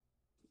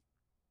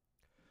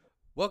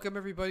Welcome,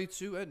 everybody,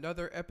 to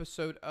another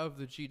episode of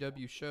the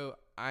GW Show.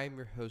 I'm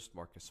your host,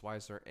 Marcus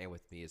Weiser, and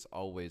with me, as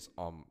always,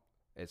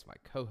 is my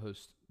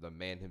co-host, the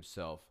man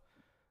himself,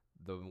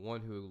 the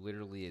one who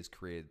literally has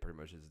created pretty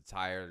much his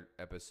entire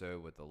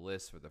episode with the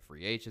list for the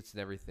free agents and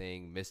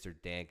everything, Mr.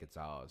 Dan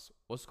Gonzalez.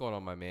 What's going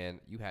on, my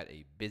man? You had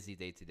a busy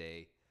day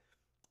today,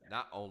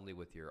 not only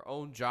with your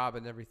own job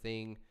and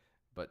everything,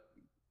 but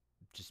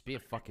just being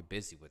fucking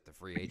busy with the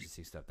free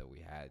agency stuff that we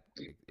had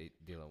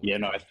dealing with Yeah,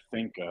 no, I today.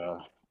 think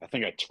I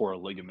think I tore a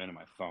ligament in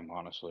my thumb,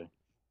 honestly.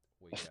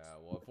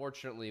 Well,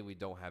 unfortunately, we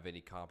don't have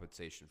any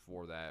compensation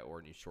for that or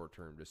any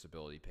short-term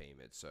disability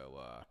payment. So,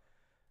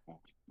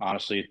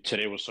 Honestly,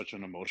 today was such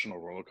an emotional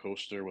roller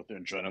coaster with the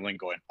adrenaline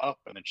going up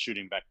and then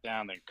shooting back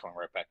down, then coming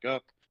right back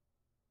up.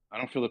 I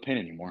don't feel the pain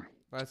anymore.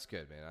 that's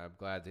good, man.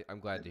 I'm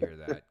glad to hear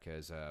that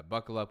because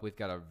buckle up. We've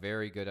got a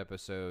very good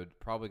episode.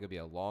 Probably gonna be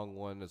a long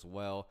one as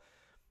well,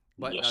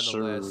 but Yes, sir.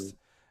 nonetheless,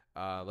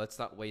 let's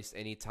not waste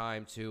any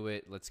time to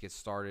it. Let's get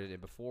started. And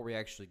before we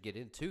actually get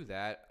into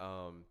that,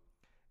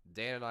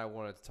 Dan and I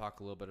wanted to talk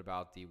a little bit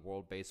about the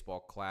World Baseball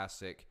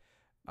Classic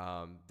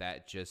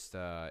that just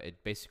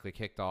it basically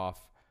kicked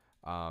off.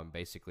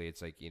 Basically,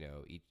 it's like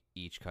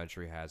each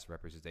country has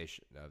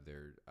representation of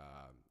their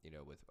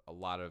with a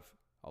lot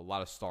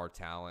of star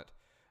talent.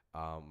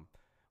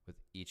 With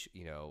each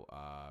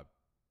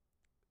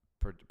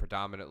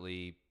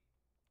predominantly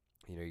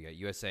you got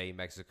USA,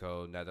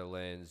 Mexico,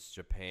 Netherlands,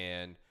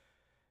 Japan,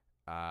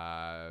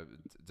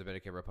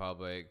 Dominican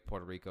Republic,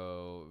 Puerto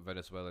Rico,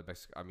 Venezuela,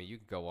 Mexico. I mean, you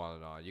could go on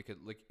and on. You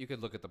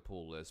could look at the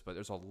pool list, but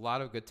there's a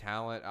lot of good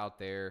talent out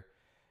there.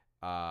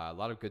 A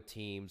lot of good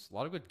teams, a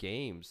lot of good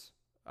games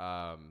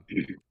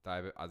that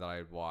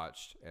I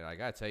watched, and I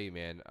gotta tell you,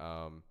 man,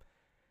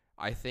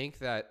 I think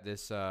that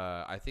this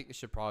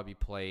should probably be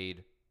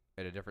played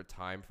at a different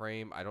time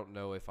frame. I don't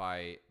know if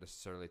I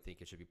necessarily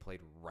think it should be played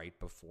right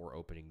before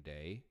opening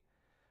day,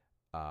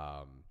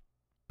 um,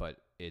 but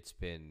it's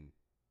been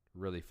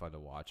really fun to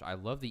watch. I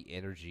love the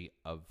energy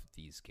of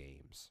these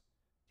games.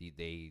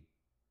 They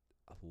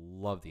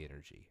love the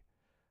energy.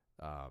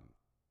 Um,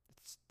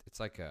 it's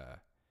like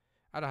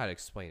I don't know how to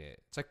explain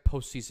it. It's like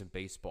postseason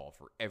baseball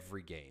for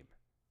every game.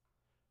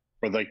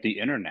 For like the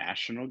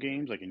international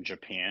games, like in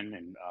Japan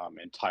and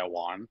in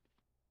Taiwan,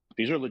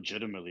 these are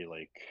legitimately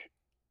like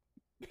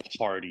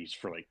parties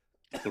for like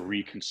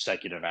 3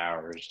 consecutive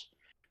hours.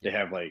 They Yeah,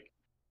 have like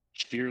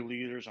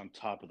cheerleaders on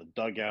top of the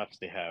dugouts.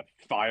 They have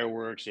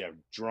fireworks. They have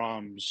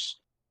drums.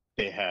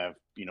 They have,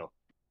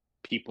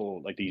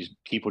 people like these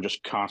people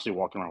just constantly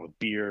walking around with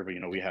beer. But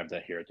we yeah, have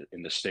that here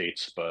in the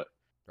States. But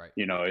right.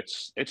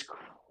 it's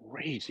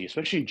crazy,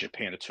 especially in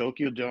Japan. The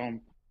Tokyo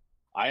Dome.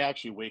 I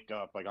actually wake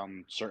up like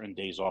on certain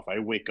days off. I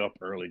wake up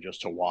early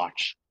just to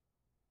watch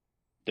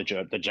the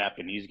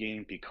Japanese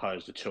game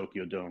because the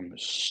Tokyo Dome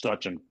is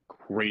such a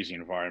crazy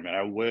environment.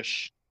 I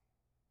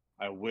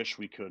wish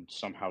we could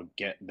somehow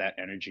get that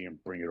energy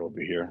and bring it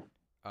over here.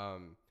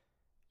 Um,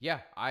 yeah,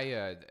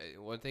 I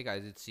one thing I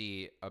did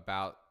see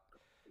about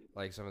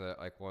like some of the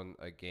like one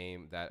a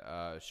game that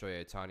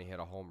Shohei Ohtani hit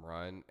a home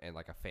run and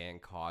like a fan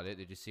caught it.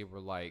 Did you see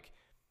where like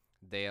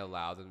they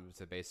allowed them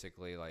to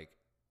basically like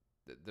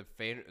the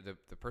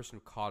person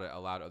who caught it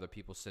allowed other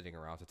people sitting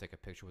around to take a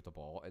picture with the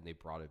ball and they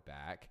brought it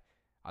back.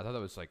 I thought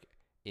that was like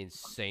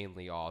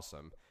insanely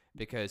awesome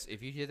because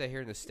if you did that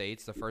here in the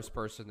States, the first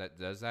person that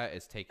does that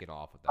is taken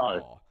off with that Oh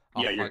ball.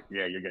 yeah,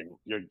 you're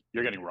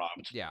getting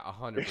robbed. Yeah,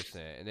 100%,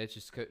 and it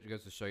just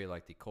goes to show you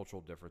like the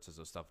cultural differences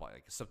of stuff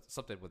like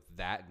something with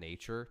that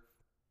nature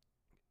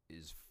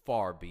is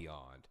far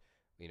beyond,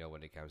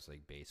 when it comes to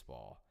like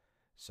baseball.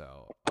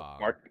 So,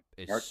 Mark,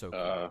 it's Mark. so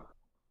cool.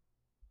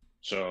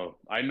 So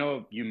I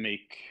know you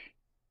make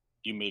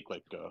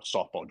like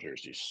softball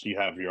jerseys. You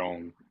have your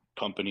own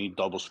company,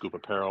 Double Scoop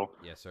Apparel.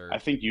 Yes, I sir.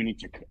 think you need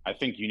to. I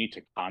think you need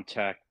to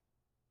contact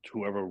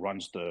whoever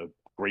runs the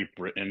Great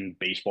Britain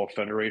Baseball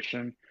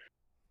Federation,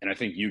 and I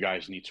think you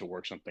guys need to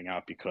work something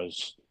out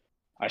because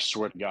I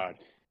swear to God,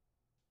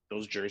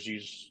 those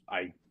jerseys.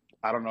 I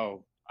don't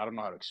know how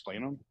to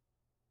explain them.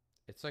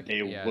 It's like, They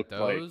yeah, look like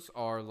those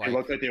are they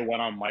look like, like they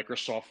went on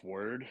Microsoft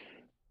Word,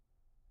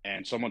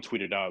 and someone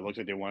tweeted out. It looks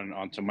like they went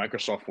onto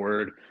Microsoft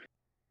Word,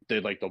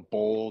 did like the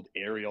bold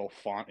Arial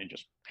font and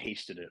just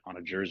pasted it on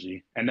a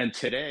jersey. And then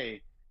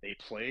today they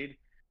played,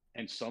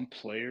 and some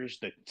players,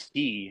 the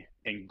T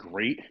in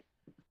great,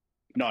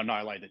 no,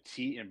 I lied. The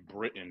T in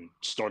Britain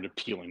started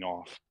peeling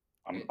off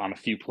on, it, on a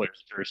few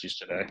players' jerseys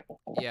today.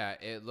 yeah,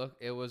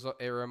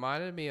 it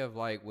reminded me of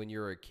like when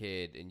you're a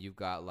kid and you've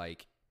got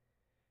like,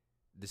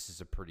 this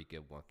is a pretty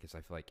good one because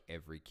I feel like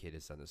every kid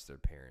has done this to their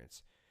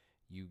parents.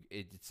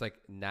 It's like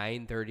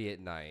 9:30 at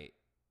night.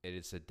 And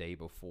it's a day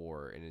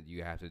before, and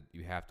you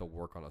have to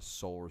work on a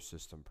solar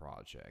system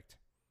project,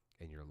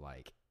 and you're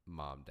like,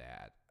 Mom,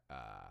 Dad,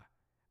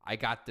 I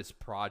got this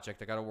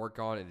project I got to work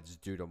on, and it's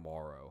due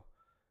tomorrow,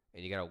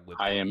 and I you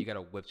am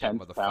gotta whip that ten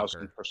motherfucker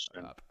thousand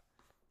percent. up.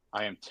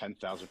 I am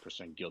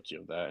 10,000% guilty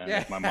of that. And Yeah.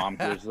 if my mom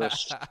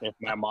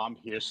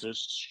hears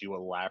this, she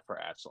will laugh her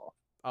ass off.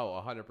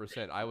 Oh,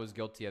 100%. I was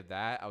guilty of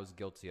that. I was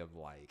guilty of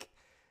like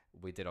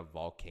We did a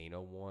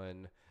volcano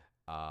one.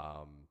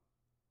 Um,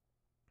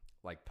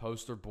 like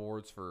poster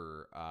boards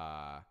for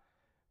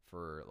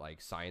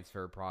like science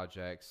fair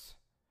projects.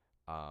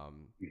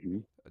 Um, Hmm.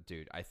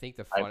 dude, I I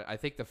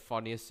think the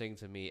funniest thing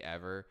to me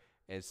ever,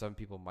 and some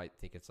people might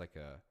think it's like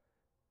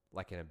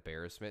an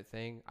embarrassment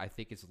thing. I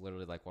think it's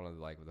literally like one of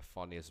the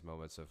funniest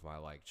moments of my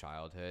like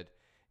childhood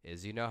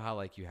is you know how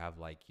like you have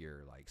like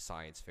your like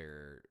science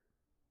fair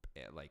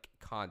like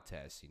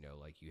contests,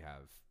 like you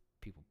have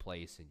people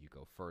place and you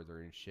go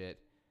further and shit,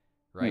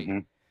 right? hmm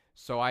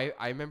So I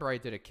remember I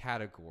did a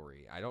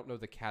category. I don't know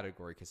the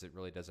category because it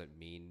really doesn't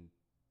mean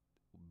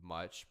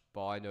much.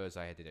 But all I know is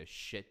I did a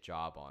shit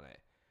job on it.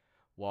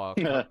 Well,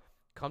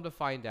 come to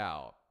find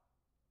out,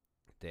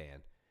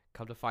 Dan,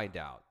 come to find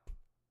out,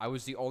 I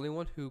was the only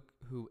one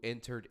who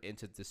entered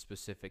into this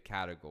specific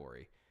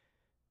category,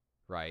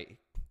 right?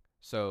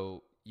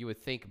 So you would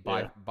think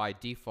yeah, by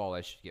default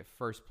I should get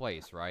first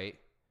place, right?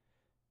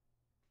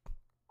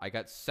 I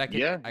got second.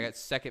 yeah. I got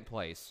second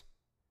place.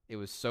 It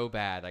was so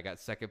bad. I got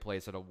second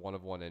place at a one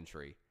of one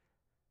entry.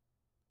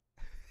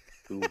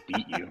 Who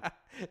beat you?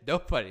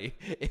 Nobody.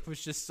 It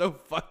was just so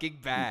fucking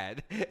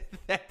bad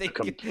that they.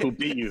 Who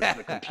beat you?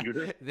 The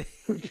computer? The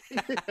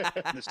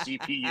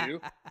CPU?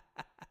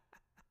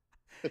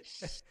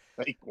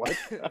 Like what?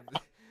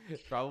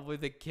 Probably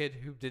the kid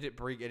who didn't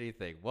bring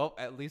anything. Well,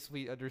 at least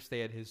we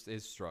understand his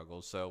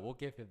struggles, so we'll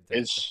give him that.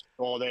 It's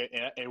well,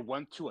 it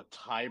went to a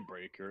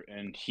tiebreaker,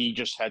 and he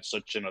just had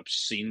such an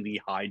obscenely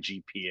high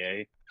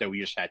GPA that we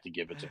just had to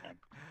give it to him.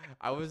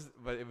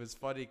 But it was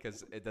funny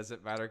because it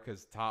doesn't matter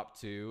because top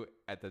two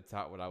at the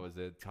top when I was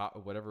in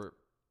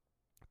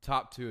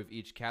top two of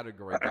each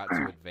category got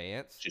to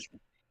advance. Just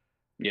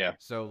yeah,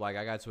 So like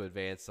I got to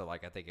advance to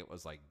like I think it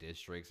was like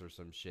districts or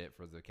some shit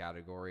for the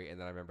category, and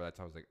then I remember that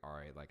time I was like, all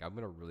right, like I'm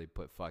gonna really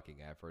put fucking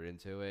effort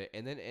into it,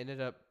 and then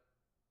ended up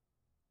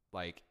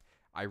like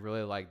I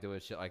really like doing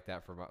shit like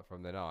that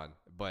from then on.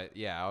 But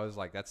yeah, I was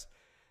like, that's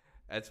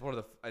one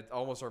of the. It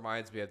almost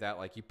reminds me of that.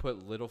 Like you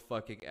put little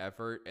fucking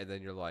effort, and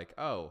then you're like,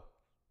 oh,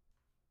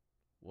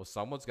 well,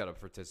 someone's got to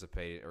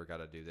participate or got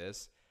to do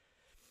this.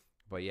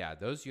 But yeah,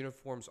 those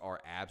uniforms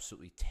are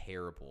absolutely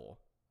terrible.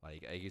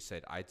 Like you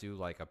said, I do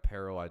like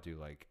apparel. I do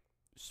like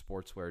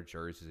sportswear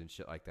jerseys and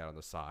shit like that on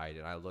the side.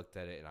 And I looked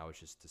at it and I was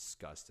just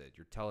disgusted.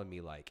 You're telling me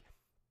like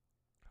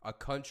a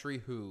country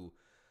who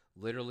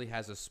literally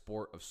has a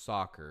sport of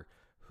soccer,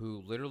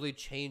 who literally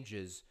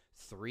changes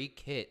 3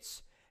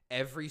 kits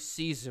every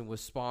season with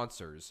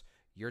sponsors.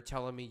 You're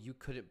telling me you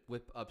couldn't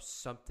whip up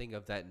something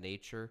of that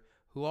nature?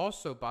 Who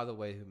also, by the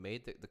way, who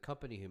made the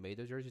company who made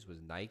those jerseys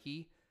was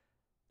Nike.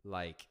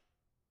 Like,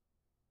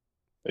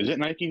 is it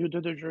Nike who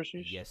did their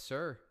jerseys? yes,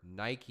 sir.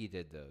 Nike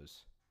did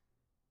those.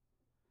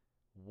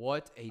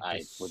 What a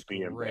I would be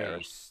disgrace.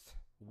 embarrassed.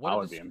 I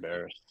would be Dis-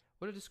 embarrassed.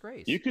 what a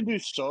disgrace. You can do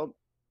so.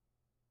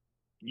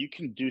 You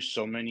can do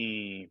so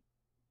many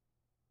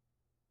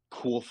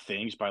cool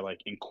things by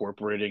like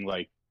incorporating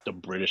like the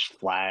British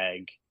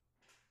flag,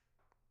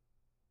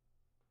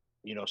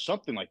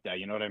 something like that.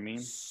 You know what I mean?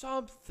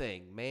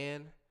 Something,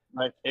 man.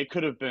 Like it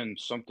could have been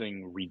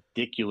something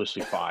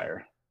ridiculously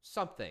fire.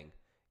 Something.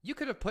 You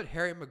could have put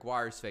Harry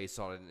Maguire's face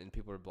on it and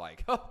people would be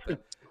like, oh,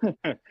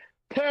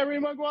 Harry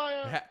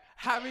Maguire.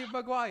 Harry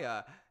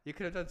Maguire. You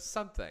could have done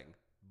something.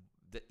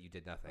 That you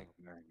did nothing.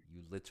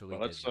 You literally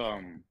But let's did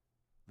nothing.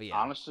 But yeah,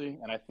 honestly,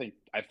 and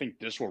I think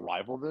this will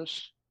rival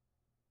this.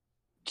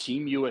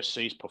 Team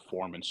USA's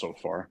performance so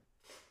far.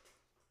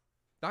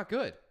 not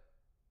good.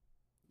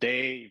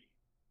 They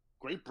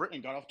Great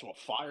Britain got off to a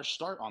fire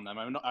start on them.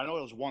 I know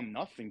it was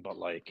 1-0, but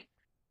like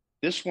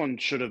this one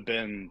should have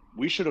been.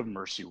 We should have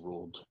mercy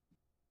ruled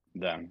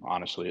them.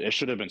 Honestly, it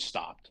should have been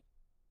stopped.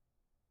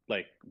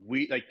 Like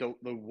the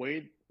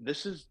way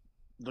this is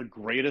the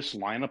greatest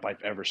lineup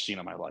I've ever seen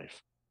in my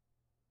life.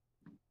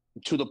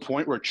 To the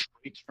point where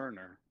Trey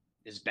Turner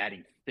is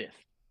batting fifth.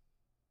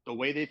 The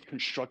way they've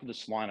constructed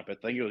this lineup,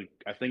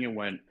 I think it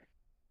went,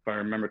 if I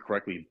remember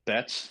correctly,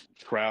 Betts,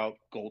 Trout,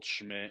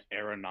 Goldschmidt,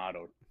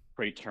 Arenado,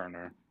 Trey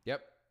Turner,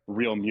 Yep.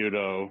 Real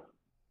Muto,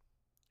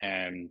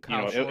 and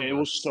Kyle it Schwarber.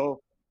 was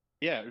so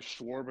yeah, it was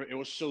Schwarber. It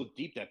was so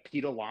deep that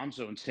Pete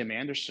Alonso and Tim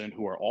Anderson,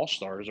 who are all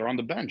stars, are on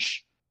the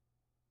bench.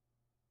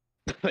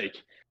 like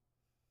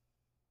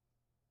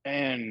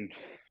and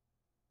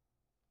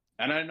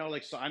and I know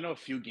I know a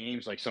few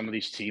games like some of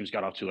these teams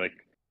got off to like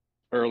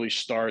early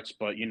starts,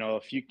 but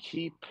if you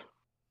keep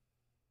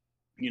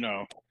you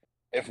know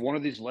if one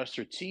of these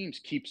lesser teams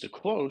keeps it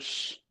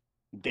close,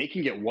 they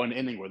can get one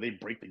inning where they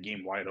break the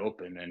game wide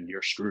open and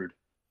you're screwed.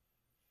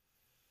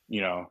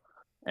 You know,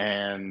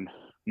 and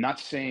not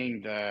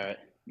saying that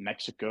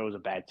Mexico is a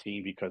bad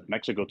team because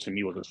Mexico to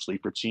me was a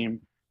sleeper team.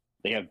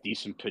 They have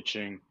decent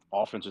pitching.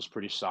 Offense is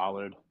pretty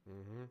solid.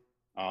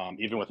 Mm-hmm.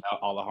 Even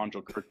without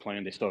Alejandro Kirk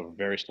playing, they still have a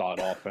very solid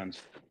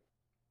offense.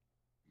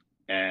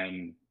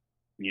 And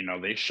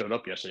they showed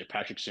up yesterday.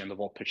 Patrick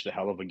Sandoval pitched a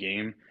hell of a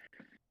game,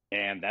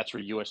 and that's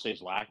where USA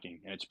is lacking.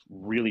 And it's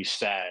really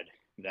sad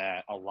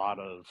that a lot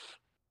of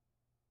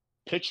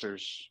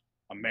pitchers,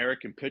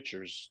 American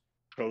pitchers,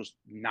 chose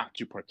not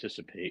to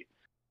participate.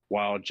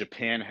 while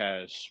Japan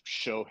has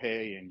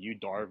Shohei and Yu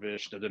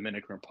Darvish. The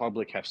Dominican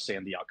Republic has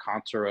Sandy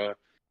Alcantara.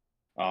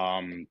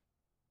 Um,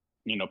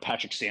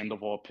 Patrick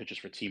Sandoval pitches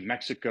for Team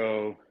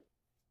Mexico.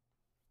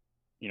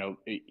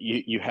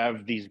 You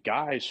have these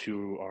guys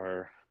who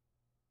are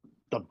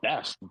the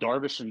best.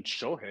 Darvish and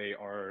Shohei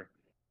are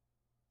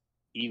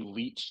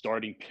elite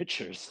starting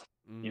pitchers.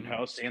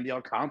 Mm-hmm. Sandy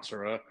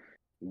Alcantara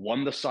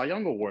won the Cy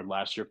Young Award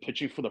last year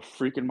pitching for the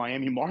freaking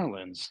Miami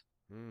Marlins.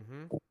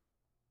 Mm-hmm.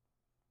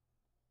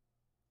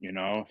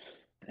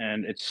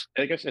 And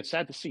I guess it's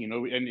sad to see,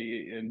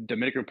 and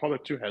Dominican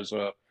Republic too has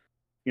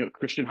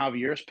Christian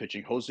Javier is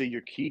pitching, Jose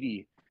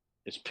Urquidy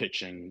is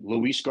pitching,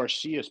 Luis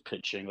Garcia is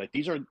pitching. Like,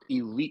 these are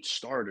elite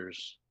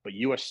starters, but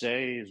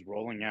USA is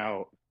rolling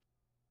out.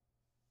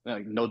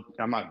 Like, no,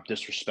 I'm not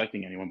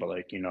disrespecting anyone, but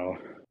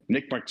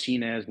Nick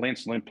Martinez,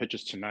 Lance Lynn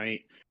pitches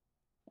tonight.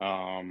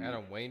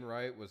 Adam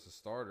Wainwright was the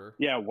starter.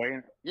 Yeah,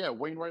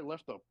 Wainwright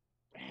left a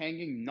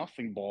hanging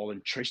nothing ball,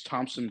 and Trace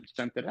Thompson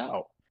sent it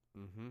out.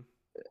 Mm-hmm.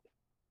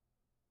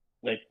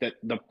 Like that,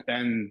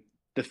 and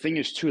the thing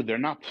is too, they're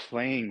not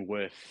playing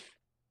with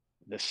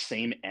the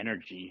same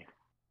energy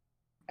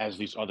as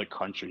these other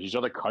countries. These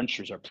other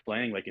countries are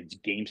playing like it's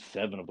Game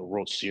 7 of the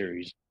World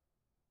Series,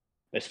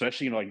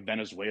 especially like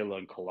Venezuela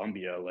and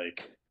Colombia.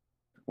 Like,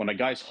 when a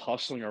guy's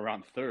hustling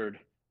around third,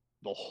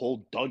 the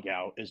whole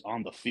dugout is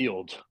on the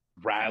field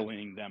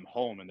rallying them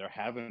home, and they're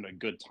having a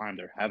good time.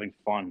 They're having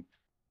fun.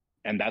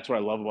 And that's what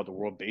I love about the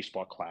World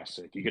Baseball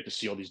Classic. You get to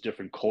see all these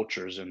different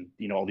cultures and,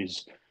 all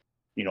these,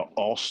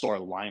 all-star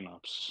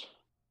lineups.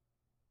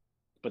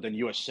 But then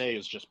USA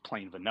is just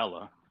plain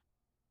vanilla.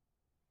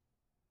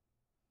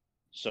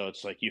 So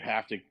it's like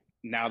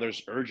now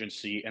there's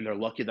urgency, and they're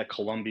lucky that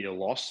Colombia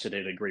lost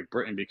today to Great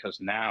Britain, because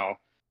now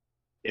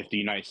if the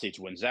United States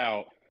wins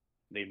out,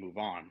 they move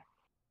on.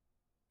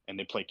 And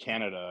they play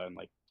Canada in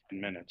like 10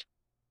 minutes.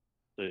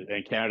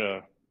 And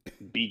Canada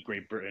beat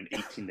Great Britain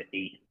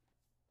 18-8.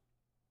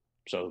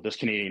 So this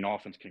Canadian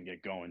offense can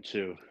get going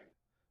too.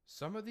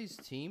 Some of these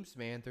teams,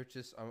 man, they're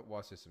just. Well,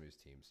 I say some of these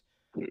teams.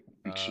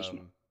 Excuse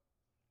me.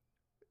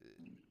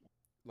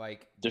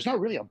 Like, there's not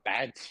really a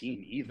bad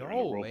team either.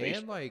 No,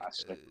 man.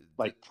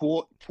 Like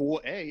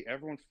Pool A,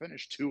 everyone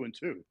finished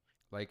 2-2.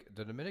 Like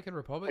the Dominican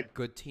Republic,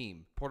 good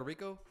team. Puerto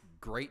Rico,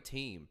 great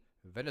team.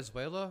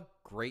 Venezuela,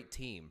 great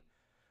team.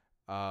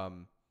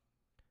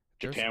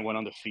 Japan went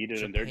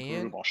undefeated in their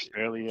group.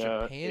 Australia,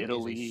 Japan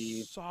Italy,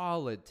 is a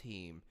solid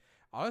team.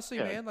 Honestly,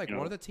 man, like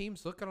one of the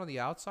teams looking on the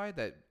outside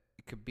that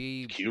could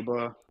be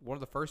Cuba, one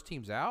of the first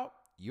teams out.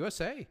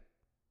 USA,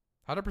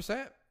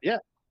 100%. Yeah,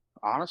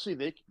 honestly,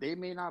 they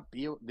may not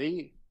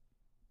be.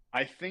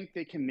 I think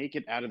they can make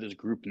it out of this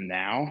group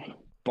now,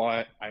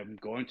 but I'm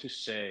going to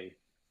say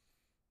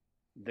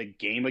the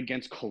game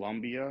against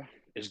Colombia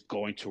is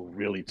going to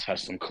really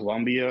test them.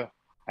 Colombia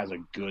has a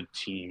good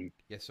team.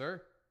 Yes,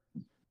 sir.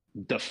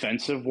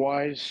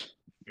 Defensive-wise,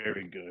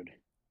 very good.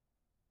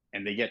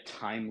 And they get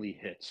timely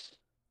hits.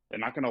 They're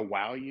not going to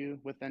wow you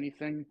with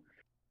anything.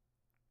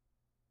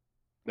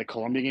 The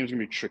Colombia game is going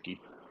to be tricky.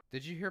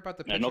 Did you hear about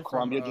the pitcher I know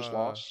Colombia just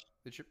lost.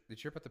 Did you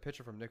hear about the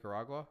pitcher from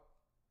Nicaragua?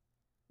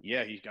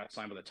 Yeah, he got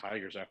signed by the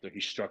Tigers after he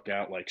struck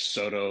out like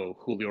Soto,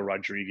 Julio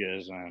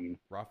Rodriguez, and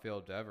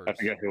Rafael Devers. I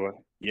forget who.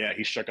 Yeah,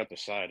 he struck out the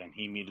side, and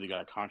he immediately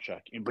got a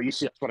contract. But you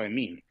see, that's what I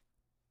mean.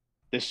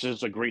 This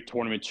is a great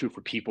tournament too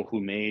for people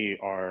who may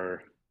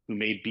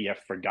be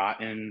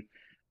forgotten,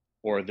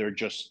 or they're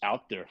just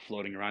out there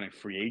floating around in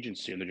free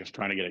agency and they're just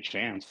trying to get a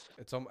chance.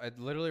 It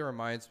literally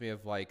reminds me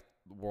of like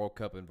the World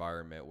Cup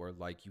environment where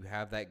like you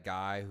have that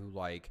guy who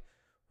like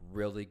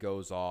really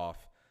goes off.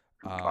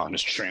 And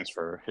his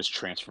transfer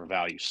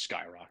value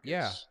skyrockets.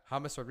 Yeah,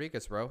 James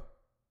Rodriguez, bro.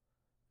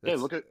 Yeah,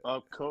 look at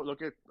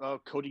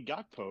Cody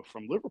Gakpo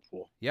from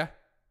Liverpool. Yeah,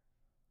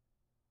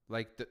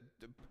 like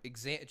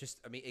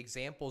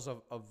examples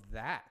of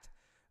that.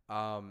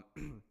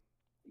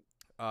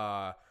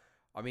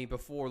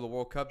 Before the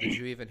World Cup, did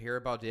you even hear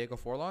about Diego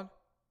Forlan?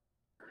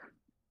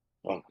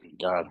 Oh my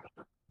God,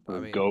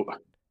 GOAT.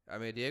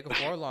 Diego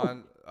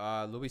Forlan,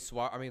 Luis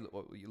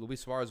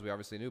Suarez, we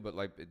obviously knew, but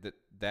like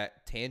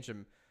that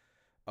tandem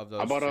of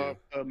those. How about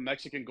a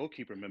Mexican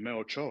goalkeeper, Memo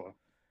Ochoa?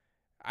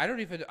 I don't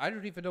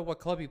even know what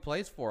club he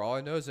plays for. All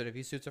I know is that if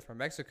he suits up for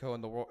Mexico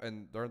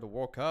during the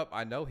World Cup,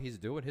 I know he's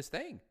doing his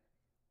thing.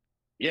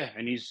 Yeah,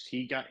 and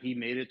he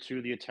made it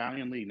to the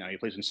Italian league. Now he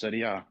plays in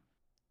Serie A.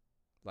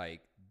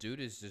 Like,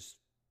 dude is just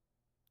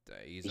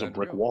he's a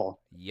brick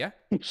wall. Yeah,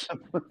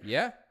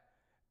 yeah.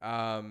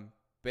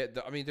 But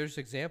there's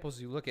examples.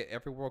 You look at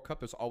every World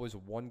Cup. There's always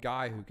one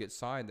guy who gets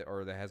signed that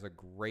has a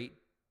great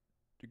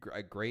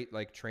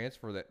like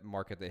transfer that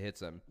market that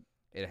hits him.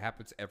 It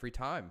happens every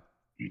time.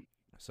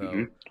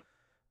 So,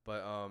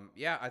 but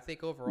yeah, I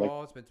think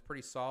overall it's been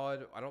pretty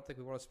solid. I don't think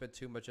we want to spend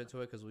too much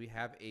into it because we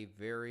have a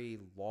very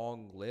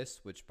long list.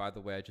 Which, by the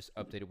way, I just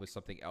updated with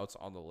something else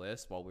on the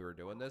list while we were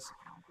doing this.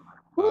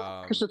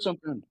 I said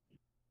something.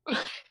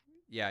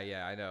 Yeah,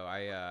 I know.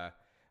 I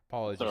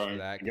apologize for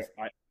that.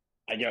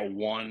 I get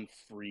one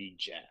free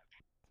jab.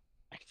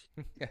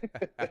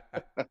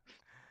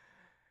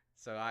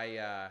 So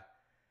I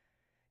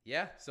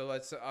Yeah, so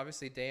it's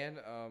obviously Dan.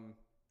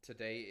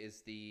 Today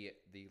is the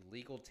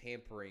legal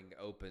tampering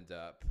opened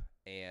up,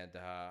 and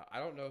I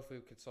don't know if we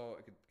could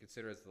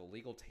consider it as the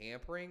legal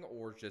tampering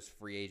or just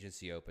free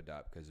agency opened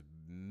up. Because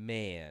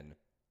man,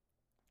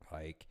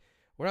 like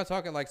we're not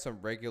talking like some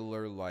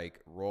regular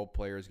like role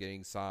players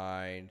getting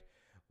signed.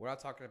 We're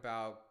not talking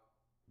about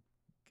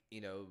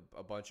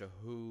a bunch of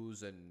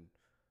who's and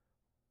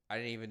I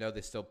didn't even know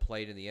they still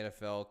played in the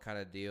NFL kind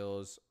of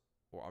deals.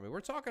 Well, I mean,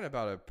 we're talking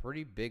about a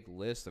pretty big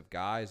list of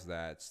guys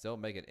that still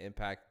make an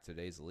impact in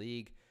today's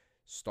league.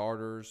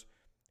 Starters,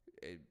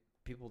 eh,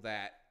 people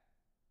that,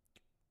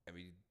 I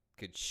mean,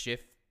 could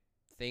shift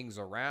things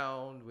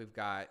around. We've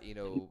got,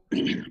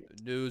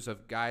 news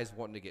of guys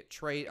wanting to get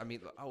trade. I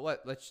mean,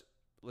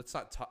 let's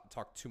not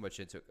talk too much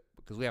into it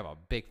because we have a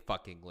big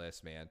fucking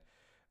list, man.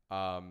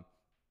 Um,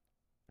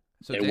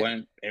 so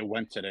It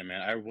went today,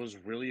 man. I was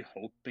really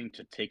hoping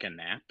to take a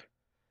nap.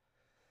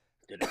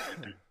 Didn't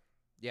happen.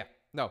 yeah,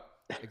 no,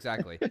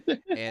 exactly.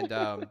 And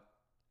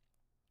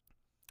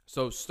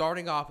so Oh,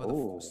 starting off with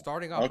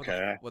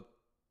okay. with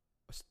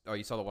oh,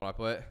 you saw the one I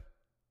put.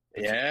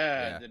 Yeah, I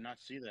Yeah. did not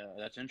see that.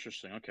 That's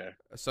interesting. Okay.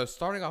 So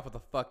starting off with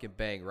a fucking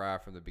bang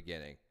right from the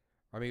beginning.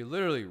 I mean,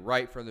 literally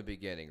right from the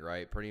beginning,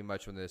 right? Pretty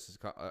much when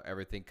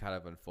everything kind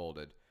of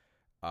unfolded.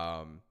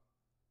 Um,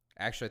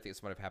 Actually, I think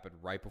this might have happened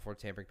right before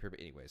the tampering period.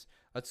 But anyways,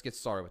 let's get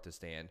started with this,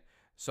 Dan.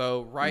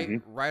 So hmm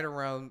right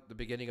around the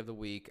beginning of the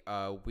week,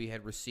 we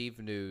had received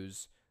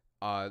news.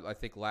 I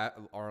think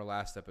our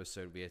last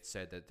episode we had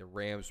said that the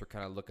Rams were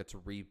kind of looking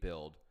to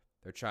rebuild.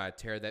 They're trying to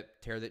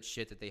tear that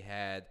shit that they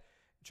had,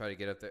 try to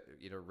get up the,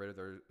 rid of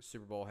their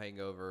Super Bowl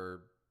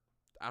hangover.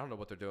 I don't know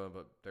what they're doing,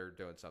 but they're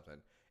doing something.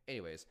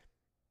 Anyways,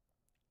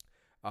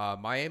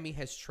 Miami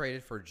has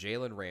traded for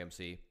Jalen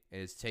Ramsey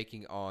and is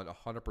taking on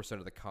 100%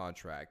 of the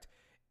contract.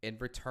 In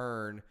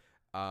return,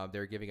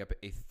 they're giving up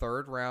a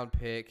third round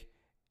pick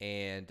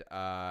and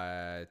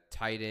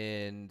tight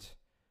end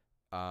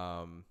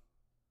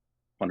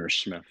Hunter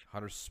Smith.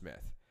 Hunter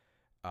Smith.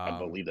 I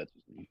believe that's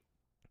his name.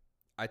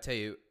 I tell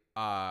you,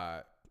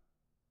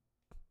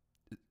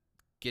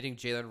 getting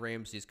Jalen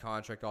Ramsey's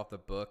contract off the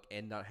book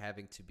and not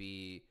having to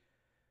be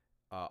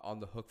on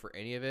the hook for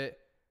any of it,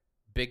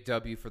 big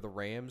W for the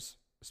Rams,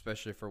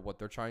 especially for what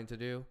they're trying to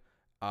do.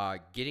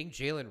 Getting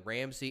Jalen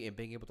Ramsey and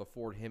being able to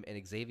afford him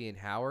and Xavier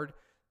Howard,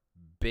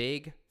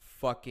 big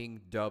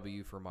fucking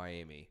W for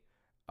Miami.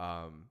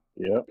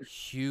 Yep.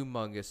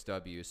 Humongous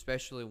W,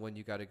 especially when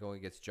you got to go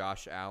against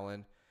Josh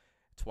Allen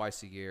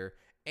twice a year,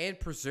 and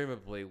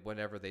presumably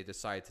whenever they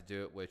decide to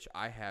do it, which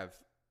I have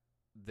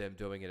them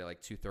doing it at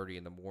like 2:30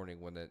 in the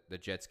morning when the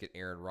Jets get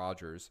Aaron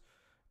Rodgers.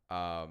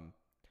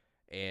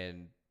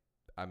 And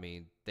I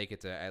mean, they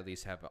get to at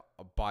least have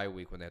a bye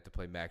week when they have to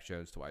play Mac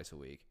Jones twice a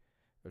week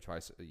or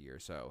twice a year.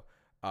 So,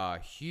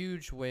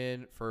 huge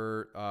win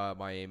for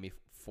Miami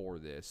for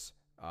this.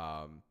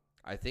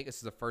 I think this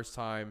is the first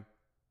time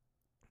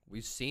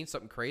we've seen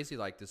something crazy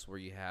like this where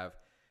you have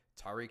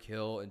Tyreek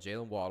Hill and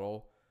Jalen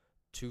Waddle,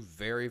 two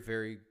very,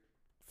 very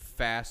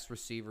fast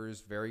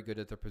receivers, very good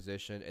at their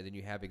position, and then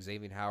you have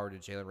Xavier Howard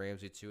and Jalen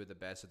Ramsey, two of the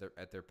best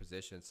at their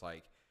position. It's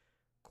like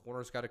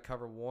corner's got to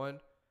cover one,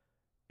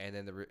 and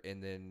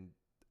then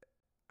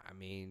I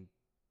mean,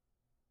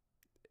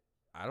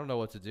 I don't know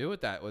what to do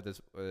with that with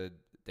this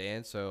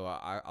Dan. So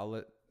I'll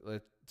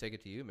let take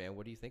it to you, man.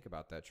 What do you think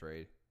about that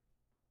trade?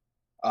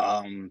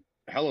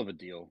 Hell of a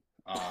deal.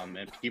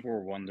 And people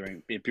were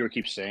wondering. People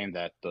keep saying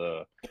that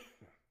that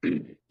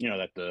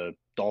the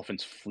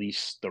Dolphins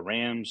fleeced the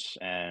Rams,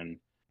 and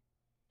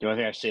the only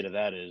thing I say to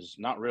that is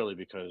not really,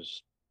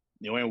 because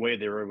the only way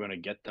they were going to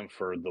get them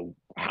for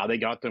how they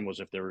got them was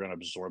if they were going to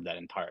absorb that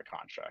entire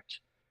contract.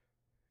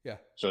 Yeah.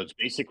 So it's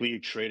basically you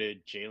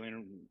traded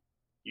Jalen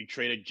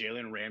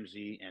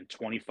Ramsey and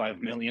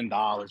 $25 million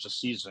a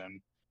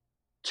season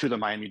to the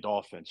Miami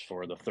Dolphins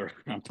for the third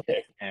round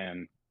pick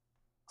and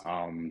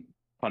um,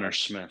 Hunter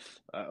Smith.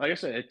 Like I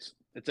said,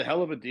 it's a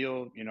hell of a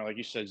deal. Like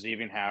you said,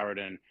 Xavier Howard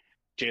and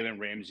Jalen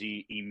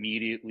Ramsey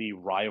immediately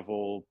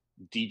rival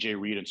DJ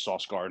Reed and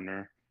Sauce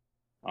Gardner.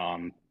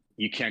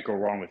 You can't go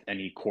wrong with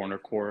any corner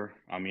core.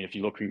 I mean, if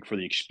you're looking for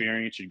the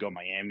experience, you'd go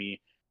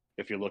Miami.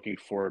 If you're looking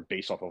for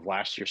based off of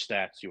last year's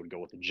stats, you would go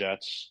with the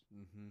Jets.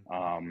 Mm-hmm.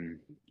 Um,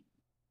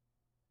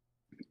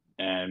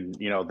 and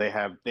they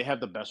have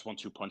the best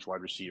 1-2 punch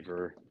wide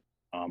receiver,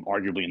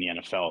 arguably in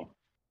the NFL.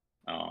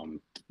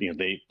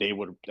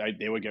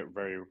 They would get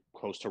very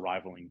close to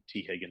rivaling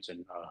T Higgins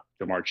and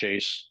Jamar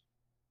Chase.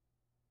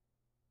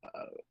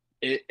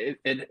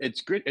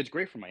 It's great. It's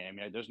great for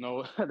Miami. There's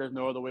no there's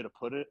no other way to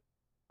put it.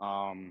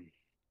 Um,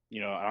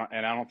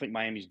 and I don't think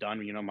Miami's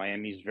done.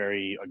 Miami's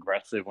very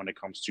aggressive when it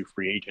comes to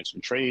free agents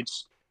and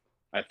trades.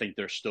 I think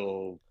they're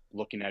still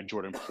looking at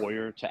Jordan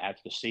Poyer to add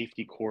to the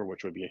safety core,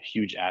 which would be a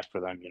huge ask for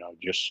them.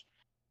 Just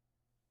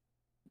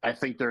I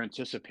think they're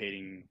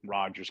anticipating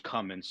Rodgers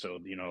coming, so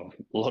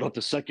load up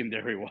the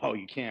secondary while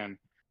you can.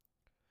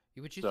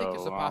 Would you think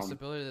there's a So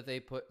possibility that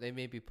they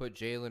maybe put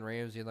Jalen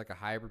Ramsey in like a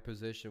hybrid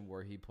position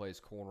where he plays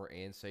corner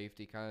and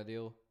safety kind of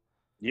deal?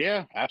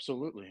 yeah,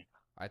 absolutely.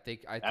 I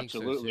think so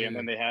Absolutely. And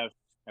too.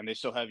 then and they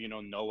still have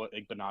Noah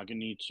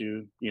Igbenogany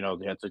too. They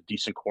have a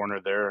decent corner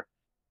there.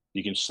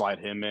 You can slide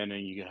him in,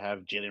 and you can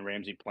have Jalen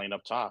Ramsey playing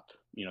up top.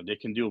 They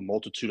can do a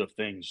multitude of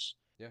things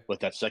Yeah, with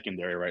that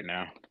secondary right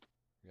now.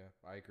 yeah,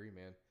 I agree,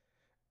 man.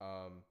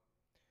 Um,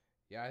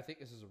 yeah, I think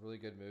this is a really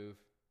good move.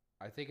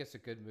 I think it's a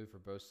good move for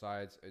both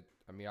sides.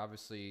 I mean,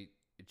 obviously,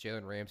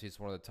 Jalen Ramsey is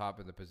one of the top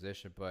in the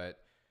position, but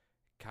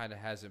kind of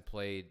hasn't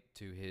played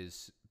to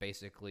his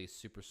basically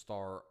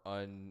superstar,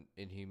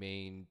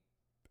 inhumane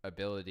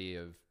ability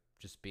of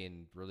just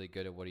being really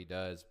good at what he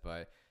does,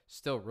 but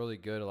still really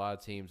good. A lot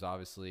of teams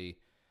obviously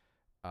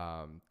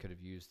could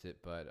have used it,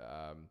 but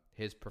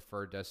his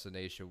preferred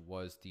destination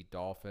was the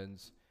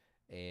Dolphins,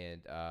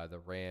 and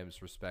the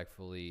Rams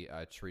respectfully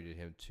treated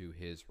him to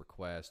his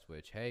request.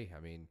 Which, hey,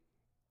 I mean,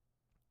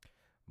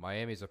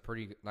 Miami's a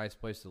pretty nice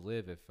place to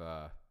live if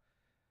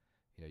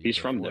you He's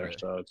can from afford there, it.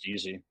 so it's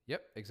easy.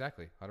 Yep,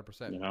 exactly,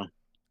 100%. You know.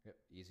 Yep,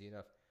 easy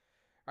enough.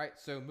 All right,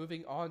 so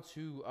moving on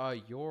to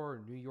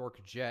your New York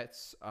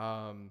Jets.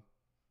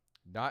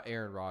 Not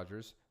Aaron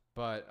Rodgers,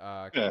 but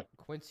Yeah.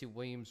 Quincy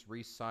Williams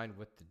re-signed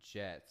with the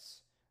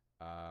Jets.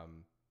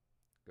 Um,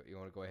 you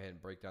want to go ahead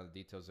and break down the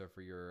details there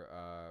for your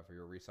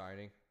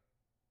re-signing?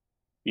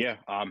 Yeah.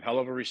 Hell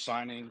of a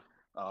resigning.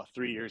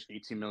 3 years,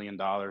 $18 million,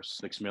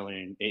 $6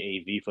 million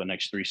AAV for the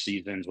next 3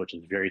 seasons, which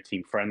is very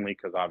team friendly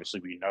because obviously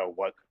we know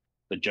what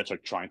the Jets are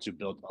trying to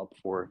build up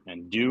for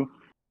and do.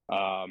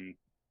 Um,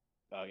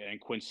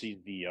 and Quincy,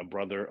 the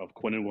brother of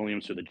Quinnen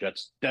Williams, who the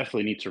Jets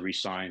definitely need to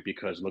re-sign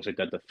because it looks like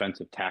that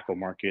defensive tackle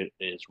market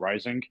is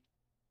rising.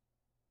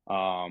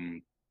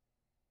 Um,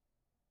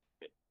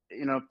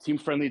 team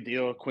friendly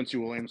deal. Quincy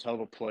Williams, hell of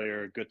a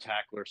player, good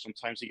tackler.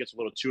 Sometimes he gets a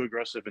little too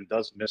aggressive and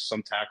does miss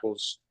some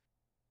tackles.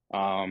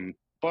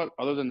 But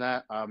other than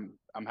that, I'm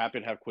happy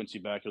to have Quincy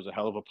back. He was a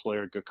hell of a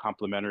player, good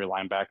complementary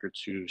linebacker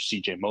to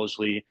C.J.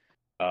 Mosley.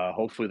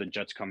 Hopefully the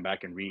Jets come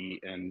back and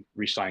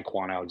re-sign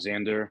Quan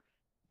Alexander.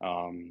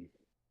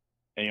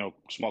 And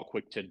small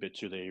quick tidbit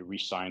too. They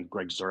re-signed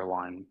Greg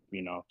Zuerlein.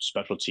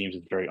 Special teams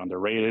is very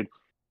underrated.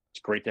 It's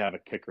great to have a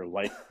kicker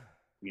like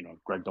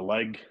Greg the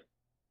Leg.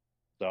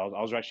 So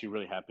I was actually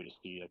really happy to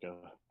see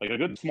like a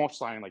good small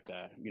sign like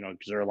that.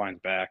 Zuerlein's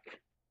back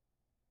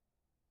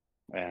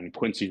and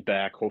Quincy's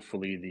back.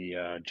 Hopefully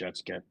the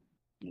Jets get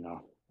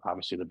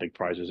obviously the big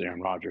prize is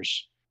Aaron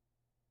Rodgers.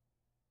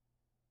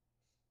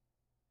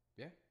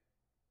 Yeah,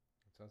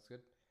 that sounds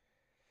good.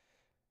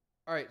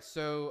 All right,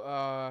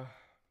 so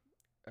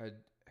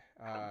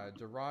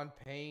Deron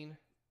Payne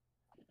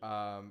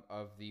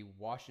of the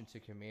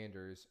Washington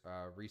Commanders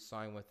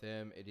re-signed with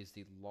them. It is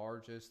the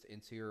largest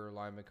interior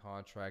lineman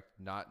contract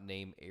not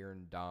named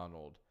Aaron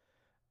Donald.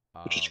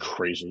 Which is Um,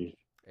 crazy.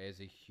 it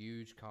is a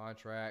huge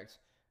contract.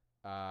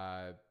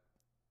 Uh,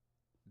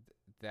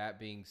 that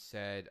being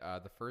said,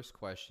 the first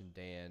question,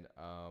 Dan,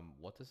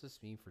 what does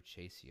this mean for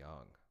Chase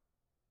Young?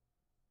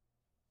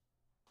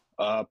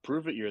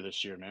 Prove it you're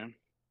this year, man.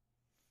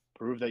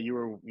 Prove that you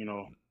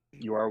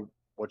are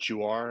what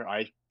you are.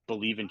 I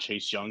believe in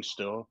Chase Young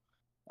still.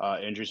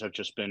 Injuries have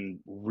just been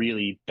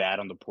really bad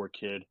on the poor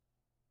kid.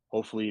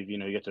 Hopefully, if he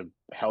gets a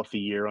healthy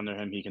year under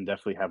him, he can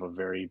definitely have a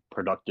very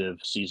productive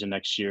season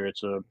next year.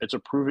 It's a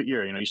prove it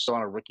year. He's still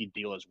on a rookie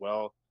deal as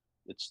well.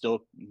 It's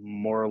still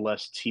more or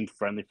less team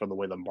friendly for the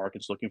way the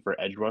market's looking for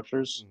edge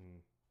rushers, Mm,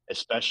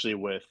 especially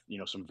with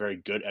some very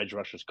good edge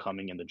rushers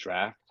coming in the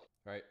draft.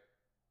 right.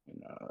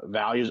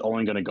 Value is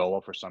only going to go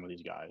up for some of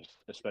these guys,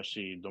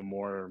 especially the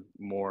more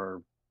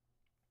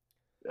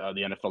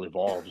the NFL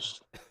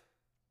evolves.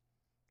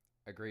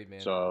 Agreed, man.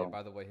 And So,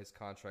 by the way, his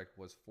contract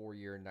was 4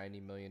 year,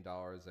 $90 million.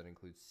 That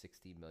includes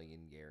 $60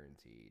 million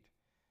guaranteed.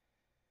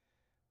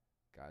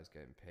 Guys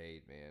getting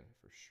paid, man,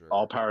 for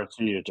all sure. power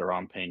to you,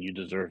 Deron Payne. You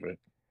deserve it.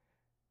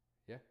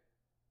 Yeah,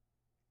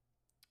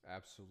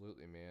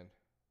 absolutely, man.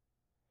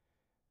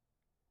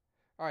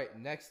 All right,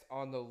 next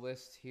on the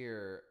list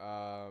here,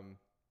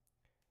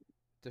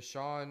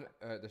 Deshaun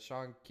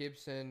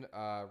Gibson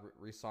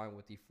re-signed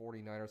with the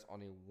 49ers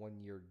on a 1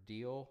 year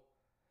deal.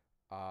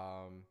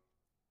 Um,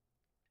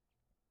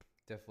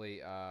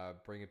 definitely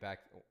bring it back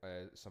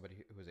somebody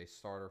who was a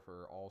starter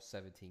for all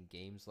 17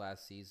 games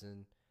last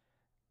season.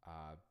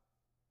 Uh,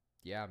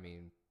 yeah, I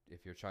mean,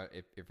 if you're trying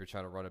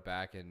to run it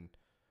back and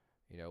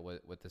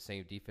with the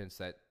same defense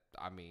that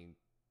I mean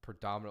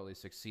predominantly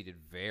succeeded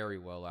very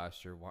well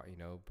last year,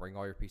 bring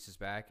all your pieces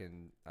back,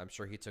 and I'm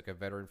sure he took a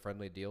veteran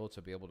friendly deal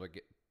to be able to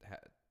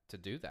to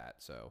do that.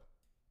 So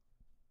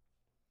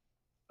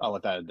I'll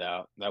let that a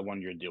doubt. That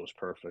 1 year deal was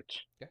perfect.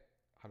 yeah,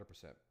 100%.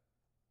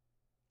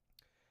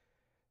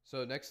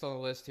 So next on the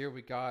list here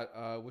we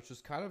got, which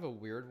was kind of a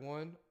weird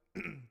one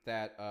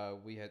that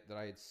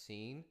I had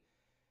seen.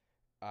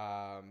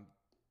 Um,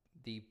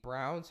 the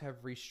Browns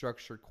have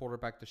restructured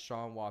quarterback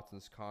Deshaun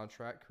Watson's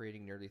contract,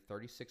 creating nearly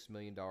 $36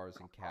 million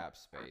in cap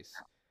space.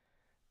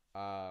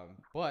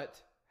 But,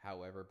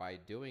 however, by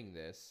doing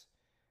this,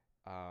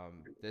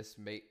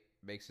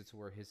 makes it to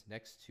where his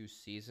next 2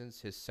 seasons,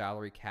 his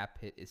salary cap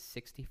hit is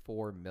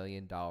 $64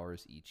 million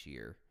each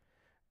year.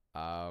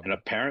 And Um,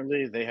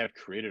 apparently, they have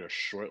created a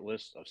short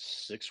list of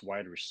 6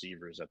 wide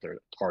receivers that they're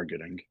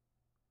targeting.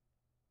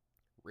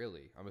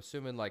 really, I'm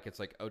assuming like it's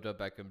like Odell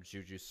Beckham,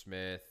 Juju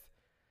Smith,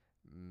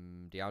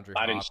 DeAndre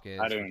I didn't, I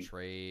Hopkins for didn't,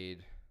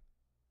 trade.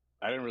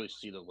 I didn't really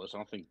see the list. I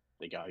don't think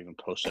they got even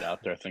posted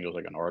out there. I think it was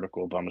like an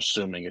article, but I'm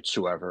assuming it's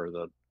whoever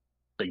the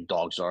big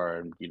dogs are,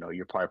 and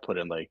you're probably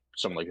putting like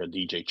someone like a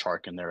DJ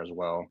Chark in there as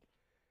well.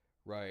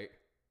 Right.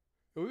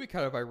 It would be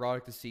kind of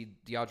ironic to see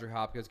DeAndre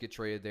Hopkins get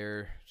traded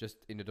there, just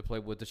to play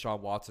with Deshaun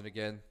Watson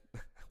again.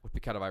 Would be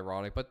kind of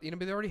ironic, but but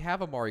they already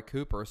have Amari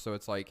Cooper, so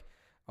it's like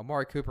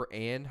Amari Cooper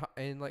and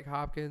like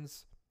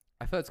Hopkins.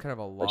 I feel it's kind of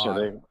a Like I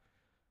said, lot.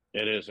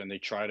 it is, and they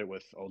tried it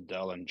with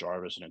Odell and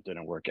Jarvis, and it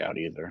didn't work out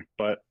either.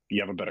 But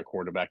you have a better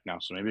quarterback now,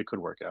 so maybe it could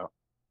work out.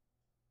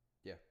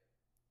 Yeah,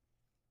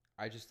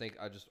 I just think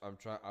I'm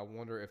trying. I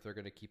wonder if they're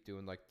going to keep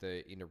doing like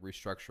the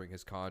restructuring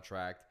his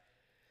contract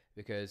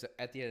because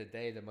at the end of the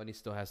day, the money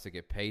still has to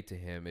get paid to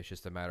him. It's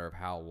just a matter of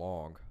how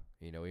long.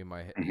 He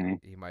might Hmm.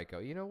 he might go.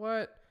 You know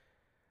what?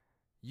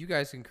 You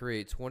guys can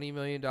create $20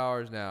 million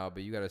now,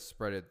 but you got to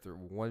spread it through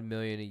 $1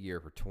 million a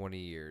year for 20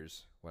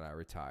 years when I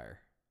retire.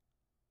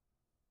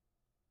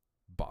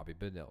 Bobby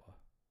Vanilla.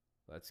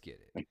 Let's get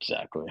it.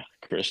 Exactly,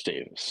 Chris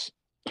Davis.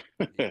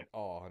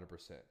 Oh,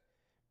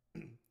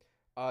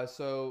 100%.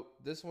 So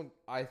this one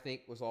I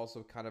think was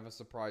also kind of a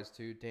surprise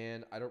too,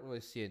 Dan. I don't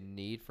really see a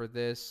need for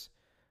this,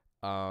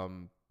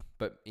 um,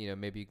 but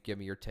maybe give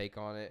me your take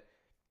on it.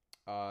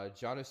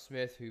 Jonnu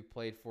Smith, who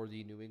played for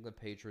the New England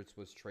Patriots,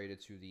 was traded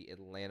to the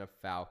Atlanta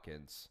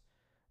Falcons.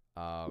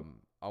 I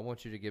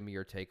want you to give me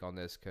your take on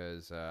this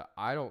because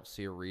I don't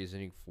see a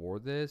reasoning for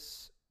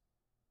this.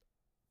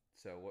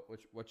 So,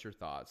 what's your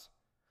thoughts?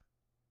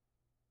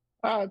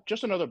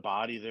 Just another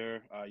body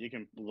there. You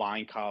can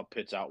line Kyle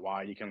Pitts out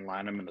wide. You can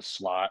line him in the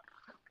slot.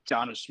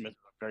 John Smith,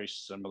 a very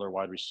similar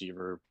wide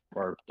receiver,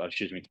 or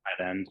excuse me,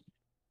 tight end.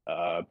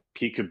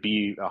 He could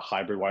be a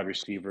hybrid wide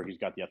receiver. He's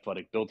got the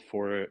athletic build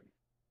for it.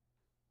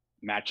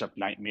 Matchup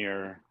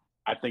nightmare.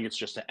 I think it's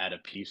just to add a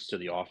piece to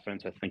the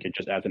offense. I think it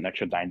just adds an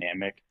extra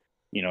dynamic.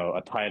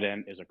 A tight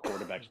end is a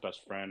quarterback's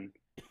best friend.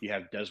 You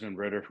have Desmond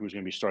Ritter, who's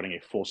going to be starting a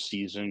full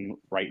season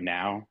right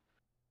now.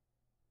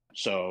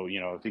 So,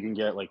 if you can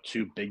get like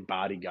two big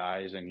body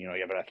guys and, you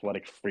have an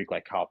athletic freak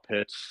like Kyle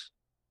Pitts,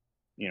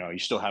 you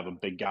still have a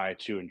big guy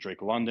too in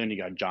Drake London. You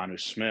got Jonnu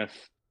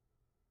Smith.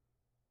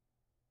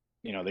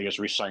 They just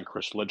re-signed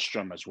Chris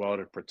Lidstrom as well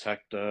to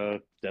protect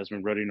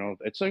Desmond Ritter.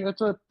 It's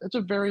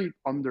a very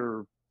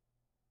under.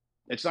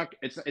 It's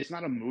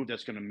not a move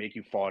that's going to make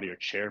you fall out of your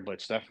chair, but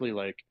it's definitely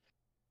like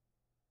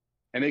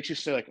it makes you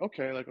say like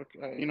okay,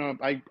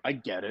 I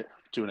get it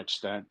to an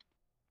extent.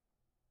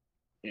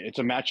 It's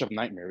a matchup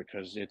nightmare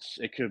because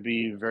it could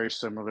be very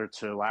similar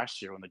to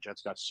last year when the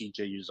Jets got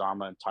C.J.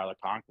 Uzama and Tyler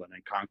Conklin,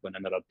 and Conklin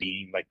ended up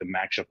being like the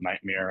matchup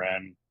nightmare,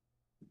 and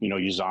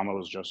Uzama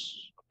was just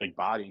a big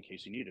body in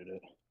case he needed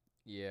it.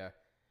 Yeah,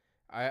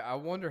 I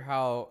wonder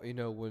how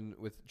when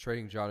with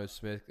trading Jonnu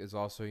Smith is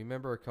also. You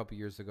remember a couple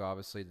years ago,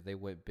 obviously that they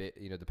went big.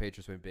 The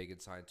Patriots went big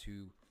and signed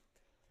two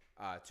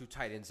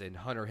tight ends in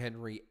Hunter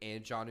Henry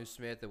and Jonnu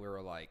Smith, and we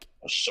were like,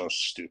 It was so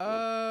stupid.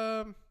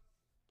 um,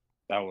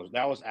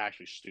 That was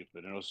actually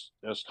stupid. It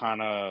was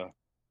kind of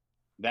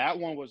that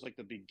one was like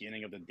the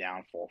beginning of the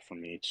downfall for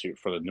me too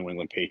for the New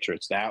England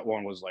Patriots. That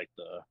one was like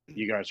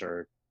you guys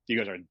are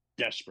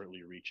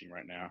desperately reaching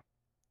right now.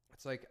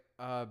 it's like,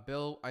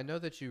 Bill, I know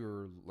that you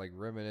were like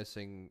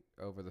reminiscing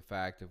over the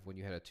fact of when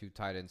you had a two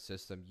tight end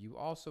system. You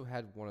also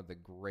had one of the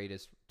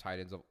greatest tight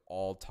ends of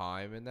all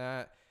time in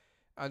that.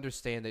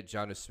 Understand that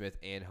Jonnu Smith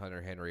and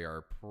Hunter Henry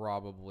are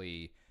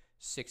probably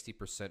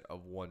 60%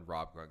 of one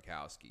Rob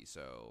Gronkowski,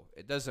 so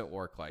it doesn't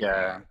work like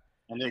Yeah. that.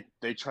 And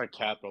they tried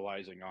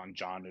capitalizing on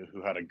Johnu,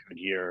 who had a good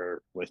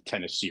year with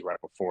Tennessee right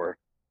before.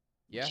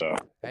 Yeah. So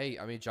Hey,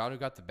 I mean, Jonnu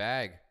got the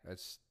bag.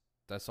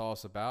 That's all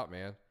it's about,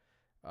 man.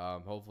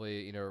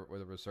 Hopefully,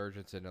 with a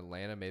resurgence in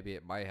Atlanta, maybe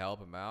it might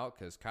help him out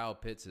because Kyle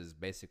Pitts has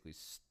basically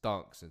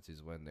stunk since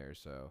he's went there.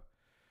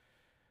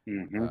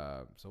 hmm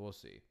So we'll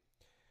see.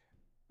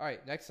 All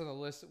right, next on the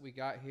list that we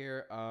got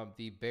here,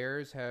 the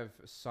Bears have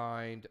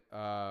signed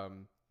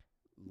linebacker.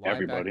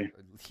 everybody.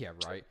 Yeah,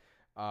 right.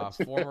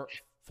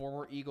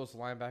 Former Eagles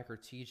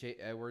linebacker T.J.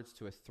 Edwards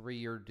to a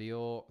 3-year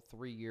deal,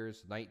 3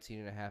 years,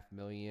 19.5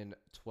 million,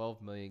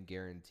 12 million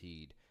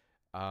guaranteed.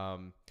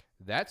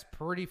 That's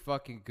pretty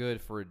fucking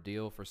good for a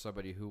deal for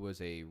somebody who was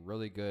a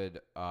really good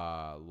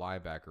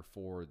linebacker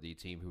for the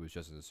team who was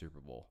just in the Super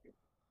Bowl.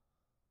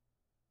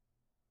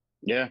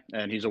 Yeah,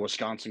 and he's a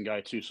Wisconsin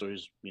guy too, so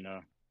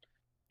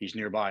he's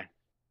nearby.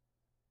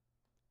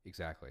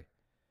 Exactly.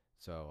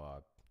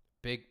 So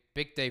big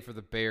day for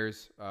the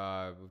Bears.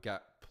 We've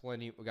got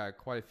plenty. We got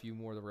quite a few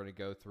more that we're going to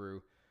go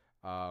through.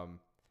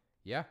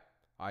 Yeah,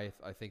 I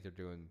think they've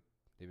been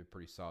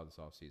pretty solid this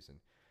offseason.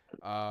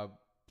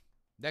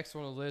 Next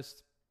on the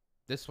list,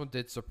 this one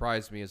did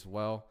surprise me as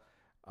well.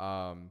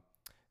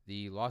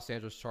 The Los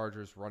Angeles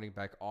Chargers running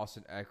back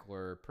Austin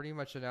Eckler pretty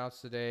much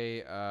announced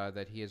today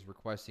that he is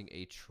requesting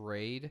a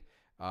trade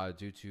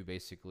due to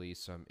basically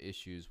some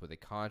issues with a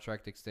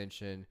contract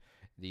extension.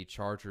 the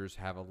Chargers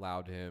have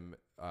allowed him,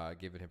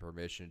 given him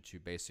permission to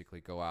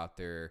basically go out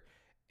there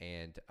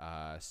and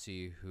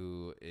see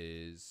who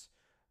is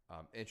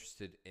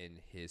interested in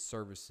his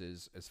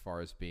services as far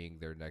as being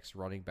their next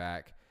running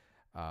back.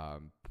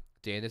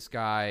 Dan, this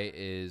guy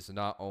is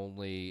not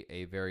only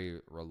a very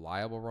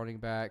reliable running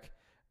back,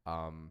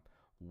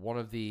 one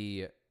of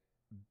the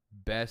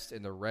best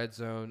in the red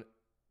zone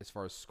as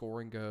far as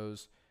scoring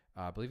goes.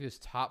 I believe he was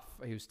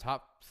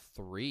top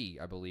 3,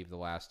 I believe, the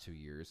last 2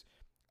 years.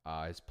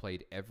 Has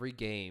played every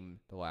game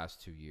the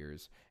last 2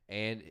 years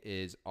and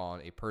is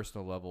on a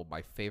personal level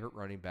my favorite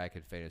running back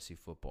in fantasy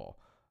football.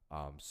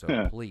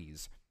 So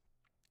please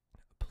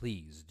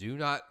do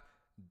not.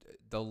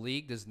 The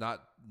league does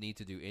not need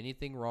to do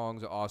anything wrong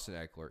to Austin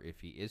Eckler. If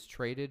he is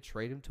traded,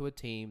 trade him to a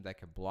team that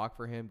can block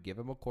for him, give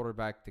him a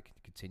quarterback that can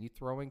continue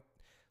throwing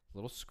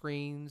little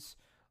screens,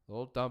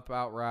 little dump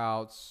out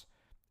routes,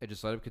 and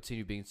just let him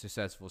continue being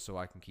successful so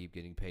I can keep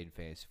getting paid in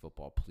fantasy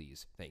football.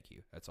 Please. Thank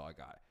you. That's all I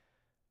got.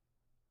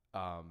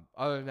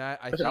 Other than that,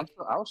 I think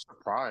I was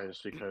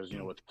surprised because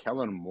with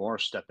Kellen Moore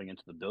stepping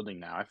into the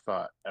building now, I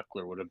thought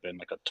Eckler would have been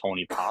like a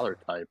Tony Pollard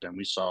type, and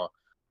we saw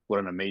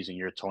what an amazing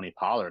year Tony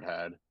Pollard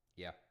had.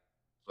 yeah.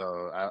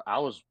 So I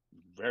was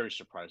very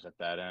surprised at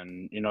that,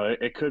 and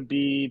it could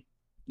be,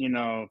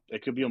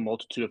 it could be a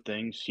multitude of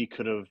things. He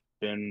could have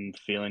been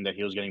feeling that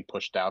he was getting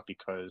pushed out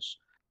because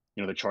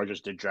the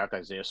Chargers did draft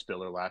Isaiah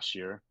Spiller last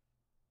year,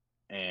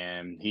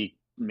 and he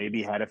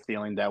maybe had a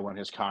feeling that when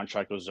his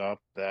contract was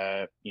up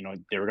that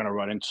they were going to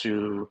run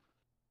into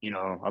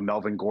a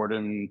Melvin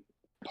Gordon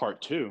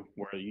part 2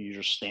 where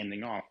you're just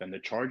standing off. And the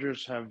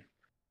Chargers have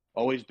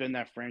always been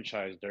that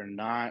franchise. They're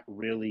not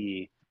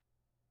really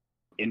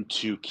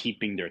into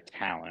keeping their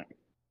talent.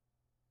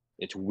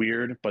 It's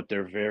weird, but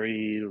they're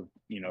very,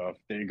 if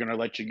they're going to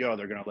let you go,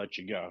 they're going to let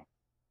you go.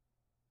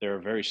 They're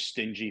a very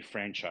stingy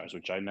franchise,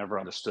 which I never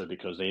understood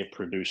because they have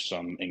produced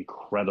some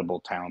incredible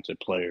talented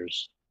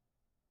players.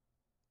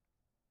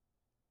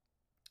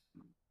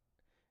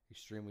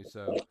 Extremely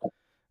so.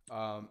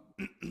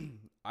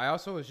 I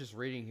also was just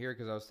reading here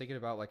because I was thinking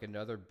about like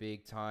another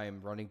big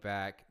time running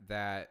back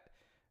that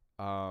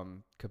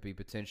could be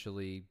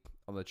potentially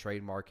on the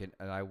trade market,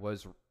 and I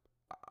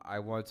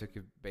wanted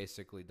to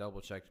basically double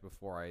check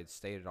before I had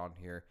stated on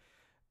here.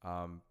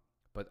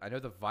 But I know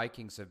the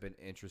Vikings have been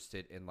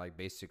interested in like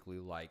basically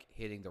like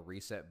hitting the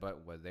reset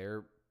button with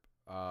their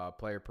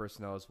player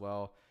personnel as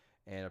well,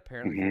 and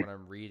apparently from what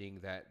I'm reading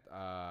that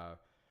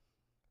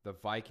the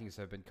Vikings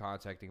have been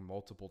contacting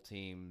multiple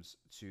teams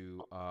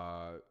to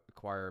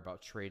inquire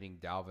about trading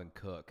Dalvin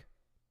Cook.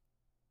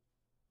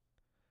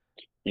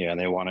 Yeah,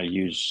 they want to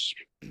use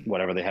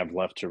whatever they have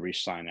left to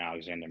re-sign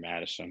Alexander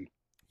Mattison.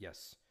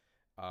 Yes.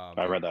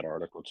 I read that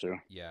article too.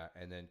 Yeah,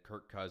 and then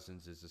Kirk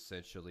Cousins is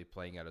essentially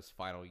playing out his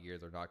final year.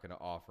 They're not going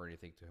to offer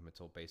anything to him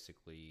until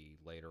basically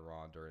later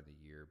on during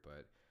the year.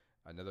 But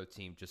another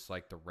team, just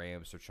like the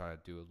Rams, are trying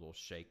to do a little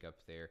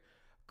shake-up there.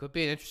 Could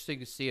be interesting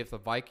to see if the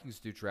Vikings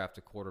do draft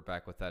a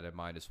quarterback with that in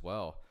mind as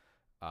well.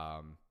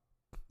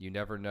 You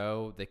never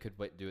know. They could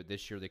do it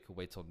this year. They could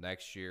wait till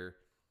next year.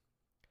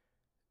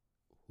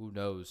 Who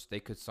knows?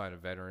 They could sign a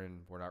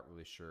veteran. We're not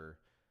really sure.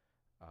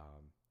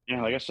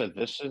 Yeah, like I said,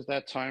 this is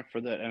that time for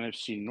the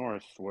NFC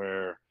North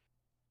where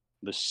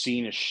the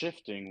scene is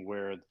shifting,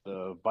 where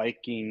the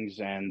Vikings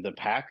and the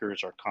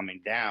Packers are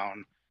coming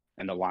down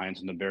and the Lions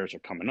and the Bears are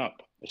coming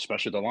up,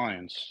 especially the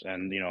Lions.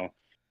 And, we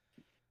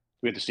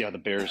have to see how the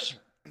Bears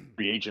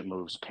free agent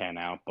moves pan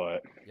out,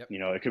 but Yep.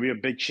 it could be a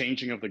big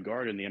changing of the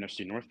guard in the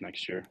NFC North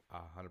next year.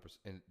 100%.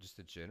 And just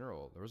in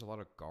general, there was a lot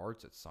of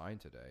guards that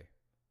signed today,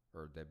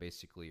 or that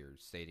basically are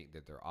stating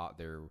that they're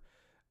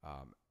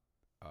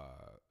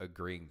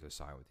agreeing to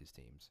sign with these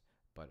teams.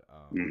 But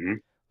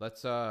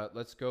let's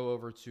go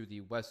over to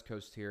the West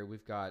Coast here.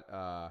 We've got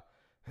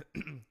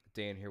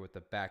Dan here with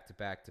the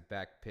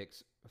back-to-back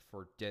picks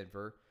for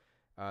Denver.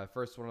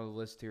 First one on the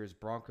list here is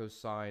Broncos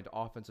signed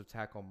offensive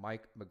tackle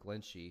Mike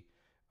McGlinchey.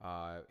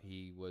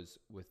 He was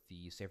with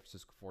the San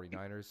Francisco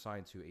 49ers,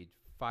 signed to a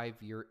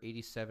 5-year,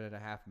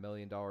 $87.5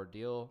 million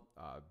deal.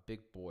 Big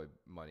boy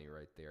money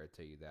right there, I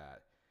tell you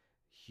that.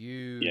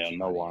 Huge Yeah,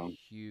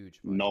 huge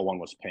money. No one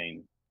was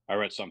paying. I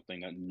read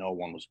something that no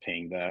one was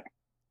paying that.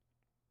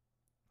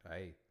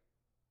 Hey.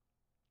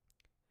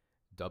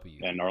 W.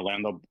 And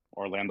Orlando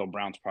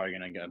Brown's probably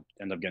gonna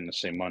end up getting the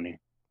same money.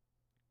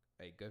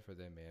 Hey, good for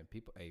them, man.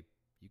 People, hey,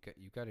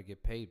 you got to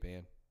get paid,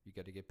 man. You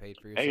got to get paid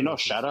for your Hey,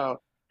 services.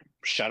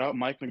 shout out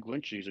Mike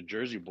McGlinchey. He's a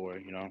Jersey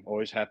boy.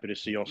 Always happy to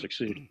see y'all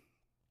succeed.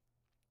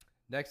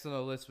 Next on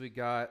the list, we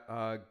got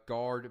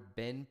guard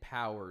Ben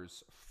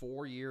Powers,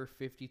 4-year,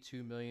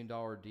 $52 million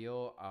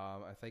deal.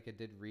 I think I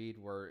did read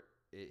where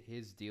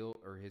his deal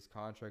or his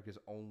contract is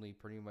only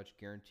pretty much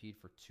guaranteed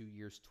for 2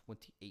 years,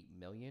 $28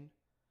 million.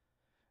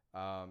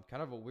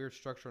 Kind of a weird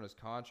structure on his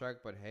contract,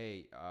 but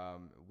hey,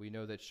 we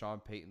know that Sean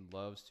Payton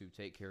loves to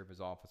take care of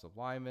his offensive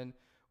linemen.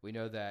 We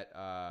know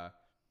that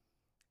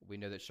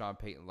Sean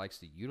Payton likes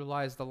to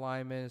utilize the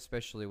linemen,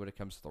 especially when it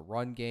comes to the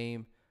run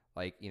game.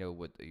 Like,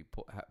 with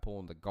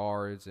pulling the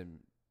guards, and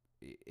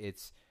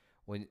it's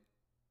when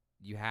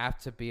you have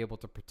to be able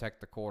to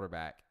protect the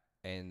quarterback,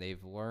 and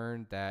they've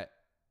learned that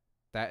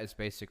is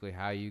basically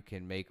how you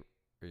can make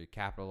or you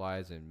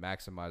capitalize and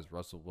maximize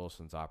Russell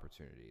Wilson's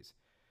opportunities.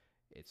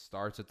 It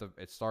starts at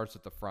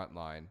the front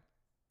line.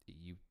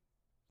 You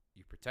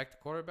protect the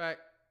quarterback,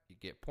 you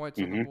get points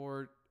on the Mm-hmm.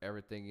 board,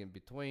 everything in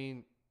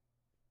between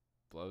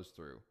flows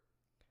through.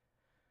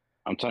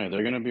 I'm telling you,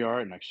 they're going to be all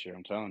right next year.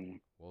 I'm telling you,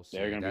 We'll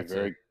they're see. going to be That's a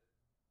very.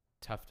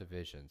 tough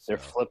division, They're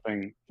so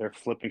flipping. They're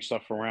flipping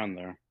stuff around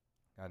there.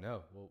 I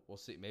know. We'll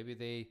see. Maybe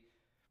they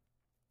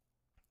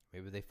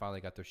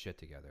finally got their shit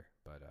together.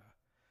 But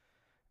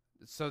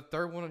so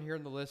third one on here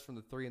on the list from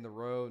the three in the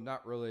row,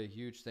 not really a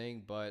huge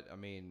thing, but I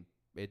mean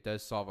it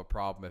does solve a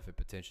problem if it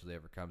potentially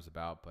ever comes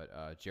about.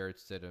 But Jarrett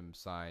Stidham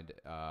signed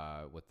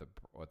with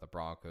the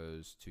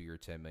Broncos 2-year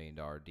 $10 million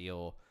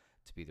deal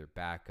to be their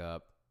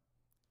backup.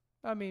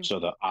 I mean, So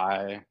the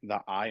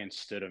I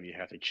instead of you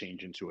have to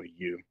change into a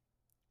U.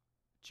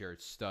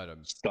 Jarrett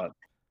Stidham. Stud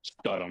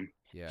them.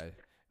 Yeah,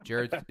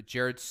 Jared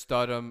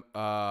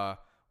Stidham.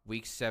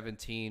 Week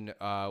 17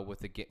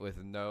 with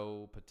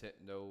no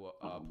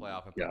playoff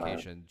God,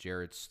 implication.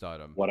 Jared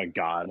Stidham. what a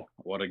god!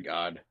 What a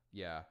god!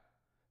 Yeah,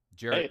 Hey,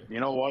 Jared. you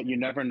know what? You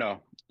never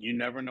know. You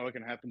never know what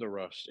can happen to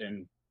Russ.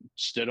 And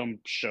Stidham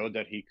showed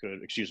that he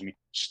could. Excuse me,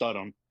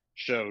 Studham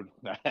showed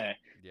that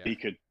Yeah, he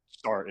could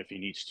start if he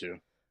needs to.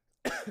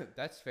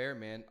 that's fair,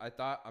 man.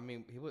 I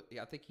mean, he was.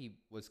 I think he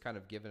was kind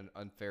of given an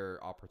unfair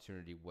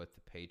opportunity with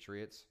the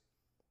Patriots.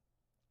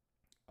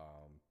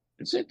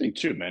 And same thing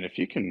too, man. If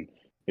you can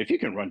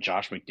run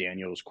Josh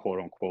McDaniels' quote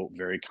unquote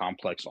very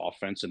complex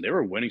offense, and they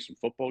were winning some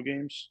football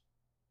games,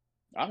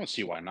 I don't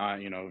see why not.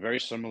 Very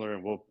similar.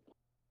 And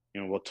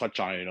we'll touch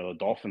on it. The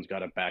Dolphins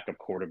got a backup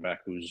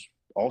quarterback who's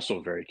also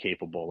very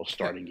capable of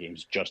starting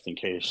games just in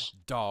case.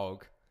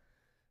 Dog.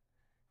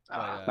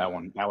 But That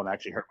one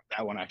actually hurt.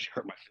 That one actually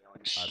hurt my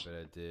feelings. I bet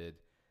it did.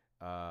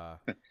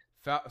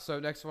 So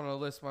next one on the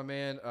list, my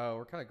man.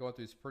 We're kind of going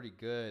through this pretty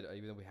good,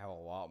 even though we have a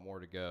lot more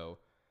to go.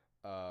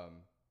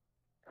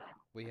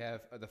 We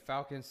have the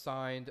Falcons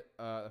signed.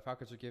 The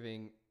Falcons are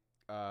giving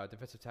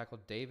defensive tackle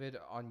David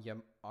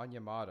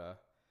Onyemata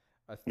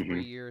a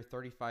 3-year,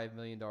 $35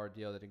 million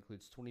deal that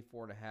includes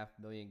 $24.5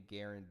 million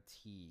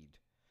guaranteed.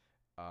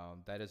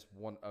 That is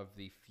one of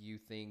the few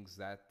things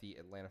that the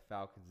Atlanta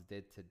Falcons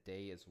did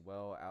today as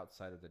well,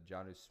 outside of the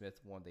Jonnu Smith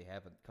one. They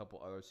have a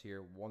couple others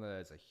here. One that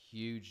is a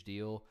huge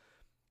deal,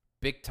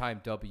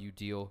 big-time W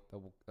deal that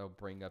we'll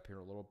bring up here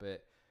in a little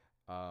bit.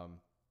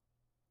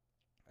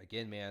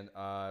 Again, man,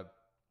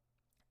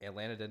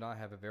 Atlanta did not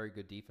have a very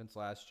good defense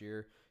last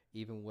year,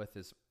 even with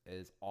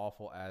as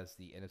awful as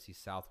the NFC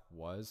South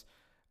was.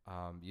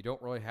 You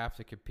don't really have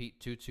to compete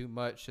too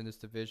much in this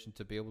division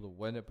to be able to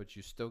win it, but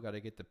you still got to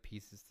get the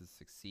pieces to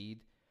succeed.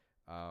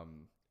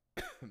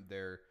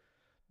 They're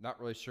not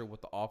really sure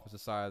what the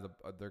offensive side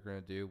they're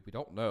going to do. We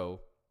don't know.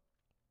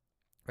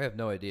 I have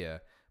no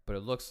idea, but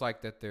it looks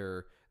like that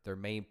their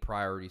main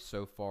priority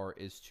so far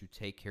is to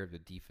take care of the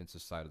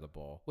defensive side of the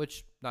ball,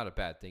 which not a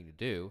bad thing to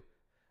do.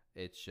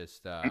 It's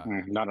just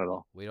Not at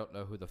all. we don't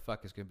know who the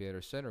fuck is going to be at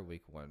our center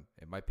week one.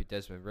 It might be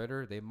Desmond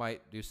Ridder. They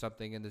might do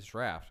something in this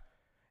draft.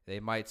 They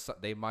might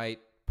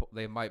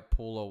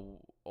pull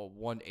a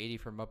 180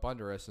 from up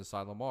under us and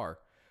sign Lamar.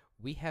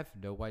 We have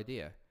no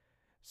idea.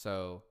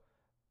 So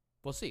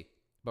we'll see.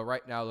 But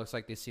right now it looks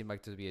like they seem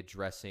like to be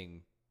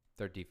addressing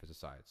their defensive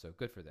side. So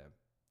good for them.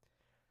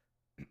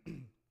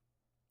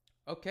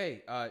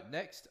 Okay,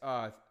 next,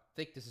 I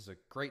think this is a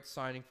great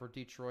signing for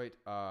Detroit.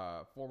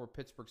 Former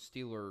Pittsburgh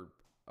Steeler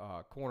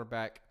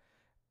cornerback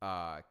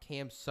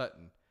Cam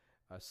Sutton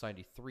signed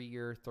a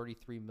 3-year,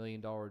 $33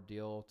 million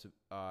deal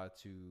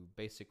to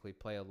basically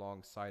play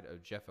alongside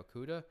of Jeff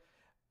Okudah.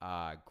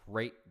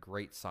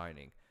 Great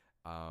signing.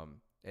 For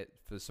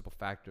the simple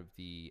fact of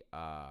the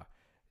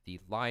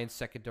Lions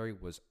secondary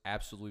was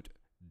absolute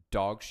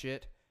dog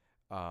shit.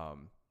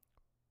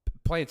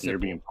 Plain simple. They're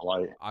being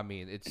polite. I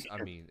mean,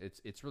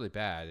 it's really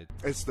bad.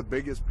 It's the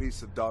biggest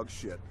piece of dog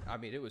shit. I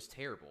mean, it was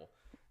terrible.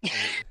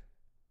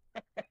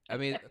 I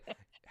mean,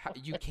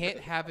 you can't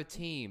have a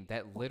team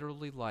that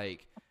literally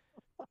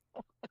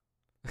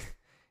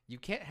you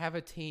can't have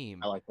a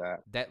team I like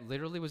that. that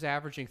literally was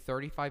averaging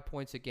 35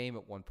 points a game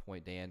at one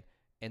point, Dan,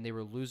 and they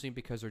were losing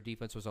because their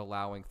defense was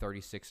allowing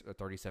 36 or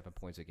 37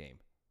 points a game.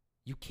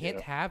 You can't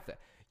have that.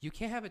 You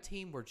can't have a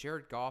team where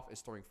Jared Goff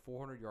is throwing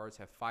 400 yards,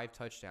 have 5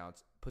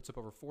 touchdowns, puts up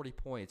over 40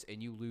 points,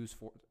 and you lose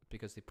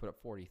because they put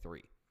up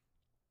 43.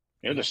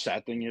 The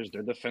sad thing is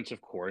their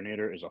defensive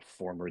coordinator is a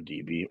former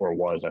DB, or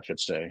was, I should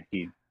say.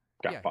 He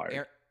got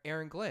fired.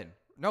 Aaron Glenn.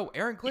 No,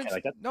 Aaron Glenn.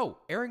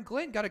 Aaron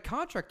Glenn got a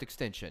contract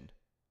extension.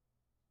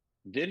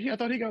 Did he? I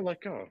thought he got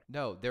let go.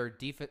 No, their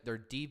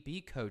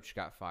DB coach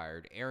got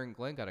fired. Aaron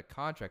Glenn got a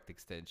contract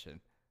extension.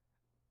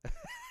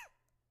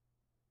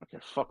 Okay,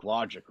 fuck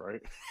logic,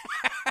 right?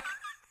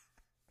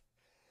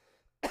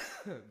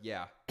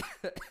 Yeah.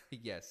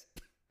 Yes.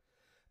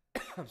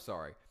 I'm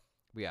sorry.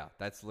 But yeah,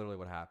 that's literally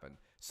what happened.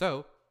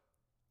 So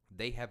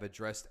they have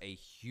addressed a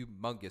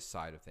humongous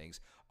side of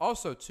things.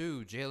 Also,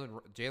 too,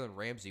 Jalen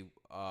Ramsey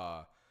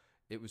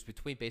it was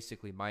between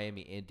basically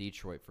Miami and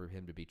Detroit for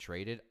him to be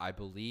traded. I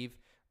believe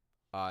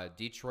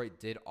Detroit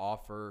did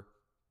offer,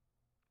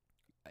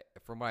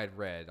 from what I had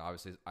read,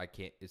 obviously I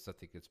can't. It's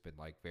something that's been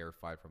like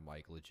verified from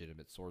like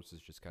legitimate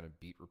sources, just kind of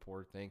beat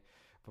report thing.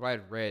 From what I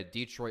had read,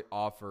 Detroit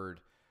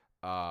offered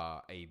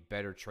a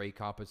better trade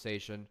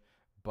compensation,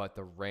 but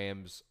the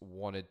Rams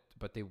wanted,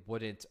 but they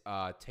wouldn't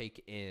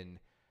take in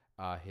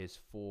his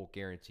full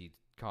guaranteed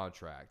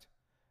contract.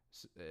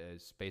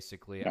 It's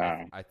basically,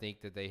 I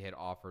think that they had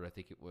offered, I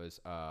think it was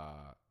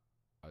a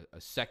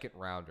second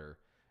rounder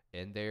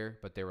in there,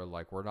 but they were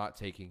like, we're not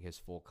taking his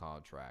full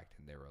contract,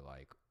 and they were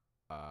like,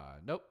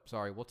 nope,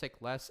 sorry, we'll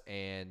take less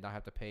and not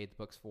have to pay the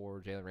books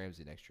for Jalen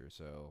Ramsey next year.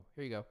 So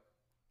here you go.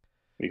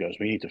 Because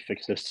we need to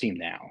fix this team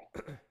now.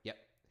 Yep,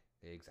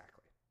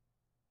 exactly.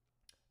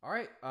 All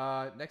right,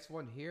 next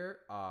one here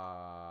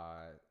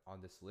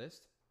on this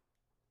list,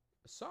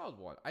 a solid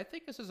one. I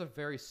think this is a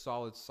very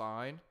solid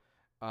sign.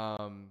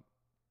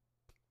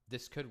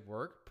 This could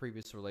work.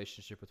 Previous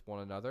relationship with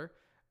one another.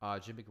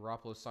 Jimmy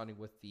Garoppolo signing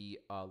with the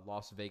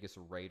Las Vegas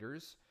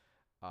Raiders.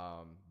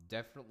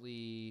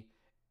 Definitely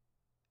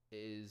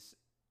is,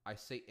 I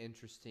say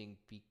interesting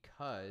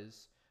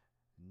because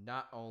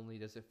not only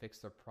does it fix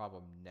their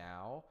problem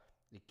now,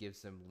 it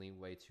gives them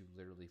leeway to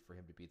literally for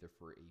him to be there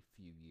for a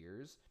few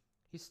years.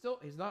 He's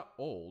not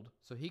old,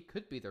 so he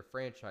could be their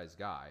franchise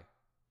guy,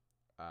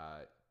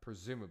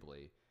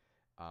 presumably.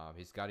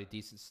 He's got a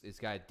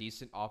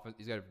decent offense.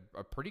 He's got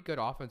a pretty good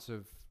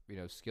offensive,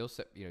 skill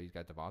set. He's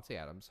got Devontae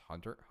Adams,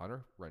 Hunter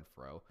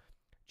Renfrow,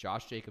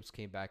 Josh Jacobs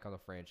came back on the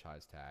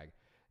franchise tag.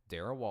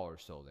 Darren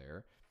Waller's still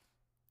there.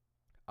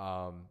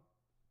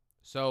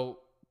 So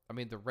I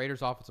mean, the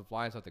Raiders' offensive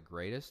line is not the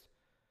greatest.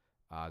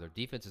 Their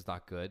defense is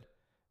not good,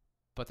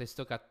 but he's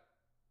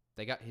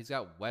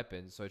got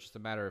weapons. So it's just a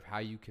matter of how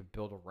you can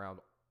build around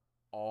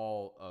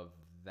all of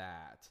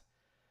that.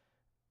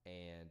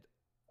 And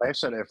like I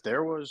said, if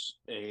there was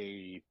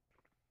a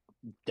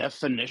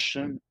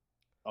definition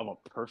of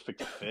a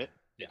perfect fit,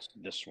 it's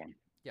this one.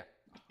 Yeah,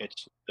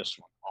 it's this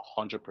one,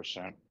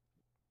 100%.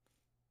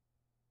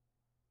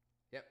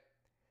 Yep.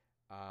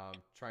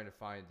 Trying to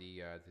find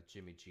the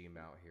Jimmy G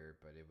amount here,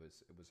 but it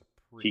was a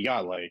pretty. He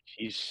got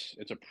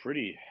it's a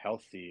pretty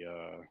healthy.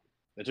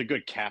 It's a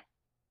good cap.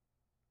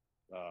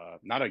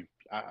 Not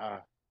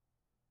a.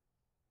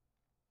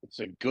 It's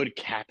a good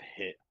cap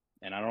hit,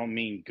 and I don't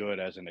mean good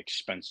as in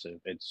expensive.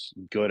 It's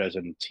good as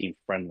in team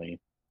friendly.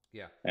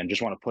 Yeah. And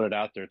just want to put it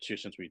out there too,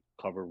 since we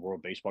covered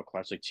World Baseball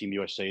Classic, Team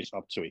USA is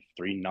up to a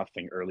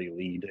 3-0 early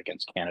lead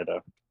against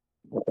Canada.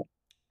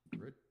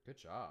 Good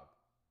job.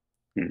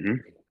 Mm-hmm.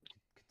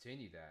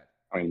 Continue that.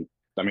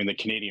 I mean, the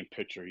Canadian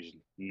pitcher, he's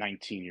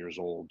 19 years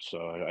old,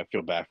 so I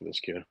feel bad for this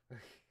kid.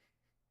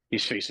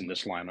 He's facing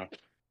this lineup.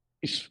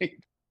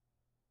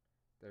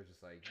 They're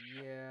just like,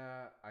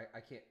 yeah, I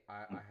can't.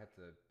 I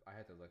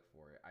had to look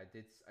for it. I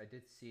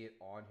did see it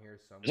on here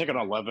somewhere. It's like an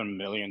 $11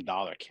 million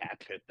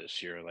cap hit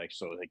this year,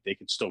 so they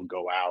can still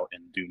go out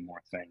and do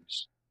more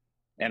things.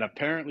 And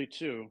apparently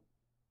too,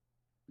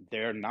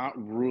 they're not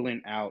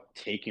ruling out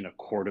taking a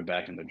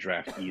quarterback in the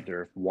draft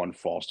either if one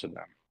falls to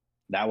them.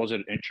 That was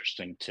an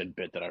interesting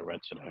tidbit that I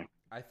read today.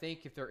 I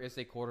think if there is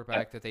a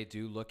quarterback that they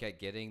do look at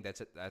getting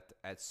that's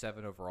at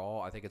 7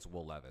 overall, I think it's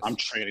Will Levis. I'm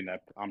trading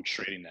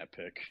that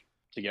pick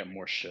to get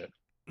more shit.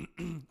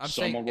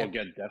 Someone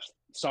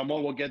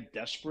will get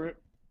desperate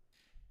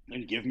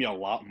and give me a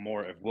lot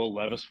more if Will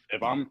Levis.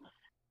 If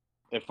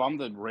I'm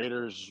the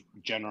Raiders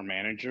general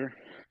manager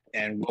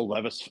and Will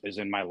Levis is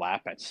in my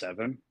lap at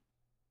 7,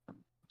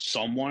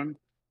 someone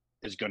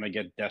is going to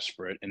get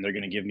desperate and they're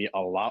going to give me a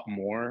lot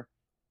more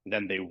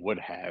than they would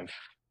have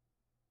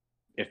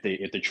if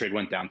the trade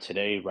went down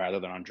today rather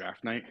than on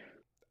draft night.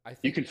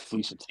 You can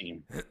fleece a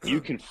team.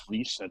 You can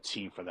fleece a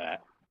team for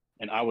that.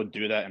 And I would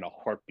do that in a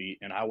heartbeat.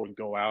 And I would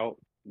go out,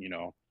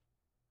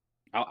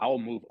 I'll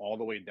move all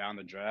the way down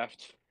the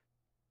draft.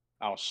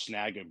 I'll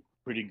snag a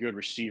pretty good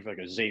receiver like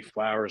a Zay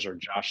Flowers or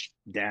Josh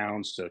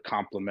Downs to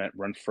complement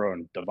Renfrow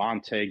and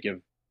Devontae,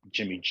 give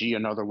Jimmy G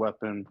another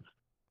weapon,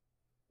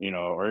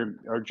 or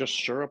just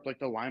shore up like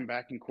the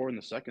linebacking core in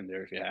the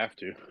secondary if you have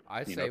to.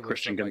 I say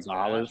Christian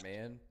Gonzalez, like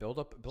that, man. Build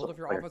up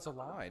your offensive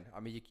line. I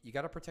mean, you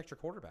got to protect your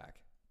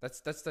quarterback.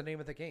 That's the name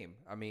of the game.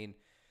 I mean,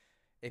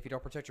 if you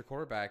don't protect your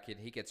quarterback and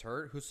he gets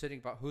hurt,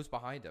 who's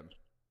behind him?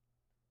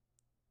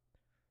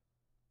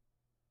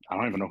 I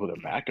don't even know who their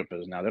backup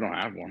is now. They don't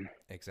have one.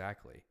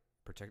 Exactly.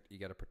 You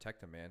got to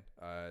protect him, man.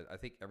 I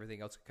think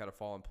everything else can kind of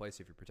fall in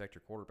place if you protect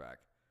your quarterback.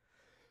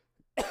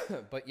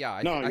 But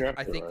yeah,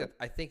 I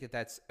think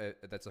that's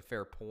a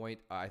fair point.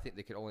 I think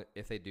they could only,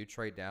 if they do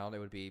trade down, it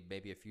would be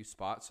maybe a few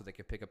spots so they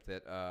could pick up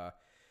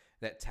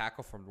that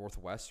tackle from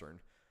Northwestern.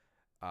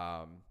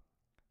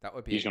 That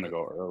would be. He's going to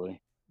go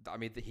early. I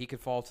mean, he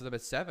could fall to them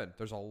at 7.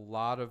 There's a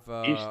lot of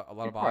odds for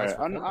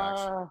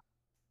quarterbacks.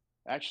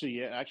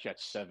 Actually at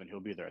 7,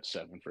 he'll be there at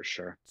 7 for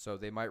sure. So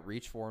they might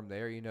reach for him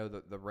there.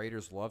 The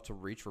Raiders love to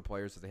reach for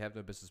players that they have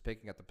no business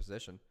picking at the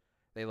position.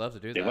 They love to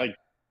do that.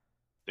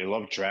 They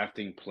love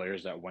drafting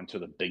players that went to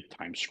the big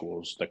time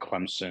schools, the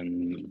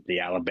Clemson, the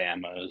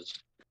Alabamas.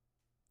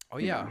 Oh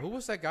yeah, who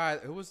was that guy?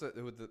 Who was the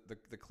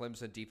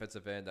Clemson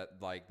defensive end that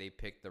like they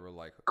picked? They were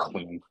like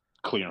Clean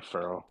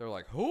Farrell. they were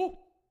like who?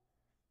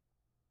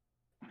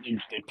 They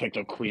picked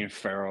up Clean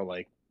Farrell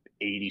like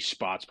 80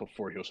 spots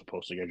before he was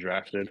supposed to get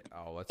drafted.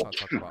 Oh, let's not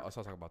talk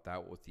about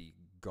that with the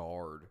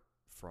guard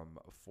for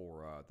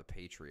the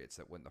Patriots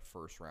that went the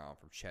first round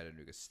from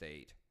Chattanooga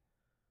State.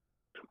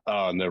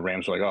 And the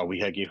Rams were like, "Oh, we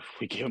gave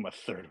him a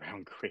third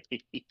round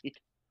grade."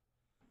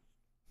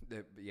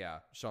 Yeah,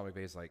 Sean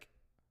McVay's like,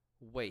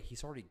 wait,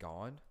 he's already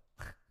gone.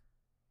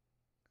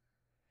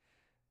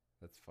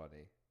 That's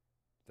funny.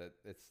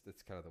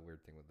 That's kind of the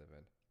weird thing with them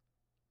in.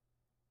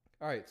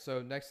 All right,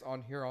 so next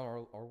on here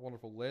on our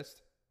wonderful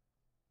list,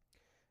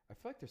 I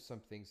feel like there's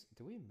some things.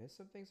 Did we miss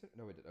some things?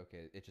 No, we did.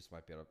 Okay, it just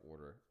might be out of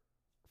order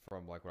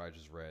from like what I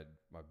just read.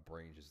 My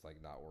brain just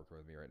like not working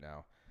with me right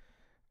now.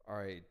 All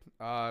right,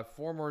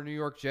 former New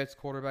York Jets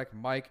quarterback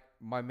Mike,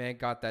 my man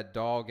got that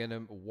dog in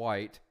him.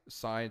 White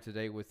signed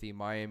today with the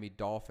Miami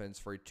Dolphins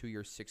for a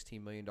 2-year,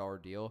 $16 million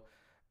deal.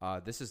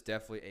 This is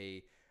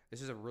definitely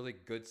a really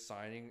good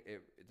signing.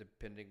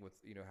 Depending with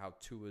how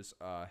Tua's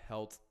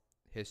health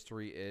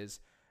history is,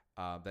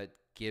 that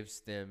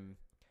gives them.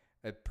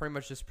 It pretty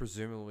much just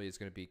presumably is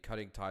going to be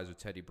cutting ties with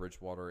Teddy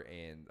Bridgewater,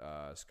 and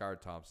Skylar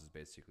Thompson's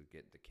basically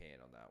getting the can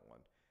on that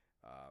one.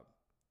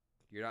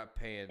 You're not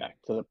paying Back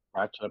to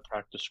the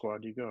practice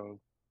squad you go.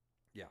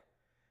 Yeah.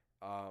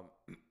 I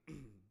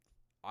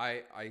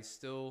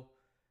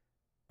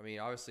mean,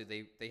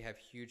 obviously they have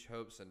huge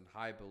hopes and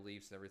high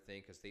beliefs and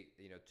everything because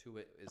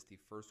Tua is the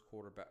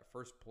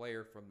first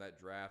player from that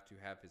draft to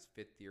have his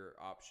 5th-year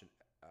option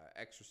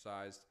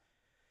exercised.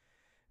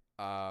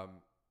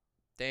 Dan,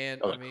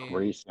 That was a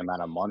crazy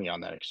amount of money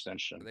on that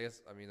extension.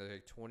 there's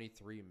like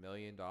 $23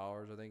 million,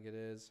 I think it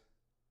is.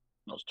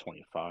 That was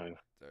 25.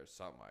 There's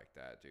something like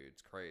that, dude.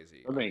 It's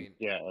crazy. I mean,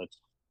 yeah, it's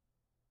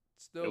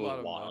still it a was lot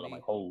of wild.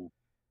 money.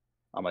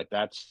 I'm like,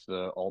 that's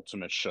the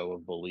ultimate show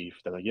of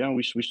belief. They're like, yeah,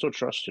 we still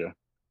trust you.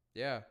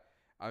 Yeah.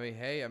 I mean,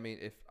 hey,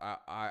 if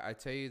I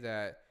tell you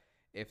that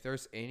if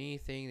there's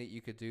anything that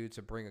you could do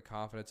to bring a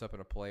confidence up in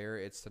a player,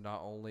 it's to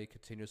not only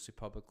continuously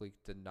publicly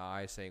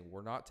deny saying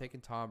we're not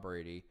taking Tom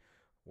Brady,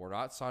 we're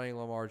not signing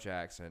Lamar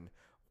Jackson,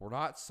 we're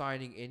not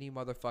signing any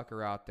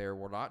motherfucker out there,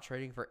 we're not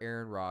trading for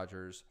Aaron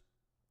Rodgers,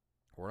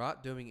 we're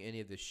not doing any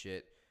of this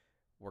shit.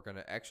 We're going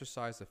to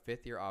exercise the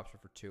 5th-year option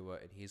for Tua,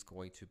 and he's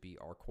going to be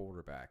our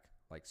quarterback.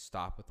 Like,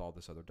 stop with all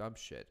this other dumb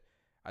shit.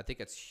 I think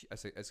it's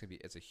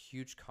a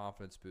huge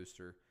confidence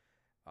booster.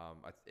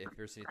 If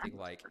there's anything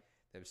like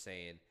them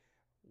saying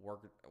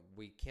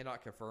we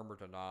cannot confirm or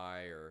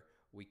deny, or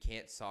we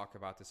can't talk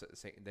about this at the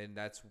same, then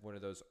that's one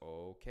of those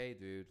okay,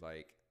 dude.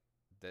 Like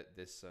that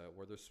this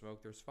where there's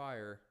smoke, there's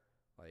fire.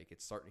 Like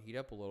it's starting to heat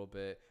up a little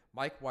bit.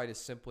 Mike White is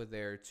simply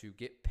there to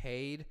get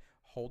paid.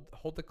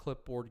 Hold the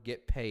clipboard,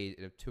 get paid,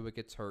 and if Tua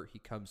gets hurt, he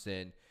comes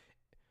in,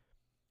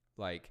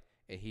 and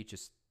he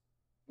just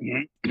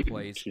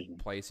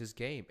plays his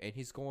game, and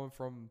he's going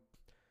from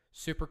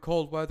super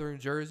cold weather in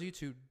Jersey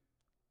to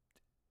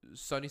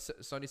sunny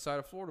side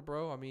of Florida,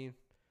 bro. I mean,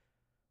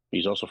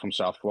 he's also from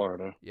South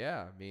Florida.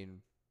 Yeah, I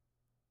mean,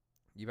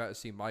 you about to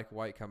see Mike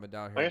White coming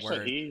down here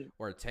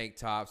wearing tank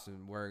tops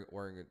and wearing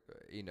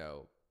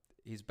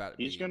he's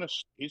gonna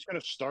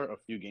start a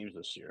few games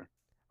this year.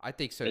 I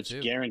think so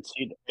too.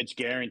 It's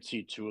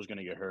guaranteed Tua's going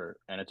to get hurt,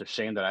 and it's a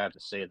shame that I have to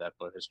say that,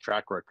 but his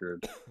track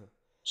record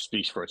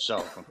speaks for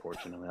itself.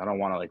 Unfortunately, I don't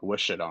want to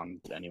wish it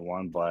on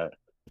anyone, but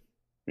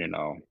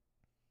and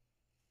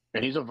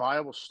he's a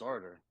viable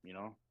starter.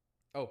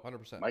 Oh,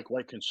 100%. Mike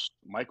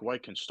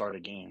White can start a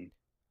game.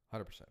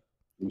 100%.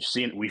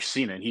 We've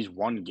seen it. He's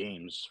won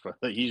games for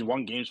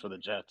the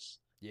Jets.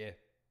 Yeah.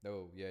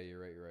 No. Yeah. You're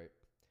right.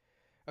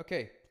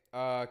 Okay.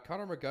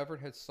 Connor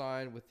McGovern had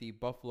signed with the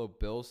Buffalo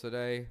Bills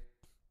today.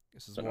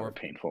 This is more a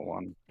painful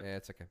one. Yeah,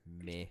 it's like a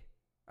meh.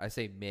 I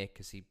say meh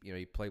because he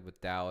played with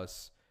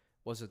Dallas,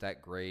 wasn't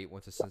that great.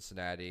 Went to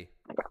Cincinnati,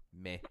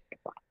 meh.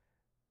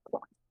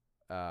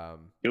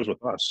 He was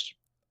with us.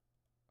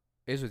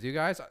 He was with you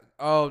guys?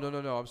 Oh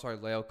no! I'm sorry.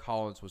 Leo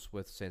Collins was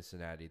with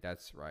Cincinnati.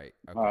 That's right.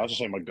 Okay. I was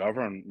going to say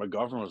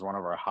McGovern was one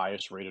of our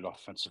highest rated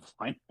offensive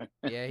linemen.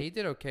 Yeah, he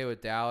did okay with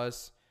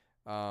Dallas.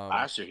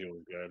 Last year he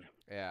was good.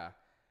 Yeah.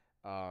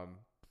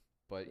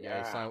 But he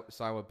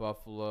signed with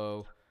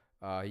Buffalo.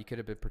 He could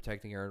have been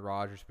protecting Aaron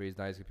Rodgers, but he's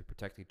not. He's going to be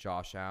protecting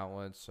Josh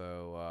Allen.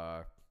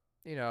 So,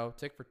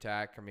 tick for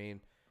tack. I mean,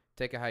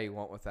 take it how you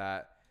want with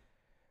that.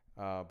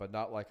 But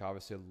not like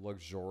obviously a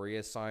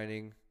luxurious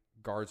signing.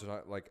 Guards are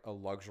not like a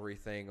luxury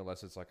thing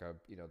unless it's like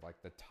like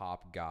the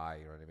top guy.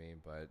 You know what I mean?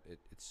 But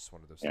it's just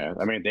one of those things.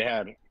 Yeah, I mean, they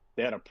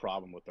had a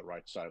problem with the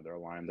right side of their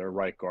line. Their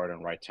right guard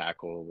and right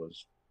tackle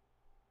was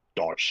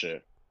dog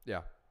shit.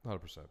 Yeah,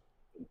 100%.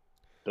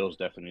 Bills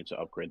definitely need to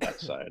upgrade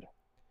that side.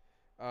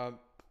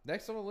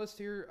 Next on the list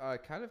here,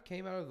 kind of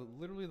came out of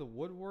literally the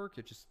woodwork.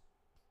 It just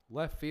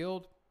left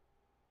field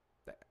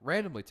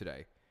randomly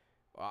today.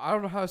 I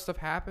don't know how this stuff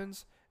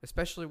happens,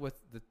 especially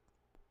with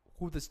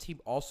who this team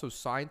also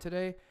signed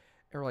today.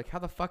 And we're like, how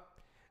the fuck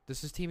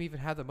does this team even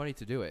have the money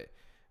to do it?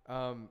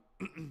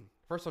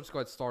 First, I'll just go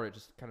ahead and start it.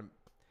 Just kind of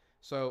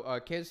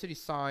So Kansas City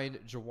signed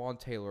Jawan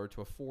Taylor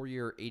to a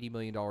 4-year, $80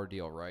 million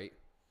deal, right?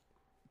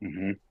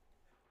 Mm-hmm.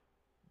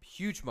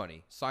 Huge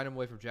money. Sign him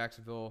away from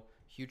Jacksonville.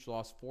 Huge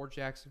loss for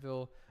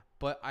Jacksonville.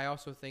 But I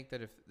also think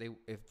that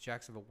if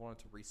Jacksonville wanted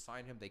to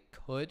re-sign him, they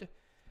could.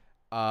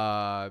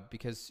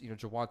 Because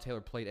Jawan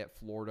Taylor played at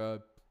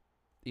Florida.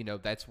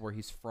 That's where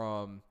he's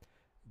from.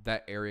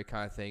 That area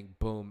kind of thing.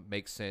 Boom,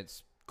 makes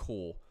sense.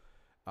 Cool.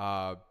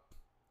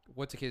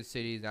 Went to Kansas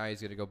City. Now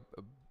he's going to go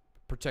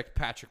protect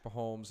Patrick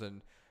Mahomes,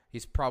 and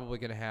he's probably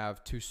going to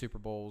have 2 Super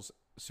Bowl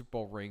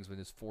rings with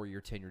his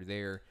 4-year tenure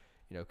there.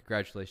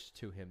 Congratulations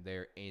to him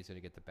there, and he's going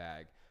to get the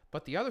bag.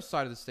 But the other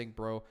side of this thing,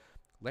 bro,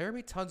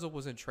 Laramie Tunsil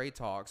was in trade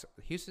talks.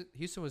 Houston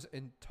was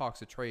in talks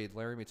to trade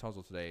Laramie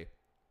Tunsil today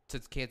to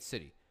Kansas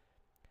City.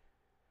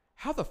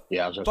 How the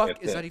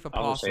fuck is that even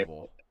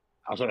possible?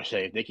 I was going to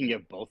say, if they can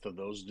get both of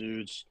those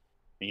dudes,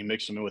 and you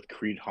mix them in with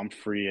Creed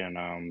Humphrey and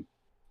I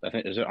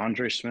think, is it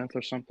Andre Smith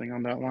or something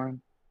on that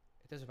line?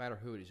 It doesn't matter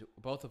who it is.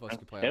 Both of us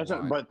can play on the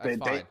line. But That's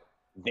fine.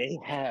 They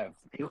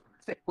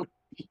would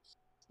be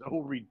so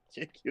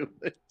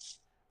ridiculous.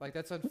 Like,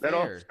 that's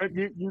unfair.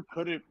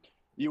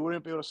 You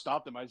wouldn't be able to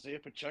stop them. Isaiah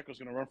Pacheco's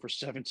going to run for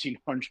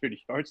 1,700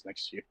 yards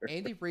next year.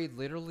 Andy Reid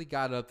literally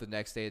got up the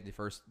next day, the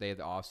first day of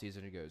the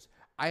offseason, and goes,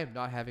 I am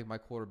not having my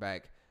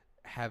quarterback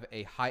have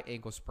a high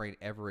ankle sprain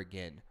ever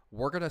again.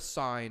 We're going to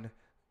sign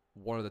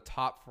one of the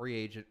top free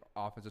agent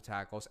offensive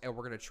tackles, and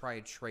we're going to try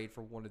and trade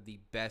for one of the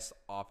best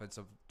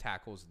offensive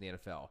tackles in the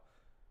NFL.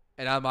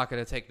 And I'm not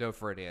going to take no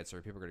for an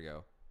answer. People are going to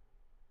go,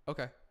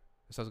 okay,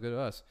 that sounds good to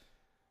us.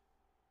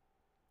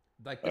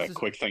 Like, this is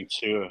quick thing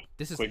too,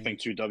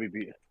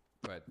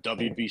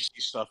 WBC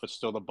stuff. It's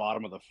still the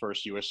bottom of the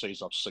first.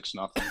 USA's up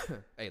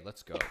 6-0. Hey,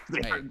 let's go.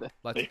 They heard the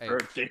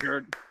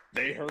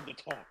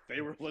talk.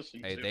 They were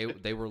listening. Hey,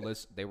 they were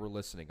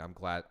listening. I'm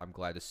glad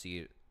to see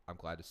it.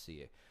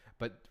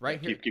 But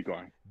here, keep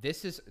going.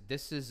 This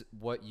is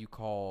what you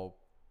call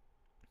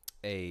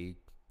a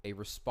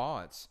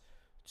response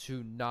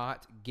to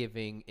not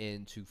giving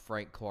in to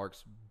Frank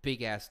Clark's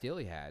big ass deal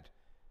he had.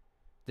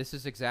 This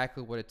is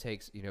exactly what it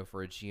takes,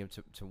 for a GM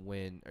to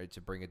win or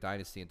to bring a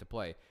dynasty into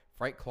play.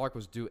 Frank Clark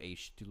was due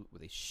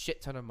with a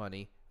shit ton of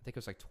money. I think it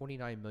was like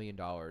 $29 million.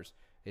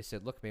 They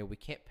said, look, man, we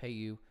can't pay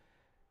you.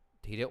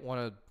 He didn't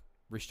want to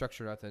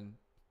restructure nothing.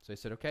 So they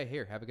said, okay,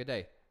 here, have a good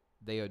day.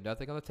 They owed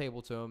nothing on the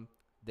table to him.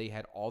 They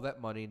had all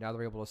that money. Now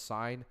they're able to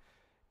sign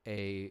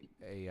a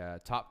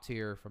top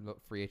tier from the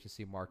free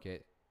agency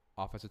market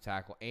offensive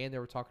tackle, and they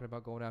were talking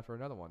about going after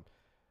another one.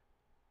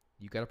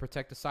 You got to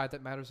protect the side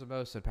that matters the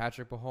most, and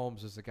Patrick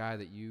Mahomes is the guy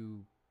that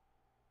you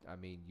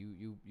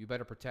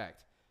better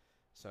protect.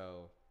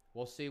 So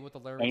we'll see what the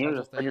Laramie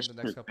Tunsil thing in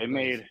the next couple of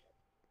days.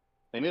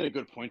 They made a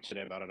good point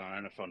today about it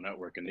on NFL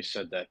Network, and they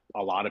said that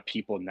a lot of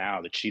people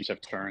now, the Chiefs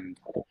have turned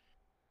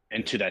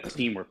into that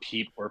team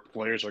where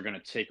players are going to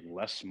take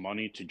less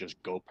money to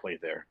just go play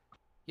there.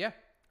 Yeah,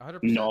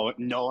 100%.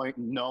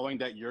 Knowing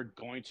that you're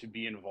going to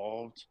be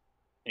involved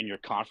in your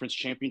conference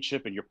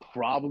championship, and you're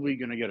probably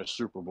going to get a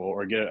Super Bowl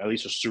or get at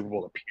least a Super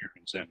Bowl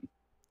appearance in.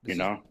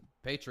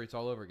 Patriots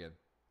all over again.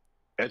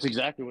 That's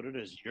exactly what it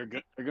is. You're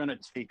going to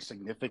take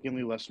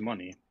significantly less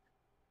money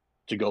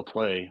to go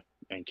play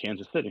in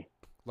Kansas City.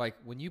 Like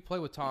when you play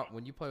with Tom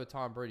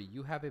Brady,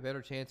 you have a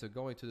better chance of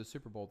going to the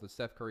Super Bowl than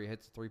Steph Curry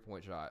hits a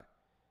 3-point shot.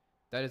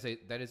 That is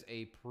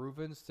a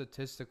proven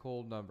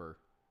statistical number.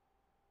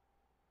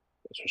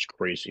 That's just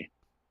crazy.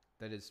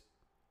 That is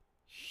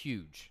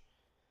huge.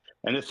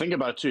 And the thing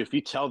about it, too, if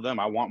you tell them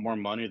I want more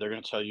money, they're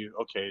going to tell you,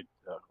 okay,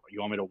 you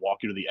want me to walk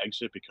you to the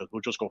exit because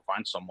we'll just go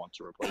find someone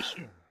to replace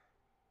you.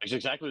 It's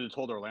exactly what they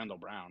told Orlando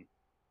Brown.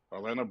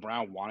 Orlando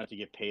Brown wanted to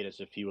get paid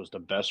as if he was the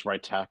best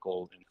right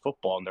tackle in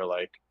football, and they're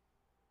like,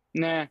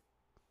 nah.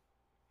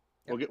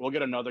 Yep. We'll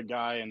get another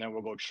guy, and then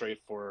we'll go trade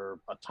for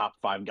a top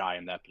 5 guy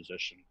in that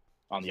position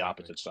on the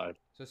opposite side.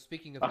 So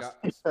speaking of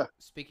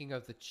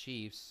the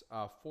Chiefs,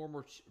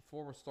 former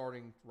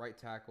starting right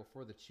tackle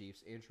for the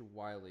Chiefs, Andrew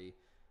Wiley,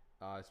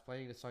 is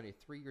planning to sign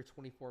a 3-year,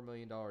 $24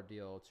 million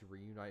deal to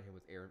reunite him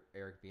with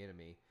Eric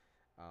Bieniemy.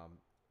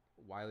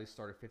 Wiley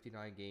started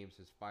 59 games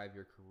his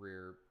 5-year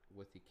career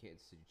with the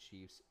Kansas City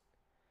Chiefs,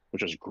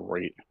 which is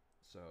great.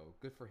 So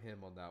good for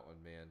him on that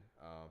one, man.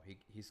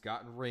 He's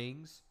gotten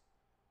rings.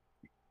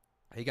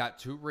 He got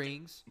 2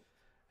 rings.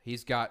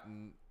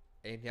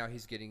 And now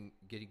he's getting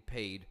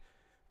paid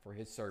for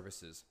his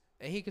services.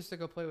 And he gets to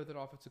go play with an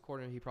offensive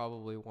coordinator he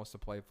probably wants to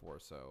play for.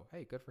 So,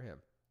 hey, good for him.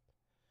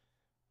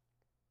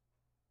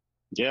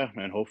 Yeah,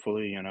 and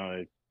hopefully,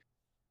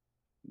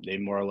 they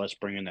more or less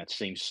bring in that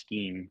same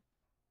scheme.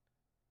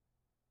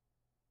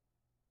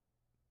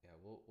 Yeah,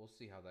 we'll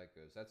see how that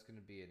goes. That's going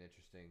to be an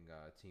interesting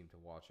team to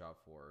watch out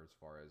for as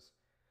far as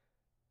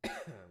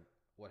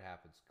what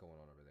happens going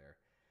on over there.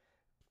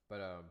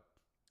 But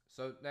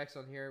so next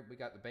on here, we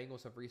got the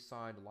Bengals have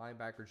re-signed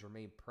linebacker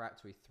Jermaine Pratt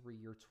to a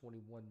 3-year,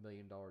 $21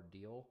 million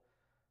deal.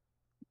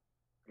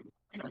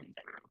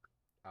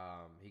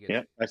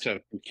 That's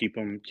keep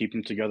him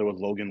together with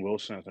Logan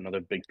Wilson. That's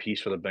another big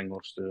piece for the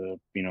Bengals to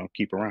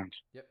keep around.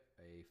 Yep,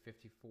 a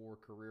 54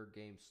 career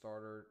game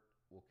starter.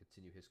 will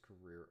continue his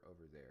career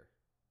over there.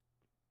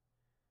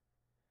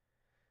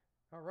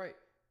 All right.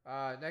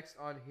 Next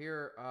on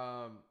here,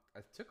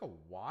 it took a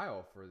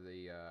while for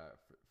the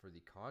for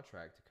the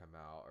contract to come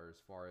out, or as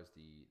far as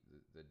the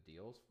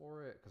deals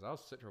for it, because I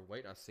was sitting here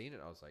waiting. I seen it.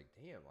 I was like,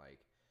 damn, like,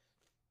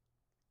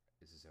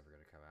 is this ever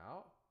gonna come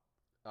out?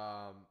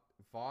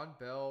 Von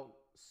Bell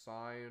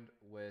signed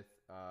with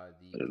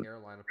the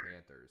Carolina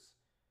Panthers,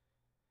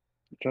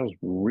 which I was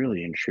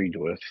really intrigued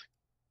with.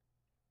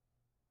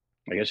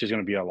 I guess he's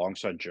going to be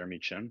alongside Jeremy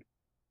Chin.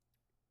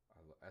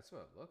 That's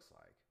what it looks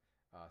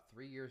like.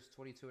 3 years,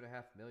 $22.5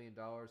 million,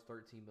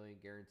 $13 million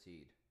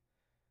guaranteed.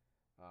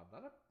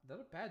 Not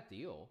a bad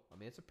deal. I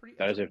mean,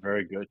 That is a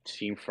very good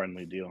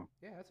team-friendly deal.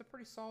 Yeah, that's a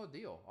pretty solid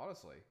deal,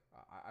 honestly.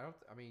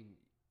 I mean,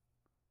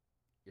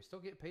 you're still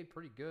getting paid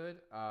pretty good.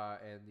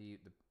 And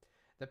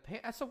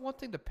that's the one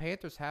thing the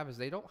Panthers have is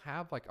they don't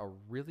have like a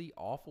really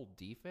awful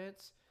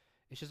defense.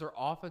 It's just their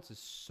offense is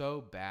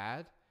so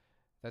bad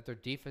that their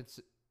defense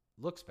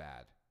looks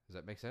bad. Does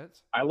that make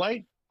sense? I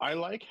like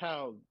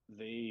how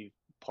they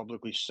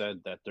publicly said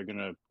that they're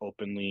gonna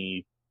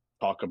openly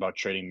talk about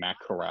trading Matt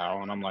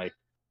Corral, and I'm like,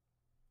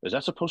 is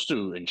that supposed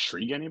to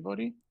intrigue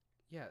anybody?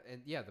 Yeah,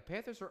 and the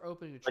Panthers are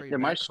open to trade Like,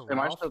 Matt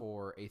Corral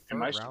for a third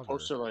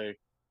rounder.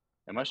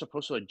 Am I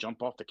supposed to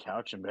jump off the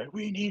couch and be like,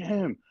 we need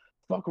him?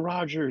 Fuck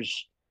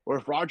Rodgers. Or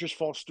if Rodgers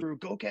falls through,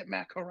 go get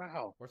Matt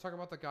Corral. We're talking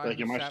about the guy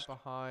who sat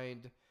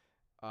behind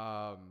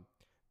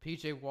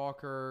PJ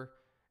Walker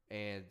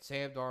and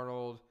Sam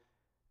Darnold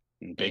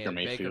and Baker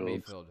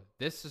Mayfield.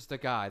 This is the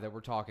guy that we're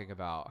talking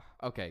about.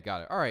 Okay,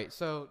 got it. All right,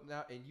 so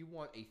now, and you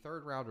want a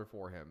third rounder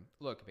for him.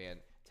 Look, man,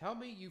 tell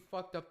me you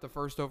fucked up the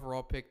first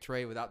overall pick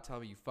trade without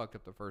telling me you fucked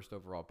up the first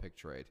overall pick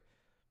trade.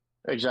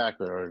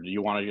 Exactly. Or do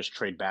you want to just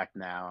trade back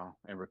now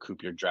and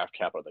recoup your draft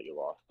capital that you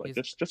lost? Like,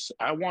 just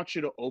I want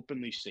you to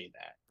openly say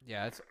that.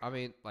 Yeah,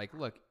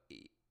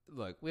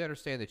 look, we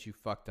understand that you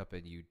fucked up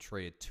and you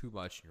traded too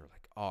much and you're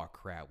like, oh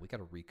crap, we got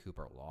to recoup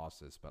our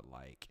losses. But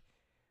like,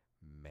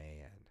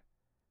 man,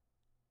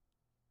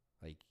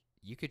 like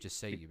you could just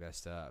say you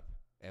messed up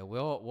and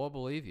we'll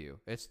believe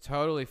you. It's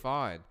totally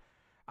fine.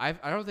 I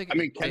don't think. I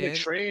mean, can the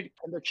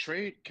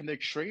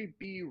trade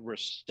be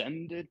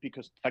rescinded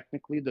because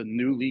technically the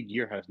new league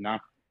year has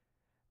not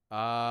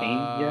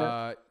came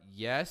yet?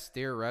 Yes,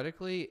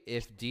 theoretically,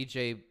 if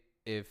DJ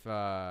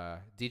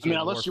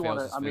Moore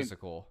fails his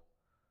physical.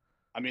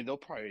 I mean, they'll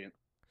probably. I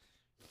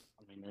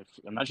mean,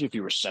 imagine if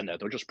you rescind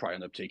that, they'll just probably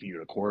end up taking you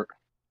to court.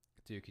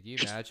 Dude, could you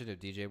imagine if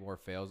DJ Moore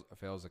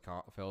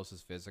fails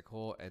his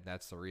physical and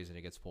that's the reason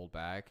he gets pulled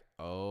back?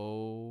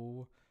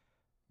 Oh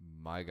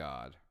my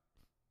God.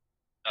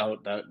 Oh,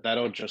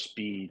 that'll just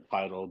be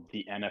titled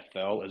 "The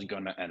NFL is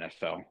gonna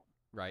NFL."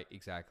 Right,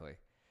 exactly.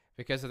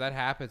 Because if that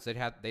happens, they'd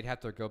have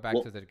to go back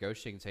to the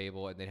negotiating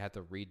table and they'd have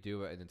to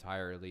redo an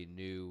entirely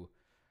new,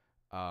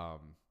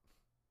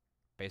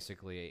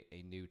 basically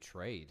a new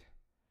trade.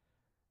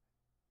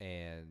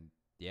 And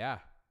yeah,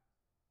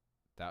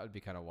 that would be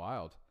kind of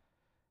wild.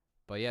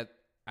 But yet,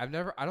 I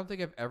don't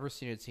think I've ever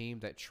seen a team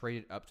that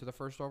traded up to the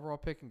first overall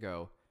pick and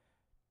go,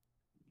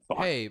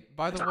 hey,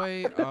 by the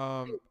way,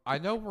 I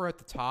know we're at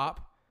the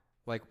top.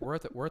 Like, we're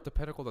at the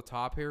pinnacle of the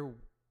top here.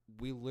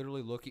 We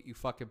literally look at you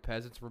fucking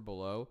peasants from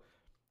below.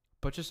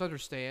 But just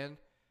understand,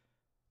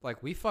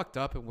 like, we fucked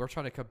up and we're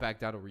trying to come back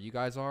down to where you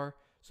guys are.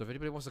 So if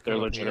anybody wants to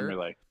come up here,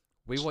 like,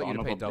 we want you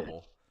to pay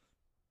double.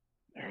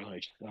 They're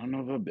like, son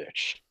of a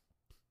bitch.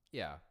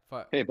 Yeah.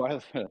 Hey, by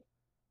the way,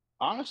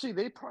 honestly,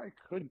 they probably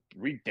could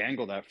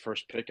re-dangle that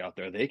first pick out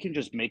there. They can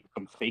just make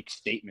some fake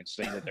statements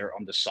saying that they're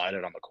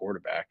undecided on the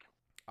quarterback.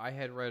 I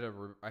had read a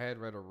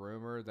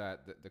rumor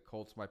that the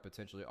Colts might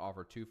potentially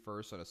offer 2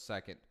 firsts and a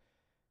second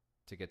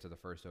to get to the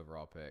first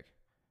overall pick.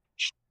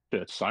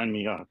 Shit, sign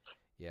me up.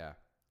 Yeah.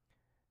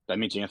 That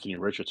means Anthony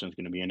Richardson's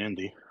going to be in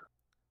Indy.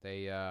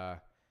 They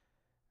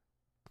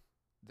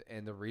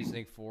and the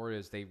reasoning for it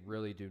is they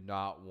really do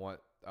not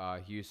want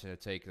Houston to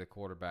take the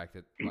quarterback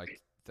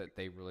that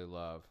they really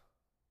love.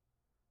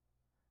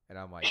 And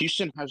I'm like,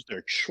 Houston has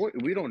their choice.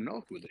 We don't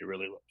know who they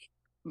really love.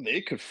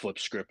 They could flip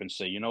script and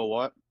say, you know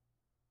what?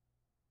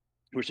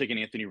 We're taking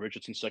Anthony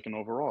Richardson second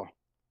overall.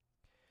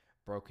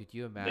 Bro, could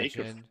you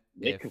imagine?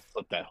 They could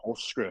flip that whole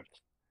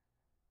script.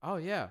 Oh,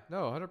 yeah.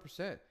 No,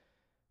 100%.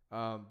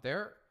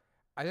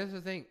 That's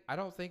the thing. I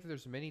don't think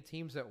there's many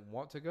teams that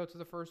want to go to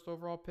the first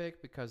overall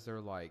pick because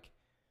they're like,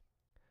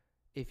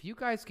 if you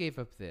guys gave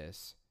up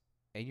this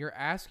and you're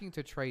asking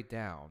to trade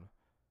down,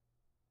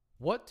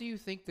 what do you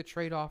think the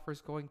trade offer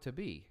is going to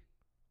be?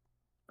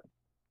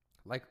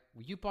 Like,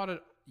 you bought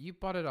it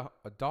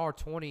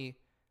 $1.20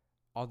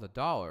 on the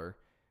dollar,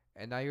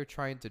 and now you're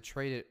trying to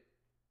trade it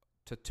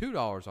to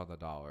 $2 on the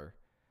dollar.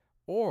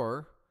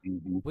 Or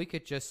we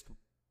could just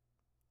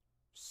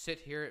sit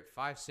here at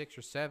 5, 6,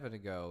 or 7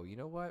 and go, you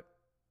know what?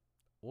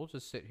 We'll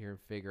just sit here and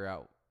figure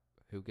out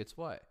who gets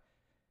what.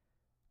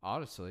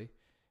 Honestly,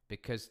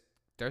 because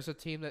there's a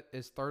team that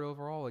is third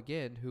overall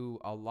again who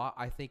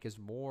I think is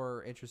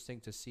more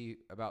interesting to see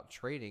about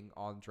trading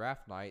on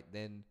draft night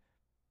than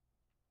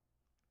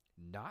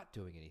not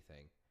doing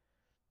anything.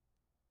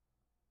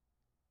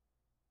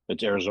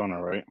 It's Arizona,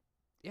 right?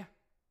 Yeah,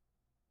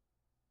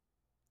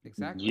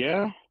 exactly.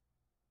 Yeah.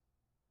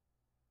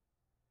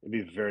 It'd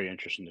be very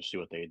interesting to see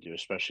what they do,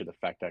 especially the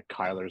fact that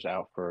Kyler's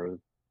out for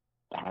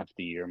half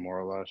the year, more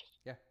or less.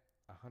 Yeah,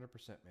 100%,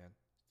 man.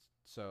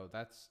 So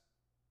that's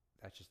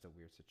just a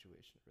weird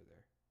situation over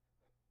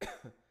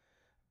there.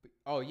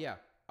 Oh yeah.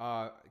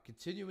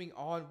 Continuing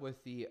on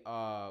with the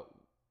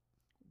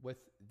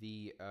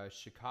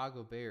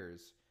Chicago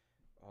Bears.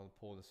 I'll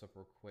pull this up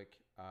real quick.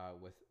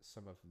 With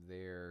some of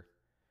their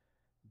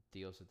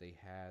deals that they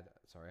had.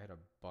 Sorry, I had a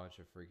bunch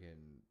of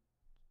freaking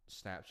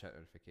Snapchat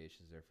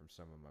notifications there from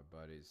some of my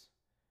buddies.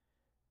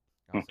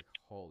 I was like,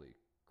 holy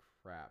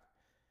crap.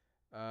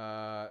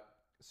 Uh,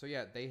 so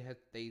yeah,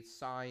 they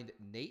signed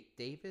Nate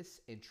Davis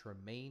and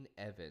Tremaine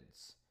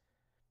Evans,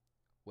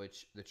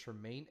 which the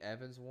Tremaine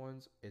Evans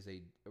ones is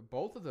a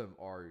both of them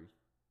are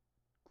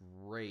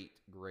great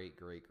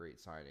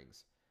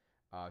signings.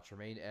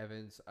 Tremaine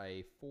Evans,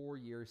 a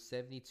 4-year,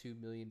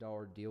 $72 million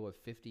deal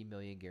with $50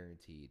 million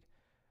guaranteed.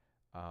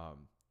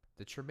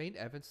 The Tremaine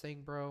Evans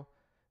thing, bro.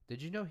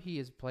 Did you know he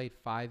has played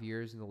 5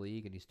 years in the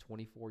league and he's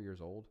 24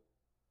 years old?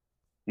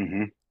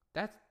 Mm-hmm.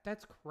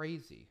 That's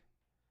crazy.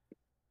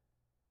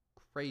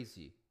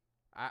 Crazy.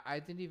 I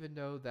didn't even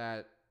know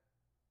that.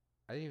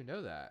 I didn't even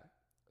know that.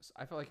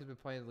 I felt like he's been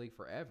playing in the league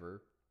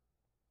forever,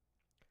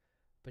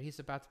 but he's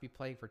about to be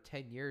playing for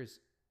 10 years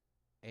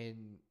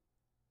and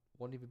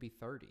won't even be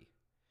 30.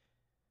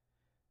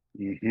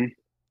 Mm-hmm.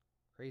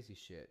 Crazy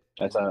shit.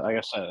 That's like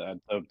I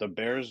said, the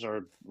Bears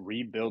are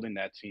rebuilding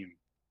that team,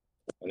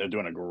 and they're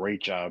doing a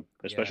great job,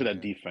 Yeah, especially that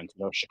man. defense.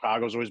 You know,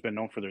 Chicago's always been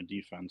known for their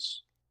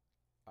defense.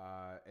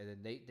 And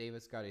then Nate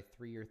Davis got a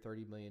 3-year,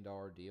 $30 million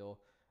deal.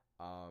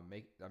 I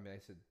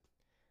said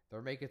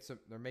they're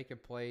making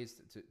plays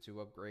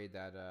to upgrade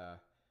that.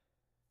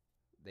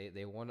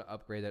 They want to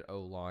upgrade that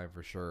O line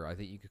for sure. I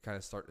think you could kind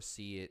of start to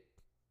see it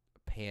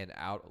pan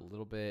out a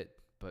little bit.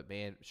 But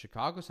man,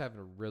 Chicago's having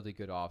a really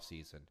good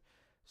offseason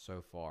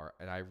so far,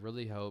 and I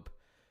really hope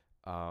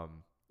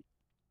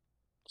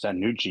It's that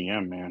new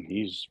GM, man.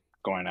 He's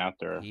going out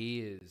there.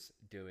 he is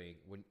doing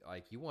when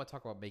like you want to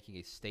talk about making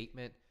a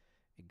statement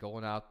and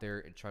going out there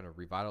and trying to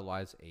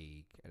revitalize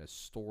an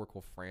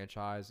historical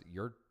franchise.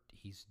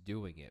 He's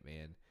doing it,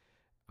 man.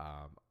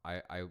 I'm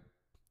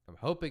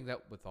hoping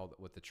that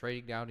with the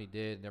trading down he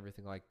did and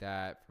everything like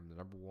that, from the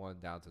number 1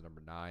 down to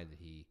number 9, that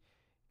he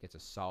gets a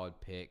solid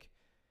pick.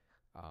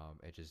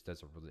 It just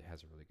has a really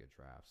good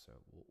draft. So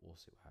we'll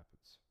see what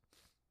happens.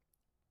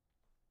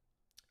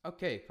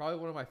 Okay, probably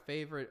one of my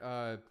favorite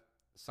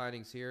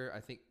signings here. I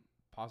think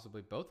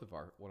possibly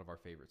one of our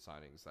favorite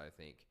signings. I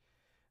think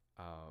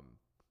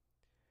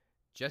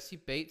Jesse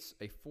Bates,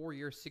 a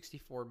 4-year,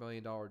 $64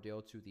 million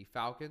deal to the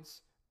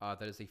Falcons.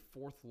 That is the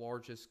 4th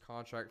largest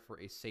contract for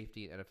a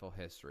safety in NFL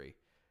history.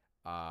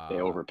 They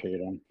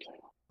overpaid him.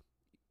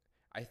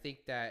 I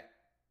think that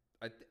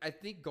I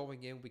think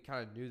going in, we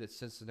kind of knew that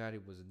Cincinnati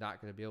was not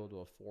going to be able to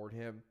afford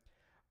him.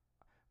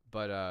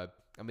 But I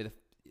mean,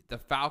 the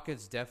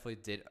Falcons definitely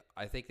did.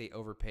 I think they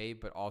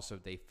overpaid, but also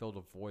they filled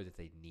a void that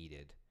they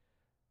needed.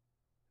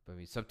 But I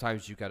mean,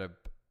 sometimes you gotta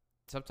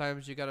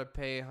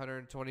pay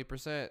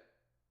 120%.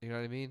 You know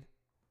what I mean?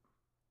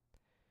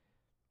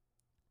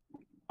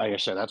 Like I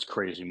said, that's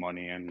crazy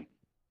money, and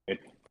it.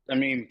 I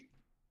mean,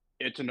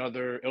 it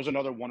was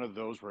another one of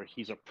those where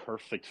he's a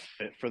perfect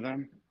fit for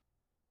them.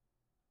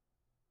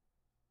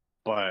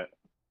 But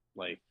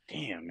like,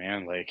 damn,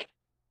 man, like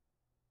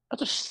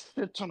that's a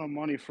shit ton of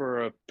money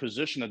for a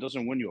position that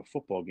doesn't win you a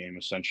football game,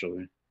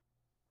 essentially.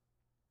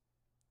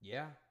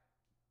 Yeah,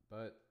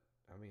 but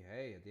I mean,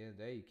 hey, at the end of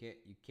the day,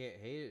 you can't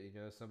hate it.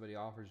 You know, somebody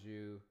offers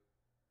you.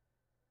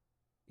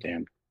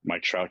 Damn,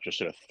 Mike Trout just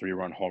hit a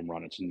 3-run home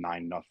run. It's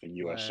 9-0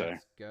 USA.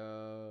 Let's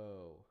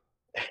go.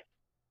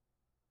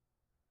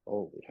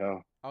 Holy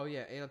hell! Oh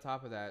yeah, and on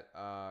top of that,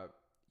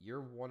 year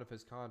 1 of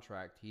his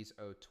contract, he's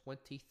owed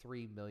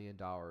 $23 million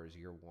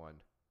year 1.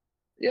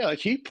 Yeah, like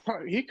he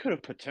could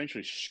have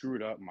potentially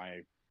screwed up my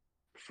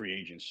free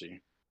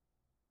agency.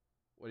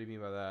 What do you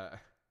mean by that?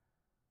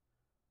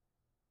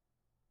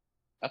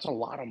 That's a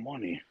lot of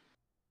money.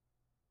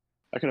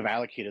 I could have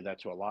allocated that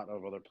to a lot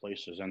of other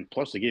places, and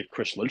plus they gave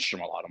Chris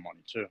Lindstrom a lot of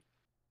money too.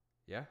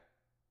 Yeah.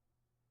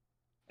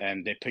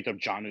 And they picked up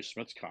Jonnu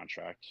Smith's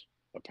contract,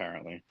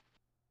 apparently.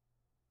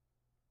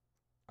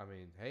 I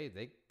mean, hey,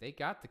 they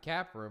got the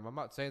cap room. I'm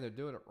not saying they're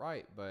doing it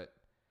right, but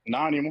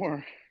Not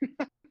anymore.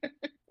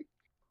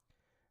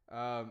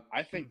 um,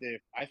 I think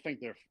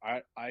they're.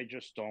 I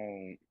just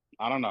don't.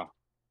 I don't know.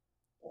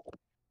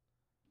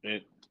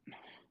 It.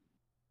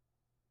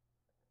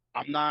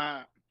 I'm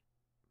not.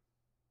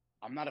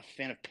 I'm not a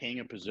fan of paying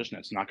a position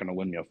that's not going to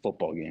win me a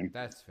football game.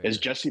 that's fair. Is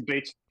Jesse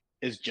Bates?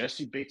 Is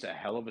Jesse Bates a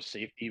hell of a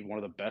safety? One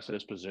of the best at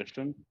his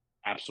position?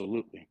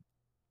 Absolutely.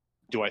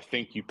 Do I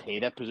think you pay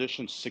that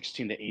position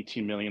 $16 to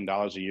 $18 million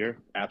a year?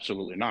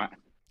 Absolutely not.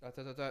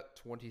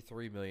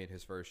 23 million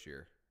his first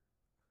year.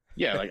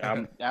 Yeah, like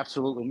I'm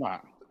absolutely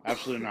not.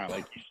 Absolutely not.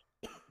 Like,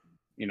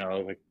 you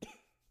know, like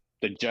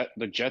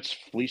the Jets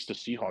fleeced the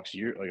Seahawks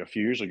a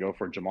few years ago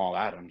for Jamal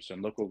Adams,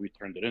 and look what we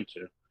turned it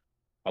into.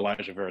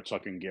 Elijah Vera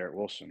Tucker and Garrett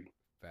Wilson.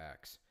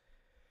 Facts.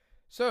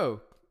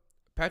 So,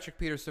 Patrick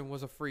Peterson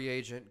was a free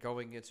agent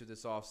going into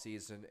this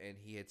offseason, and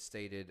he had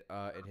stated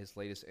in his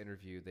latest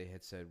interview, they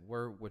had said,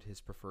 where would his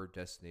preferred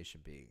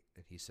destination be?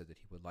 And he said that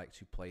he would like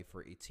to play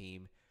for a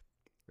team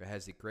that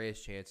has the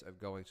greatest chance of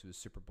going to the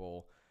Super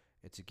Bowl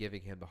and to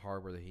giving him the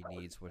hardware that he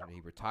needs when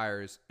he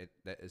retires.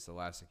 That is the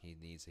last thing he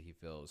needs that he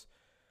feels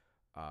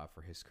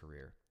for his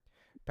career.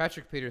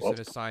 Patrick Peterson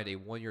has signed a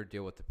 1-year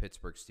deal with the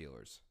Pittsburgh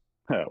Steelers.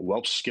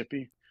 Welch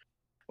Skippy.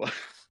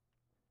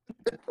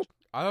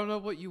 I don't know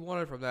what you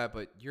wanted from that,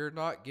 but you're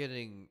not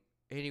getting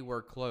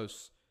anywhere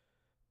close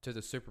to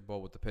the Super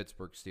Bowl with the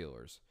Pittsburgh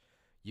Steelers.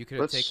 You could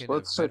have taken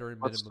a veteran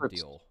minimum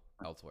deal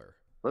elsewhere.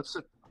 Let's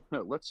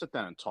sit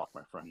down and talk,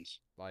 my friends.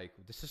 Like,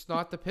 this is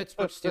not the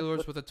Pittsburgh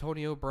Steelers with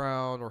Antonio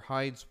Brown or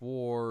Hines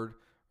Ward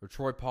or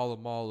Troy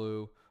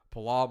Polamalu,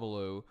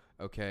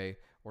 okay?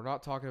 We're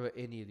not talking about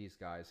any of these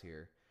guys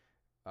here.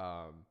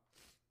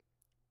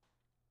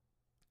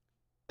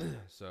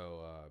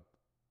 So,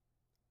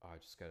 I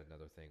just got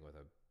another thing with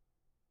a.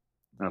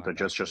 The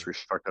Jets just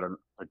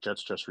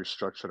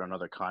restructured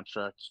another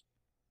contract.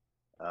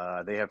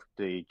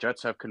 The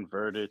Jets have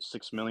converted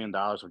 $6 million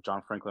of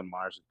John Franklin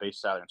Myers' base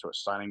salary into a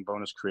signing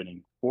bonus,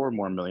 creating $4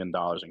 more million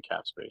in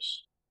cap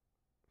space.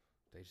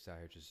 They just out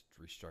here just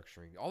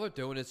restructuring. All they're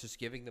doing is just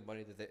giving the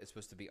money that is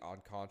supposed to be on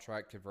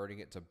contract, converting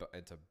it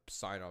into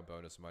sign-on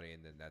bonus money,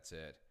 and then that's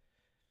it.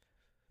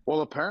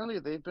 Well, apparently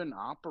they've been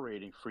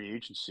operating free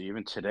agency.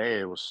 Even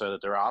today, it was said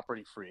that they're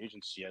operating free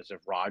agency as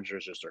if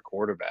Rodgers is their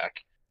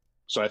quarterback.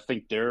 So I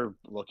think they're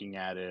looking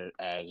at it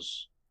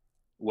as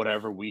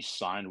whatever we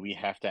sign, we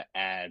have to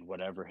add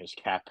whatever his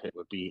cap hit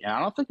would be. And I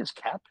don't think his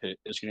cap hit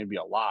is going to be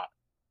a lot.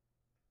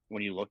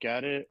 When you look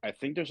at it, I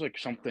think there's like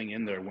something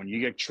in there. When you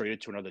get traded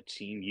to another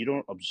team, you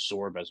don't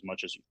absorb as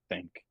much as you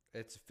think.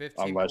 It's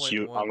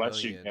 15.1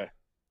 million.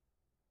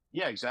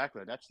 Yeah,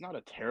 exactly. That's not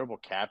a terrible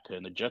cap hit.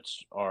 And the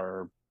Jets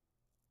are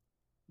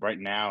right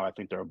now, I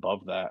think they're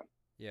above that.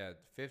 Yeah,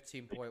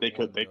 15.1 they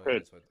could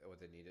is what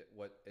they needed.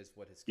 What his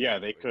cap Yeah,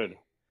 they could. Be.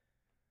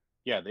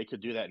 Yeah, they could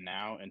do that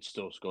now and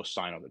still go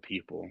sign other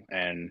people.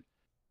 And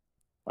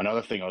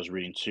another thing I was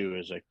reading too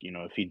is like,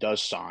 if he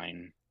does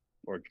sign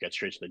or gets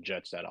straight to the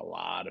Jets, that a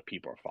lot of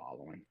people are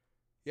following.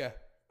 Yeah,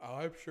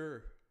 I'm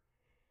sure.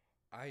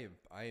 I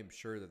am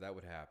sure that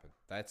would happen.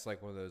 That's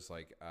like one of those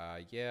like,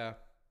 yeah.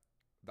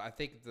 I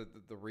think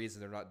the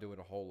reason they're not doing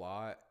a whole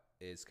lot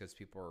is because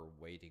people are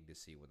waiting to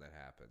see when that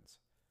happens.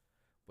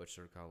 Which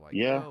they're kind of like,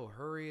 yo,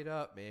 hurry it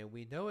up, man.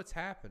 We know it's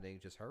happening.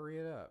 Just hurry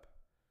it up.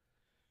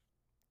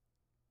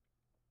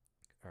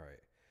 All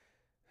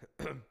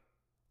right.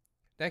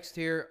 Next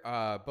here,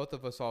 both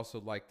of us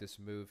also like this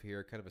move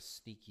here. Kind of a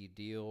sneaky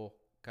deal.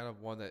 Kind of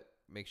one that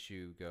makes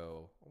you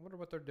go, I wonder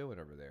what they're doing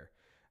over there.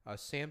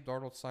 Sam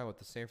Darnold signed with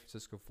the San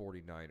Francisco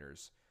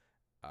 49ers.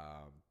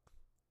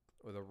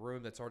 With a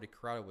room that's already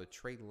crowded with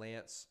Trey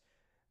Lance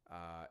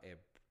and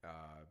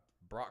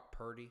Brock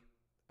Purdy.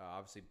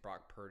 Obviously,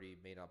 Brock Purdy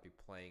may not be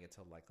playing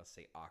until, like, let's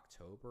say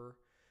October.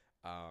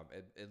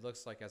 It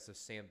looks like as if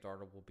Sam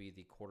Darnold will be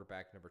the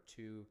quarterback number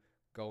 2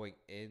 going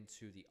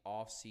into the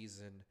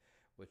offseason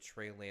with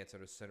Trey Lance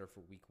under center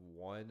for week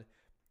 1.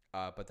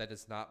 But that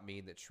does not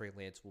mean that Trey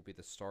Lance will be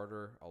the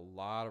starter. A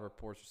lot of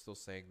reports are still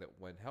saying that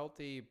when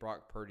healthy,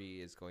 Brock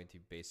Purdy is going to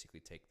basically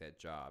take that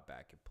job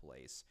back in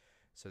place.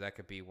 So that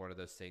could be one of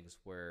those things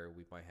where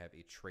we might have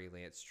a Trey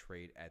Lance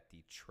trade at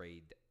the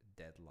trade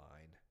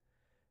deadline.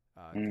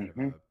 Kind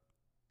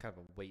of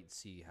a wait and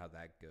see how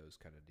that goes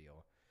kind of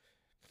deal.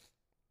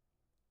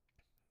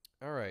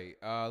 All right,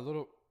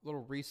 little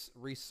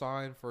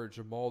re-sign for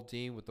Jamal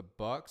Dean with the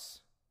Bucks.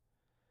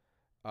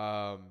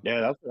 Yeah,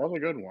 that was a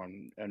good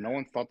one, and no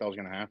one thought that was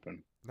going to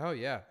happen. No,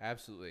 yeah,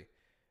 absolutely.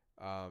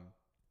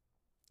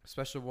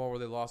 Especially one where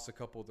they lost a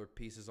couple of their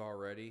pieces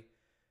already.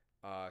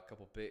 A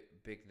couple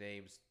big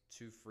names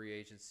to free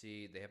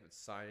agency. They haven't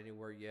signed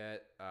anywhere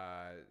yet.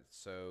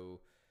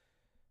 So,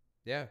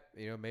 yeah,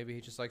 maybe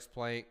he just likes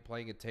playing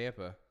in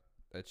Tampa.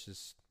 That's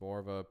just more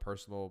of a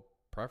personal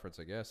preference,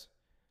 I guess.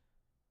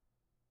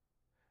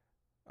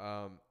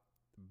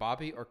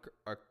 Bobby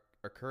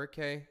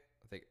Okereke.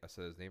 I think I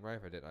said his name right.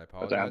 If I didn't, I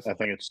apologize. I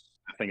think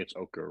it's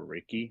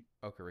Okereke.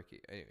 Okereke.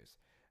 Anyways,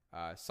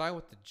 signed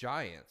with the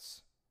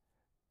Giants.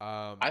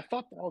 I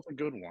thought that was a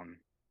good one.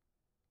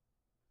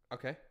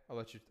 Okay, I'll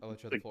let you.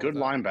 It's a good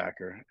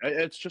linebacker.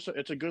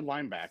 It's a good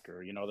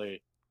linebacker.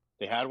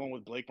 They had one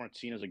with Blake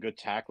Martinez, a good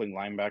tackling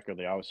linebacker.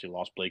 They obviously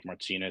lost Blake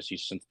Martinez.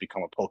 He's since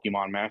become a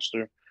Pokemon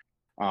master.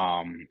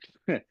 And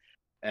like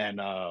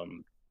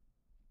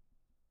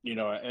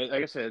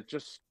I said,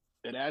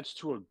 it adds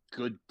to a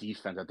good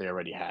defense that they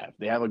already have.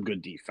 They have a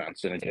good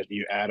defense, and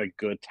you add a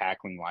good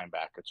tackling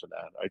linebacker to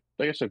that.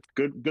 Like I said,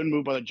 good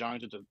move by the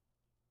Giants.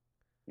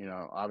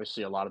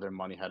 Obviously a lot of their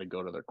money had to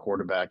go to their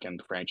quarterback and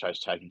the franchise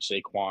tagging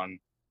Saquon,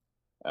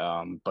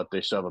 but they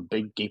still have a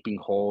big gaping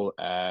hole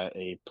at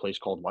a place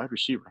called wide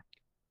receiver.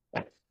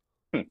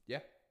 Yeah.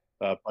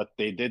 But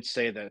they did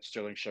say that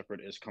Sterling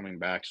Shepard is coming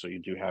back, so you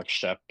do have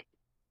Shep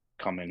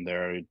come in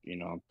there. You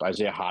know,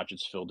 Isaiah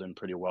Hodgins filled in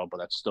pretty well, but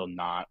that's still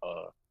not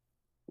a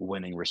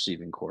winning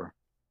receiving core.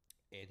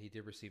 And he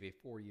did receive a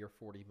 4-year,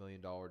 $40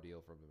 million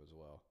deal from them as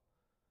well.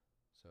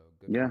 So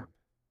good for Yeah. him.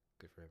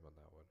 Good for him on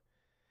that one.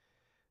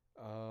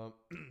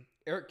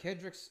 Eric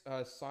Kendricks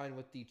signed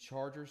with the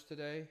Chargers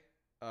today.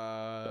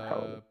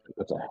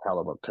 That's a hell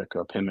of a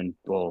pickup. Him and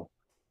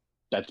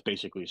that's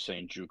basically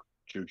saying Juke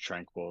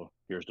Tranquil,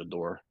 here's the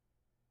door.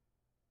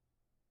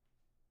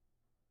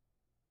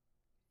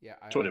 Yeah,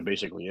 That's what it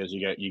basically is.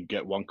 You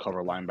get one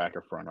cover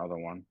linebacker for another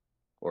one,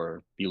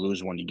 or you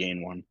lose one, you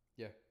gain one.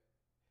 Yeah.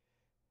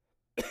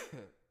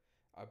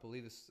 I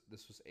believe this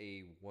was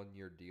a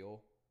 1-year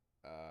deal.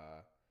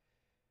 I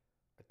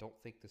don't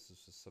think this is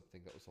just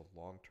something that was a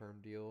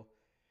long-term deal.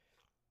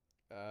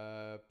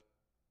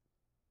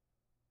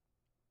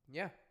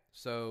 Yeah.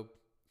 So,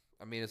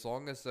 I mean, as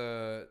long as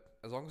the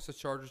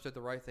Chargers did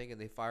the right thing and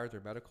they fired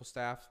their medical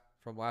staff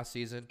from last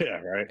season,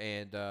 Yeah, right.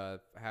 and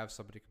have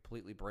somebody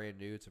completely brand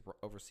new to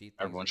oversee things.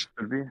 Everyone should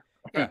be.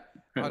 Yeah,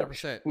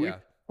 100%. Yeah.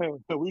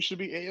 We should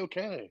be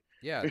A-okay.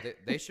 Yeah,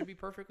 they should be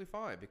perfectly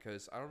fine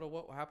because I don't know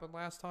what happened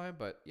last time,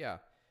 but yeah,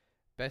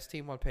 best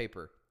team on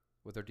paper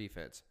with their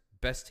defense.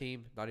 Best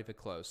team, not even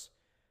close.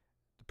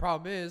 The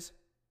problem is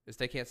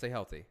they can't stay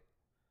healthy.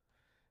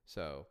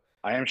 So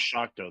I am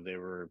shocked though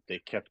they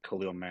kept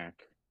Khalil Mack.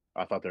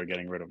 I thought they were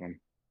getting rid of him.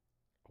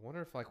 I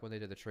wonder if like when they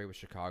did the trade with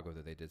Chicago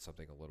that they did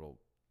something a little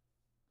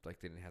like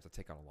they didn't have to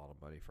take on a lot of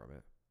money from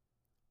it.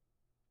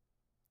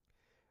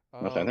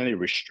 I think they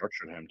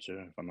restructured him too,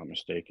 if I'm not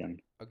mistaken.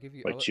 I'll give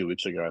you 2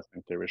 weeks ago. I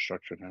think they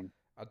restructured him.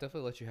 I'll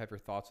definitely let you have your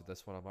thoughts with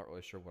this one. I'm not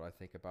really sure what I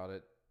think about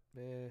it.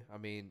 I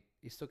mean,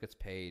 he still gets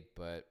paid,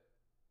 but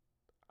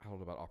I don't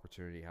know about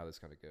opportunity, how this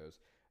kind of goes.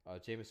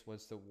 Jameis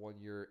Winston,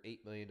 1-year,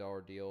 $8 million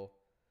deal,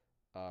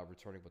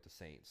 returning with the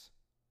Saints.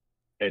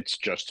 It's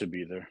just to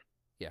be there.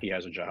 Yeah. He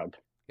has a job.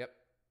 Yep.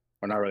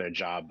 Or not really a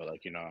job, but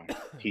like,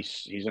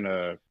 he's in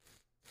a,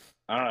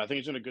 I don't know, I think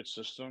he's in a good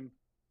system.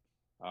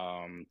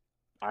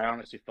 I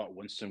honestly thought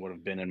Winston would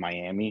have been in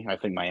Miami. I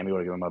think Miami would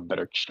have given him a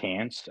better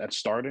chance at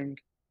starting.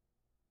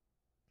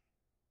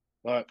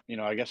 But,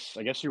 I guess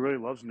he really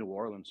loves New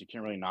Orleans. You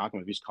can't really knock him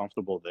if he's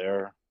comfortable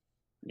there.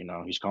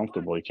 He's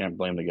comfortable. You can't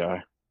blame the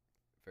guy.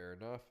 Fair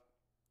enough.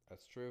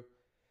 That's true.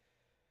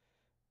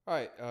 All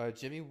right.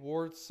 Jimmy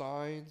Ward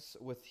signs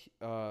with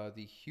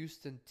the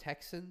Houston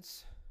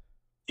Texans.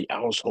 I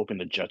was hoping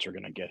the Jets were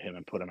going to get him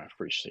and put him at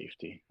free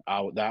safety.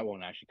 That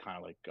one actually kind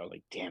of like,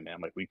 damn,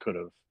 man, like we could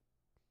have.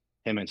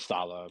 Him and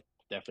Salah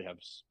definitely have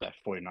that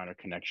 49er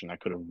connection.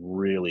 That could have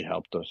really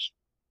helped us.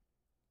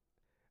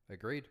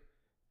 Agreed.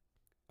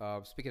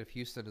 Speaking of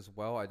Houston as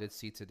well, I did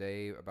see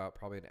today, about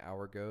probably an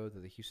hour ago,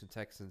 that the Houston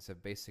Texans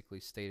have basically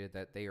stated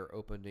that they are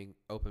open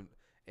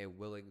and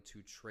willing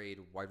to trade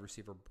wide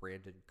receiver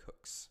Brandon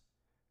Cooks.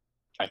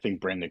 I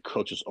think Brandon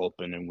Cooks is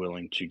open and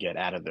willing to get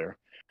out of there.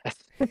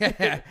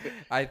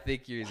 I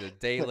think he's a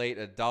day late,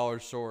 a dollar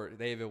short.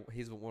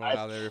 He's been wanting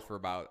out of there for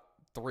about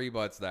 3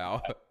 months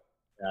now.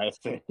 I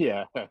think,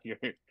 yeah.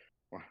 Sorry,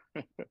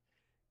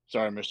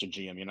 Mr.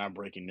 GM, you're not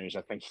breaking news.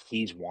 I think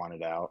he's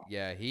wanted out.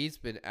 Yeah, he's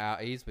been out.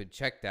 He's been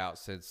checked out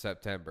since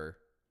September.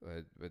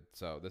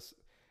 So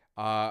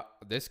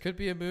this could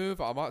be a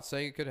move. I'm not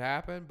saying it could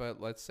happen,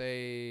 but let's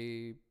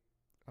say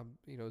I'm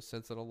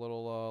sensing a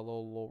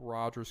little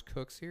Rodgers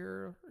Cooks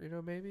here.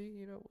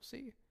 Maybe we'll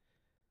see.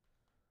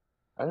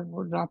 I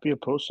would not be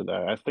opposed to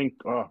that. I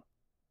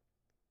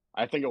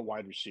think a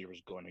wide receiver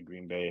is going to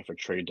Green Bay. If a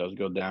trade does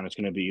go down, it's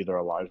going to be either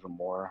Elijah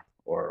Moore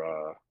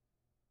or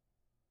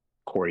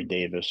Corey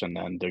Davis, and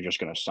then they're just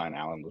going to sign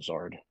Allen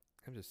Lazard.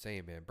 I'm just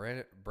saying, man.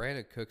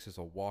 Brandon Cooks is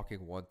a walking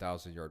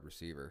 1,000-yard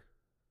receiver.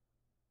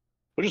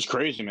 Which is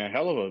crazy, man.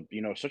 Hell of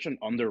a, such an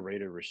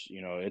underrated,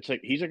 it's like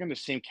he's like in the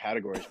same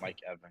category as Mike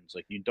Evans.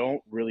 Like, you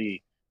don't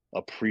really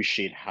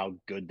appreciate how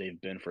good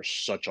they've been for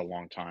such a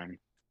long time.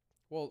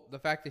 Well, the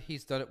fact that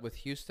he's done it with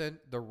Houston,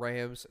 the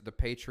Rams, the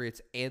Patriots,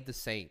 and the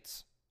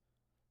Saints.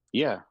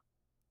 Yeah.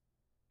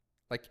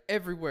 Like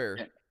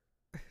everywhere.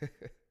 Yeah.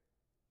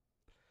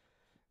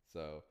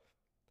 So,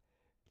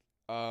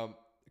 a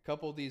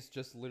couple of these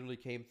just literally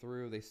came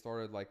through. They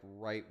started like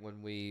right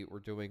when we were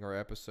doing our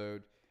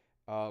episode.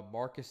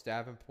 Marcus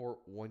Davenport,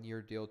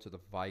 1-year deal to the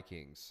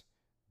Vikings.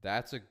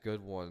 That's a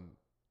good one.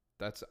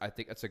 I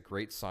think that's a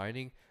great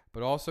signing,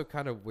 but also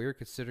kind of weird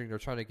considering they're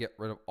trying to get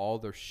rid of all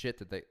their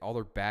shit all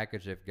their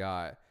baggage they've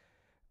got.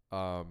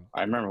 I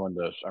remember when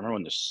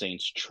the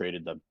Saints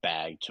traded the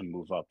bag to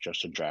move up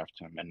just to draft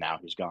him, and now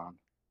he's gone.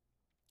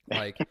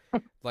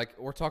 like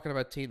we're talking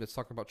about a team that's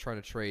talking about trying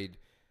to trade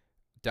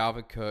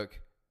Dalvin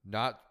Cook,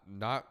 not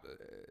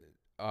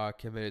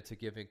committed to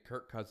giving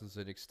Kirk Cousins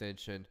an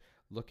extension,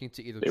 looking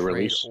to either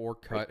trade or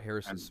cut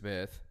Harrison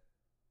Smith.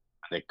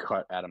 They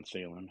cut Adam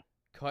Thielen.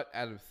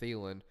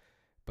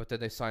 But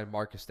then they signed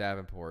Marcus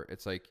Davenport.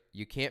 It's like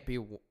you can't be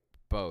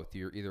both.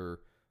 You're either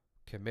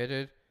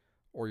committed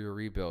or you're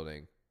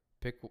rebuilding.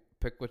 Pick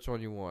which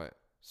one you want.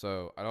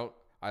 So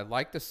I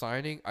like the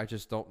signing. I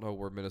just don't know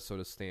where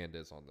Minnesota's stand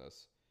is on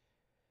this.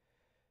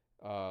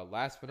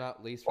 Last but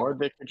not least, or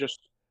they could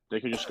just They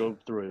could just go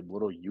through a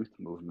little youth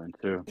movement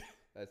too.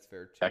 That's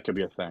fair too. That could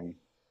be a thing.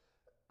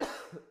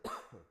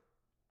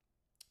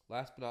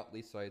 Last but not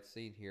least, I had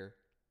seen here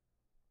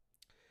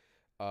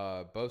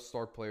both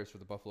star players for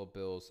the Buffalo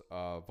Bills,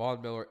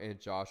 Von Miller and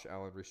Josh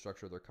Allen,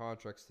 restructured their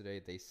contracts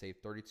today. They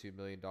saved $32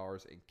 million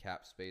in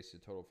cap space in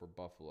total for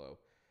Buffalo.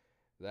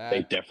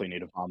 They definitely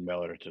need a Von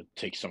Miller to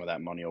take some of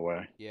that money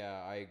away.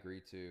 Yeah, I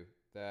agree too.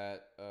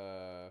 That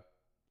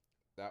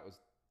was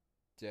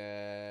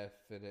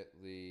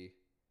definitely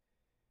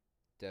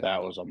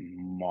that was a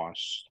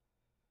must.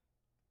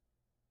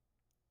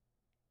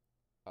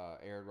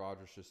 Aaron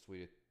Rodgers just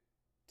tweeted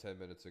 10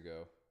 minutes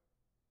ago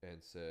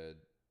and said,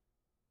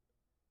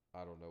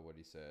 I don't know what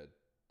he said.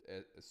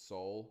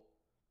 Soul,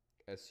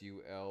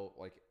 S-U-L,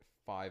 like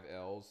 5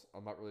 L's.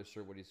 I'm not really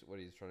sure what he's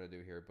trying to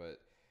do here, but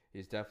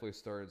he's definitely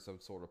stirring some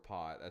sort of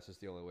pot. That's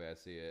just the only way I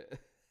see it.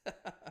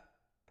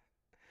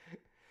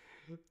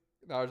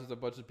 Now it's just a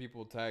bunch of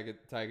people tagging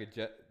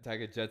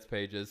Jets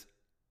pages.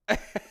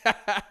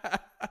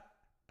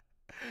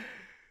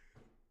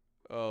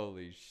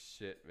 Holy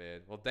shit,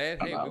 man. Well, Dan,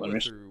 hey, we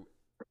went through.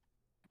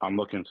 I'm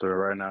looking through it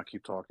right now.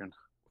 Keep talking.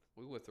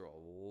 We went through a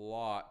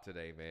lot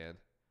today, man.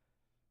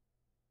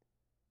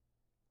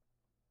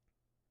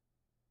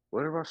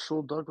 What did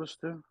Rasul Douglas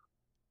do?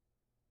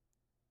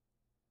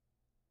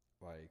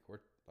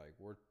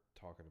 We're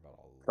talking about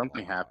a lot.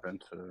 Something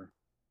happened to.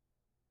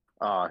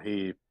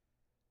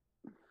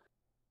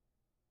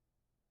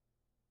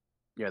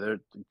 Yeah,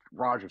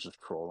 Rodgers is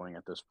trolling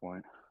at this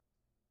point.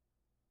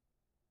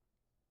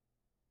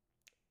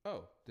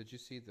 Oh, did you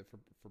see that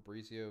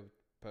Fabrizio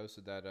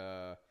posted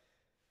that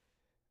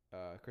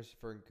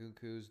Christopher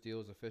Nkunku's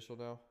deal is official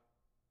now?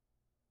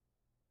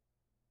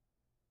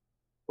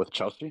 With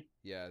Chelsea?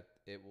 Yeah,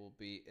 it will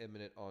be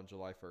imminent on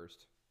July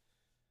 1st.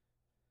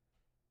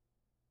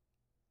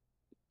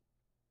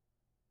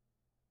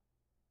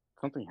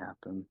 Something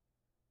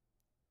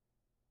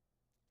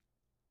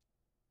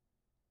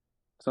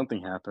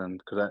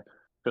happened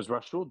because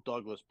Rasul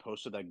Douglas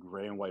posted that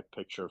gray and white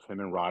picture of him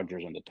and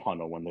Rodgers in the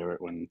tunnel when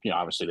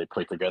obviously they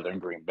played together in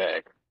Green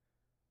Bay.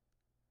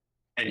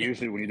 And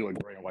usually when you do a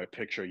gray and white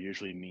picture, it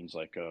usually means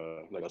like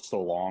a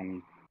so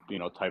long,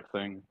 type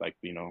thing, like,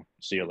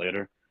 see you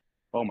later.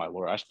 Oh my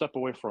Lord! I step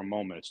away for a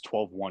moment. It's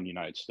 12-1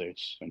 United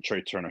States, and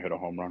Trey Turner hit a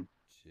home run.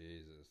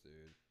 Jesus,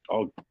 dude.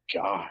 Oh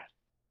God.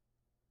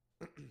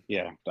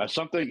 Yeah, that's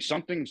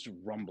something's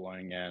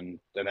rumbling, and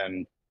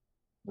then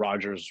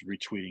Rogers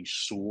retweeting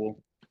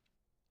Sewell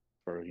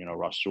for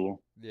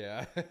Rasul.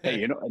 Yeah.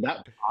 Hey,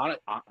 that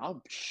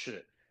I'll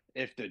shit.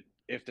 If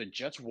the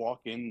Jets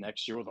walk in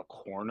next year with a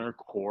corner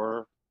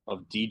core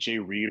of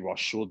DJ Reed,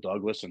 Rasul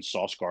Douglas, and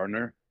Sauce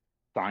Gardner,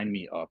 sign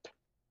me up.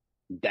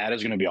 That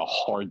is going to be a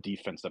hard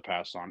defense to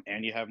pass on,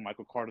 and you have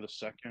Michael Carter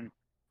II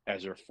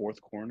as your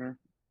fourth corner.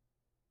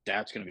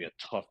 That's going to be a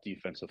tough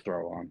defense to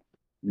throw on.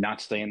 Not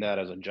saying that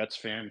as a Jets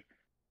fan,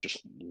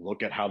 just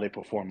look at how they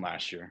performed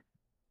last year.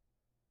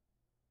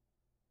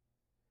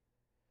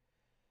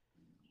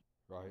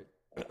 Right.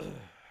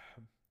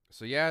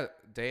 So yeah,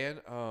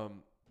 Dan,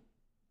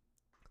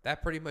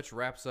 that pretty much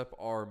wraps up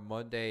our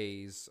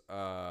Monday's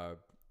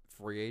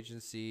free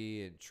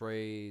agency and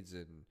trades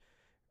and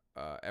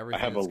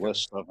everything. I have a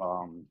list of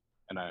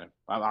and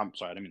I'm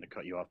sorry, I didn't mean to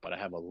cut you off, but I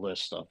have a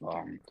list of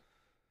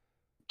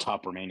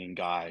top remaining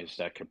guys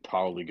that could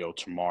probably go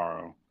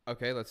tomorrow.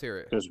 Okay, let's hear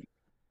it.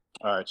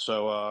 All right,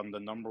 so the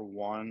number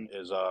one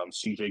is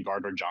C.J.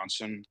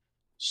 Gardner-Johnson,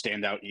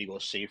 standout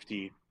Eagles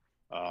safety,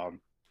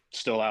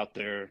 still out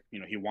there.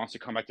 He wants to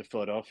come back to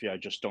Philadelphia. I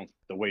just don't.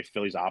 The way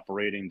Philly's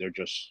operating, they're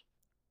just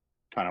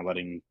kind of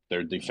letting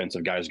their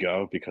defensive guys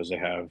go because they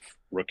have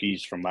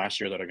rookies from last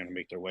year that are going to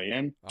make their way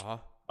in.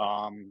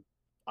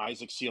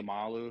 Isaac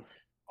Seumalo,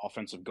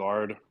 offensive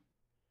guard.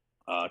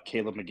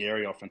 Caleb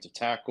McGarry, offensive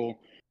tackle.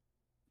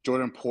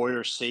 Jordan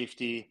Poyer,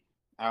 safety.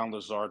 Alan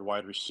Lazard,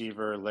 wide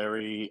receiver.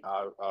 Larry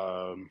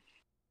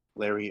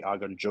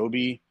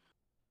Agonjobi.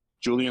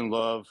 Julian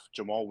Love,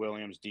 Jamal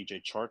Williams,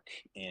 DJ Chark,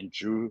 and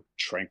Drew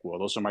Tranquil.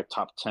 Those are my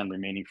top 10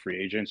 remaining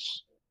free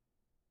agents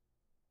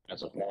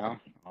as of now.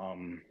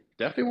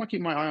 Definitely want to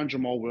keep my eye on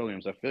Jamal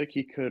Williams. I feel like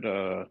he could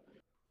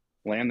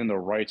land in the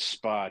right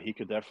spot. He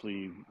could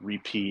definitely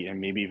repeat and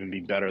maybe even be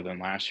better than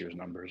last year's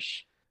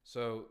numbers.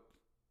 So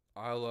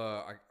I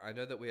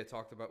know that we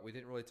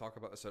didn't really talk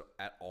about this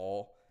at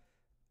all.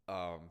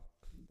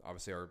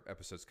 Obviously our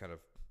episode's kind of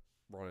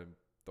running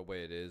the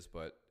way it is,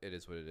 but it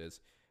is what it is.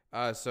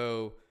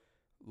 So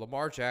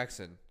Lamar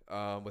Jackson,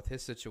 with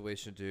his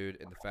situation,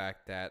 dude, and the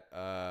fact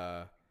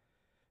that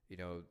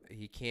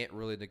he can't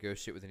really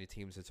negotiate with any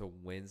teams until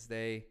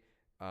Wednesday.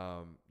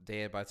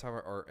 Dan, by the time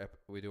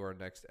we do our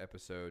next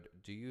episode,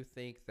 do you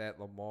think that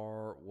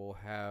Lamar will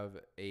have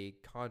a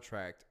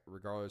contract,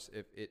 regardless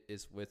if it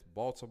is with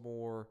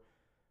Baltimore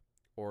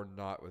or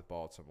not with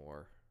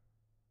Baltimore?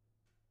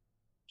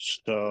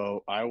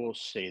 So I will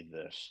say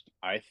this.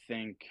 I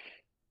think,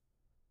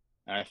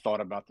 and I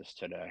thought about this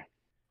today,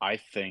 I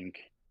think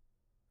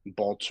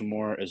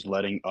Baltimore is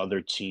letting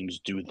other teams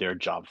do their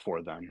job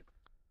for them.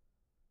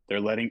 They're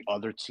letting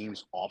other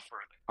teams offer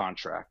the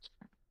contract.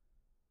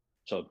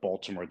 So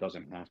Baltimore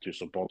doesn't have to.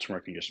 So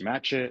Baltimore can just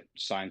match it,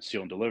 sign,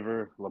 seal, and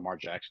deliver. Lamar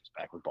Jackson's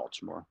back with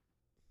Baltimore.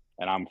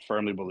 And I'm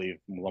firmly believe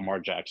Lamar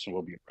Jackson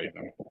will be a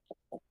Raven.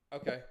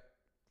 Okay.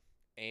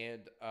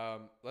 And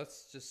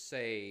let's just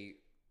say,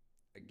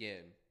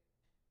 again,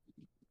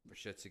 for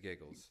shits and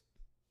giggles,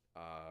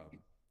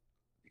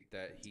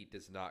 that he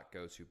does not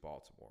go to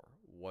Baltimore.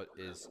 What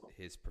is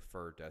his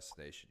preferred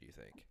destination, do you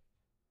think?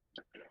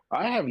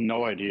 I have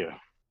no idea.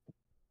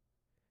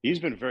 He's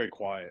been very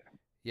quiet.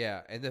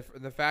 Yeah, and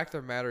the fact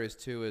of the matter is,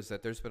 too, is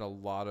that there's been a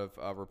lot of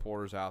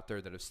reporters out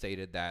there that have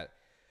stated that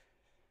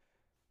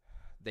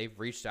they've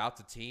reached out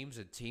to teams,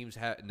 and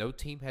no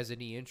team has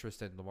any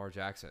interest in Lamar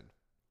Jackson.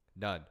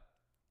 None.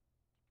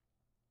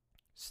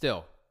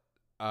 Still.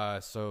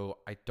 So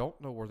I don't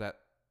know where that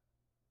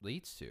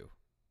leads to.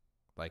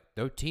 Like,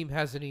 no team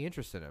has any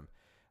interest in him.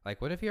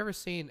 Like, when have you ever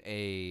seen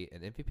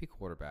an MVP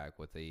quarterback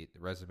with the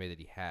resume that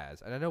he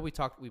has? And I know we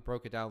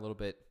broke it down a little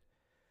bit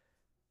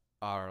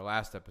on our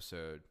last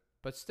episode,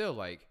 but still,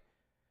 like,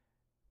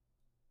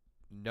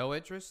 no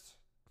interest.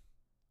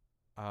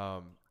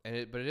 But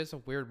it is a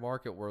weird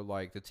market where,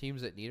 like, the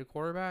teams that need a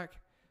quarterback,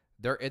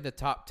 they're in the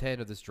top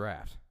 10 of this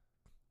draft.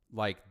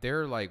 Like,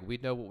 they're like, we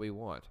know what we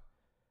want.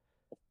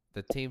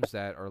 The teams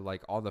that are,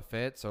 like, on the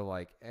fence are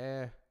like,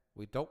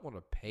 we don't want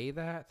to pay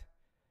that.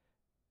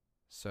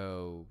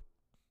 So,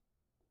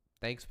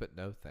 thanks, but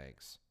no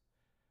thanks.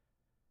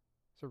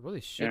 It's a really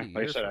shitty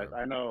year. Like I said,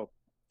 I know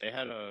they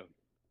had a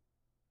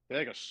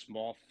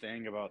small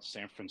thing about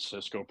San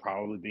Francisco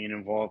probably being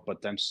involved,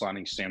 but them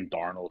signing Sam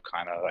Darnold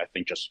kind of, I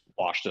think, just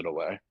washed it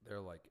away. They're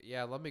like,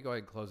 yeah, let me go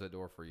ahead and close that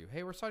door for you.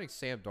 Hey, we're signing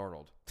Sam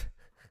Darnold.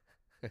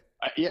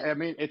 I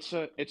mean, it's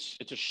a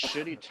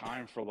shitty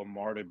time for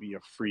Lamar to be a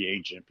free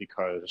agent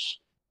because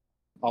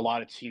a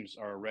lot of teams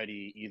are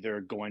already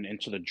either going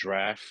into the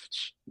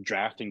draft,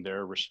 drafting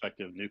their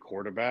respective new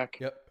quarterback.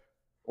 Yep.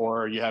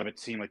 Or you have a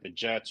team like the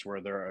Jets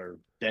where they're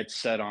dead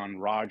set on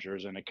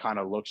Rodgers, and it kind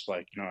of looks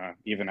like,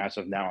 even as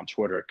of now on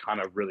Twitter, it kind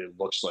of really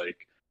looks like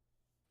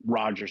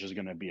Rodgers is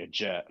going to be a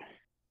Jet.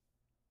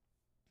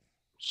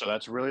 So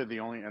that's really the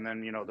only – and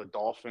then, the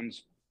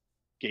Dolphins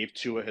gave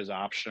Tua his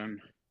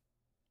option.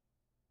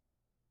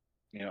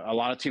 A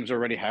lot of teams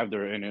already have the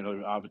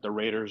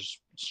Raiders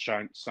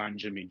signed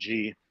Jimmy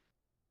G.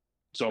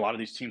 So a lot of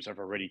these teams have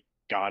already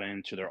got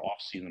into their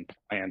offseason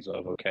plans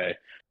of, okay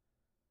 –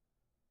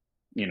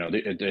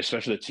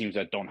 especially the teams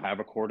that don't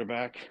have a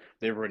quarterback,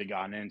 they've already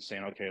gotten in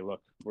saying, okay,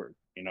 look,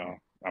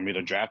 I'm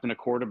either drafting a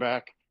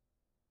quarterback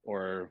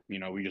or,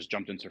 we just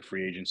jumped into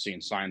free agency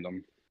and signed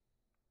them.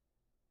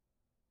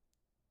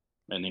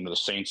 And, the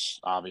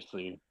Saints,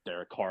 obviously,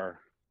 Derek Carr,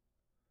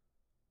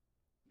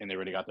 and they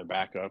already got their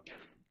backup.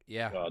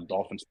 Yeah.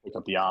 Dolphins picked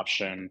up the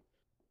option.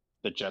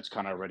 The Jets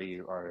kind of already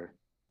are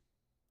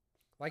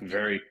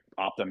very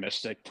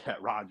optimistic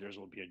that Rodgers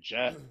will be a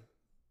Jet.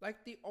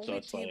 Like, the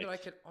only team that I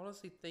could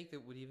honestly think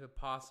that would even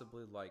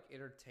possibly, like,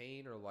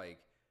 entertain or, like...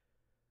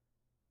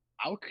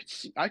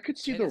 I could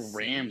see the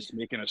Rams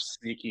making a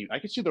sneaky... I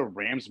could see the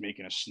Rams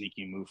making a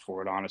sneaky move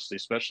for it, honestly,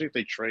 especially if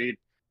they trade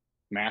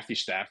Matthew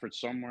Stafford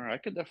somewhere. I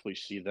could definitely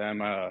see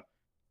them.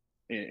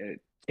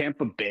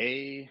 Tampa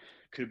Bay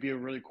could be a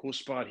really cool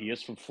spot. He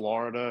is from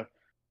Florida.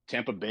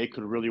 Tampa Bay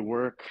could really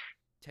work.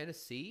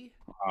 Tennessee?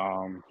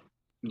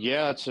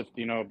 Yeah, it's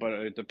but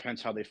it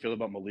depends how they feel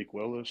about Malik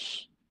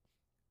Willis.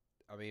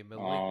 I mean,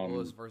 Malik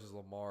Willis versus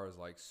Lamar is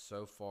like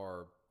so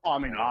far.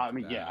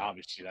 Yeah,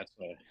 obviously that's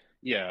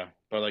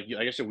but like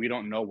I said, we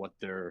don't know what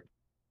their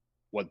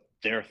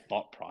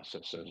thought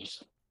process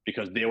is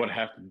because they would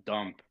have to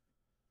dump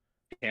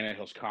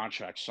Tannehill's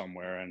contract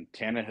somewhere, and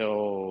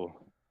Tannehill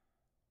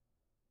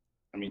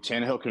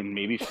can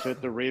maybe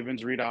fit the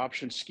Ravens read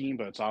option scheme,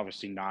 but it's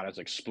obviously not as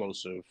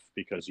explosive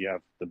because you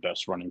have the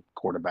best running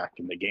quarterback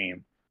in the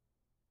game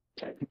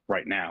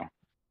right now.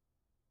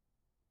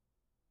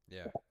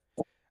 Yeah.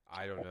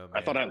 I don't know, man.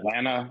 I thought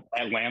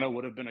Atlanta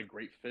would have been a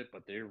great fit,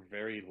 but they're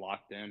very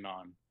locked in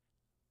on,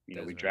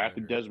 we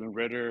drafted Desmond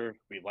Ridder.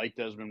 We like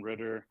Desmond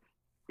Ridder.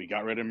 We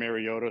got rid of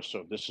Mariota,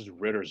 so this is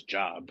Ridder's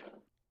job.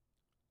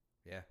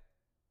 Yeah.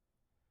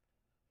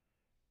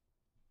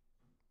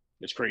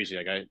 It's crazy.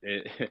 Like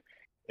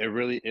it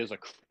really is a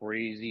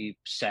crazy,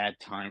 sad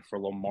time for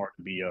Lamar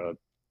to be a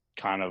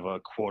kind of a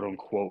quote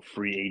unquote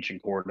free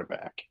agent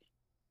quarterback.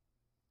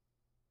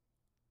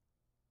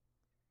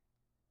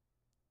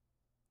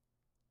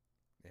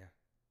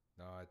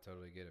 No, I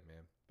totally get it,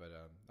 man. But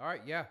all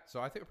right, yeah. So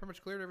I think we pretty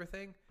much cleared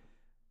everything,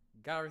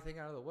 got everything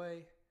out of the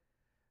way.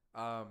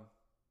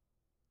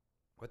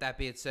 With that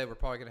being said, we're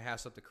probably going to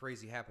have something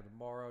crazy happen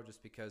tomorrow,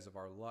 just because of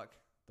our luck,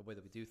 the way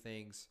that we do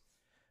things.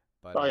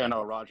 But the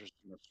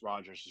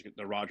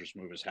Rodgers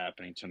move is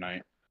happening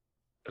tonight.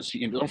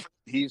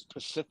 He's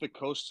Pacific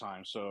Coast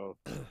time, so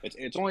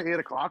it's only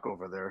 8:00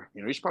 over there.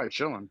 He's probably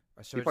chilling.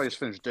 He probably just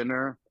finished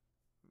dinner.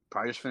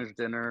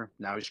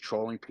 Now he's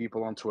trolling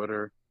people on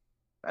Twitter.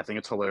 I think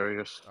it's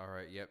hilarious. All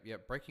right.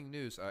 Yep. Breaking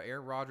news.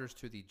 Aaron Rodgers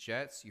to the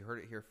Jets. You heard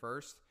it here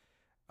first.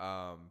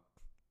 I'm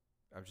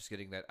just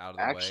getting that out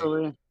of the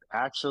way.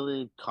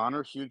 Actually,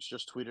 Connor Hughes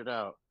just tweeted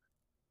out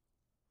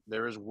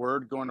there is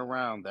word going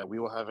around that we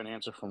will have an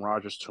answer from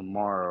Rogers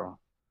tomorrow.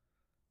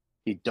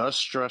 He does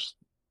stress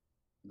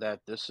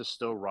that this is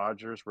still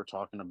Rogers we're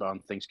talking about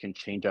and things can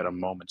change at a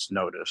moment's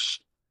notice,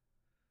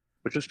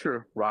 which is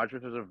true.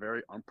 Rogers is a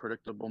very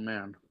unpredictable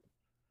man.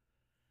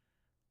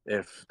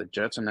 If the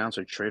Jets announce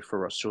a trade for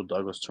Rasul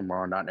Douglas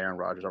tomorrow, not Aaron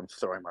Rodgers, I'm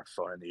throwing my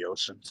phone in the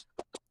ocean.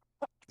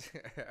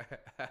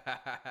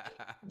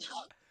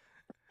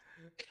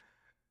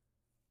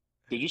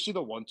 Did you see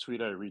the one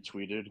tweet I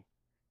retweeted?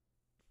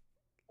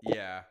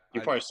 Yeah.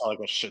 You probably saw like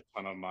a shit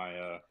ton of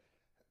my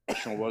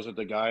which one was it?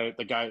 The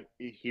guy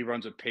he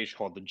runs a page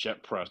called the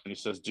Jet Press and he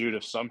says, dude,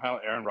 if somehow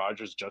Aaron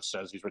Rodgers just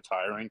says he's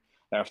retiring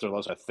after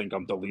this, I think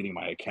I'm deleting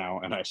my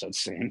account. And I said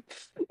same.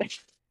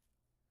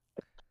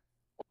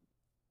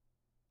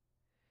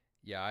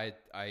 Yeah,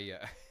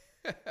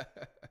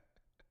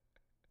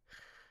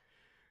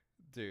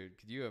 dude,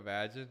 could you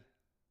imagine?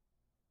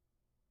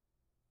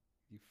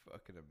 You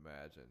fucking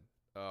imagine.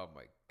 Oh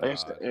my God.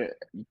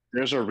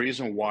 There's a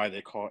reason why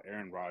they call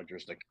Aaron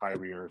Rodgers the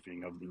Kyrie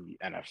Irving of the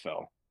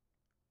NFL.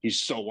 He's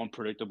so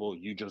unpredictable,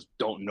 you just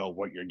don't know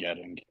what you're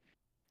getting.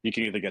 You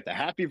can either get the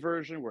happy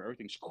version where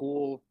everything's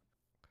cool,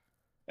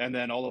 and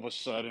then all of a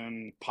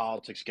sudden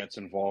politics gets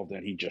involved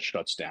and he just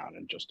shuts down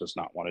and just does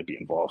not want to be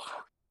involved.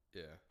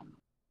 Yeah.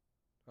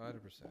 100%.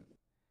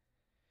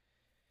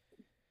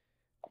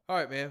 All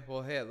right, man.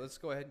 Well, hey, let's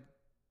go ahead and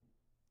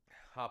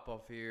hop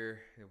off here.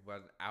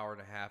 About an hour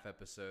and a half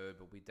episode,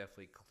 but we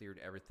definitely cleared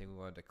everything we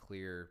wanted to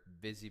clear.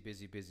 Busy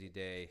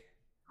day,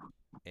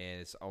 and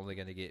it's only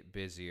going to get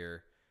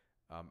busier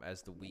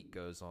as the week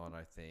goes on.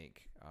 I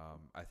think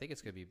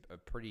it's going to be a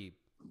pretty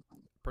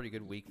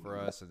good week for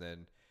us, and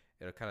then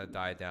it'll kind of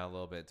die down a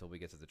little bit until we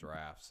get to the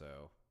draft.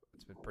 So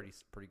it's been pretty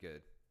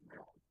good.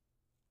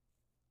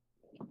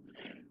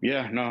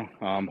 Yeah, no.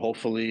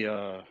 Hopefully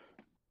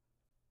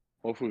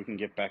we can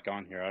get back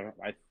on here.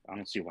 I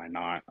don't see why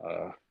not.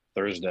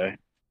 Thursday.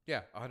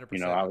 Yeah, 100%. You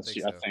know,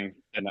 I think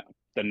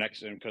the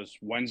next, because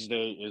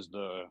Wednesday is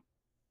the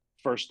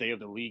first day of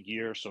the league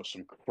year, so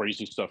some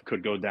crazy stuff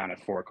could go down at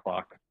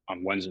 4:00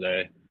 on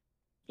Wednesday.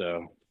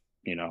 So,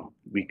 you know,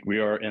 we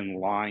are in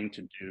line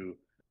to do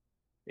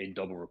a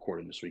double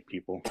recording this week,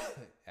 people.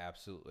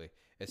 Absolutely,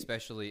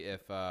 especially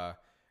if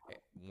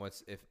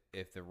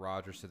if the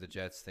Rodgers to the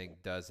Jets thing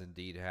does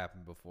indeed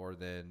happen before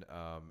then.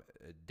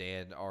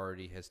 Dan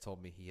already has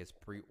told me he has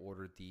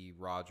pre-ordered the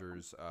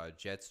Rodgers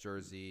Jets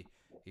jersey.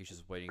 He's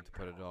just waiting to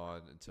put it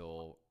on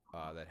until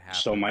that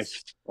happens.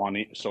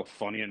 So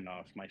funny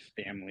enough, my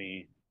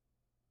family,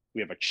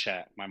 we have a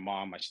chat. My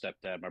mom, my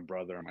stepdad, my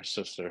brother, and my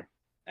sister.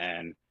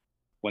 And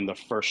when the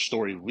first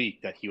story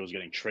leaked that he was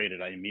getting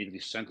traded, I immediately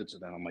sent it to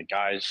them. I'm like,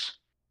 guys,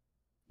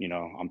 you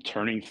know, I'm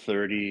turning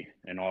 30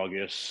 in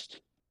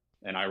August.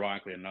 And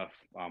ironically enough,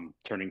 I'm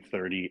turning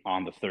 30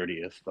 on the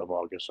 30th of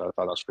August. So I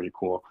thought that was pretty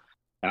cool.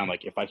 And I'm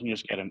like, if I can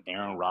just get an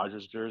Aaron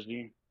Rodgers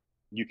jersey,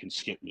 you can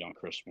skip me on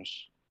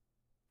Christmas.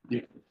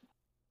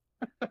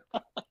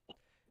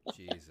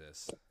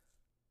 Jesus.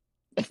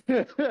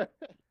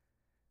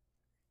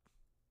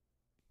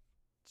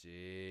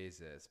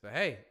 Jesus. But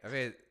hey, I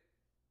mean,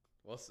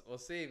 we'll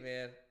see,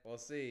 man. We'll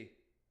see.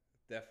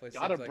 Definitely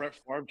got a Brett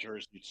Favre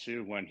jersey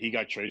too when he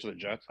got traded to the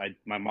Jets.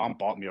 My mom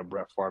bought me a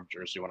Brett Favre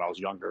jersey when I was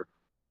younger.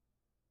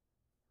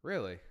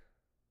 Really?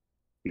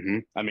 Mm-hmm.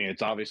 I mean,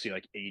 it's obviously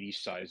like 80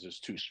 sizes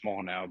too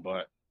small now,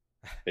 but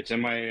it's in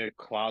my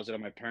closet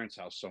at my parents'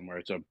 house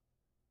somewhere. I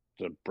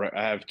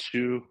got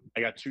two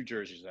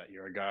jerseys that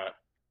year. I got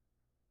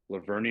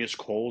Lavernius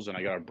Coles and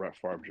I got a Brett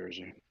Favre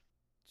jersey.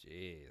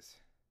 Jeez.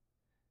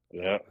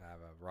 Yeah. I have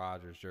a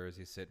Rodgers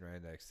jersey sitting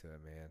right next to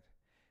it, man.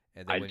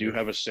 And I do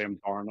have a Sam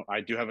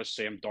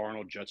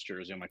Darnold Jets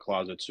jersey in my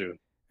closet too.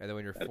 And then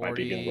when you're 45,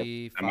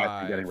 I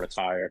might be getting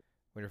retired.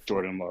 When you're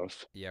Jordan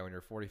Love. Yeah, when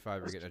you're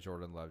 45, you're getting a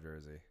Jordan Love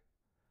jersey.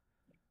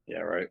 Yeah,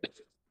 right.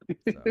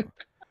 So,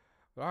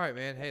 all right,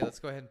 man. Hey, let's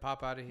go ahead and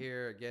pop out of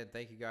here. Again,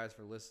 thank you guys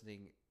for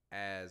listening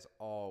as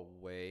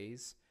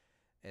always.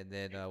 And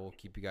then we'll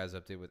keep you guys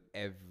updated with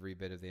every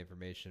bit of the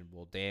information.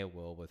 Well, Dan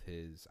will with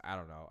his, I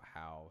don't know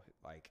how,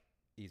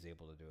 he's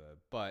able to do it.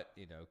 But,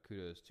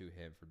 kudos to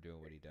him for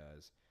doing what he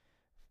does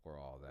for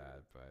all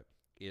that. But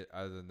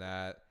other than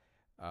that,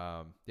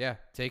 yeah,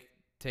 take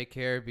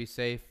care, be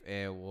safe,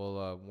 and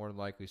we'll more than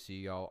likely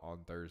see y'all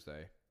on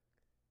Thursday.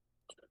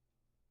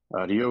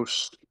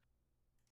 Adios.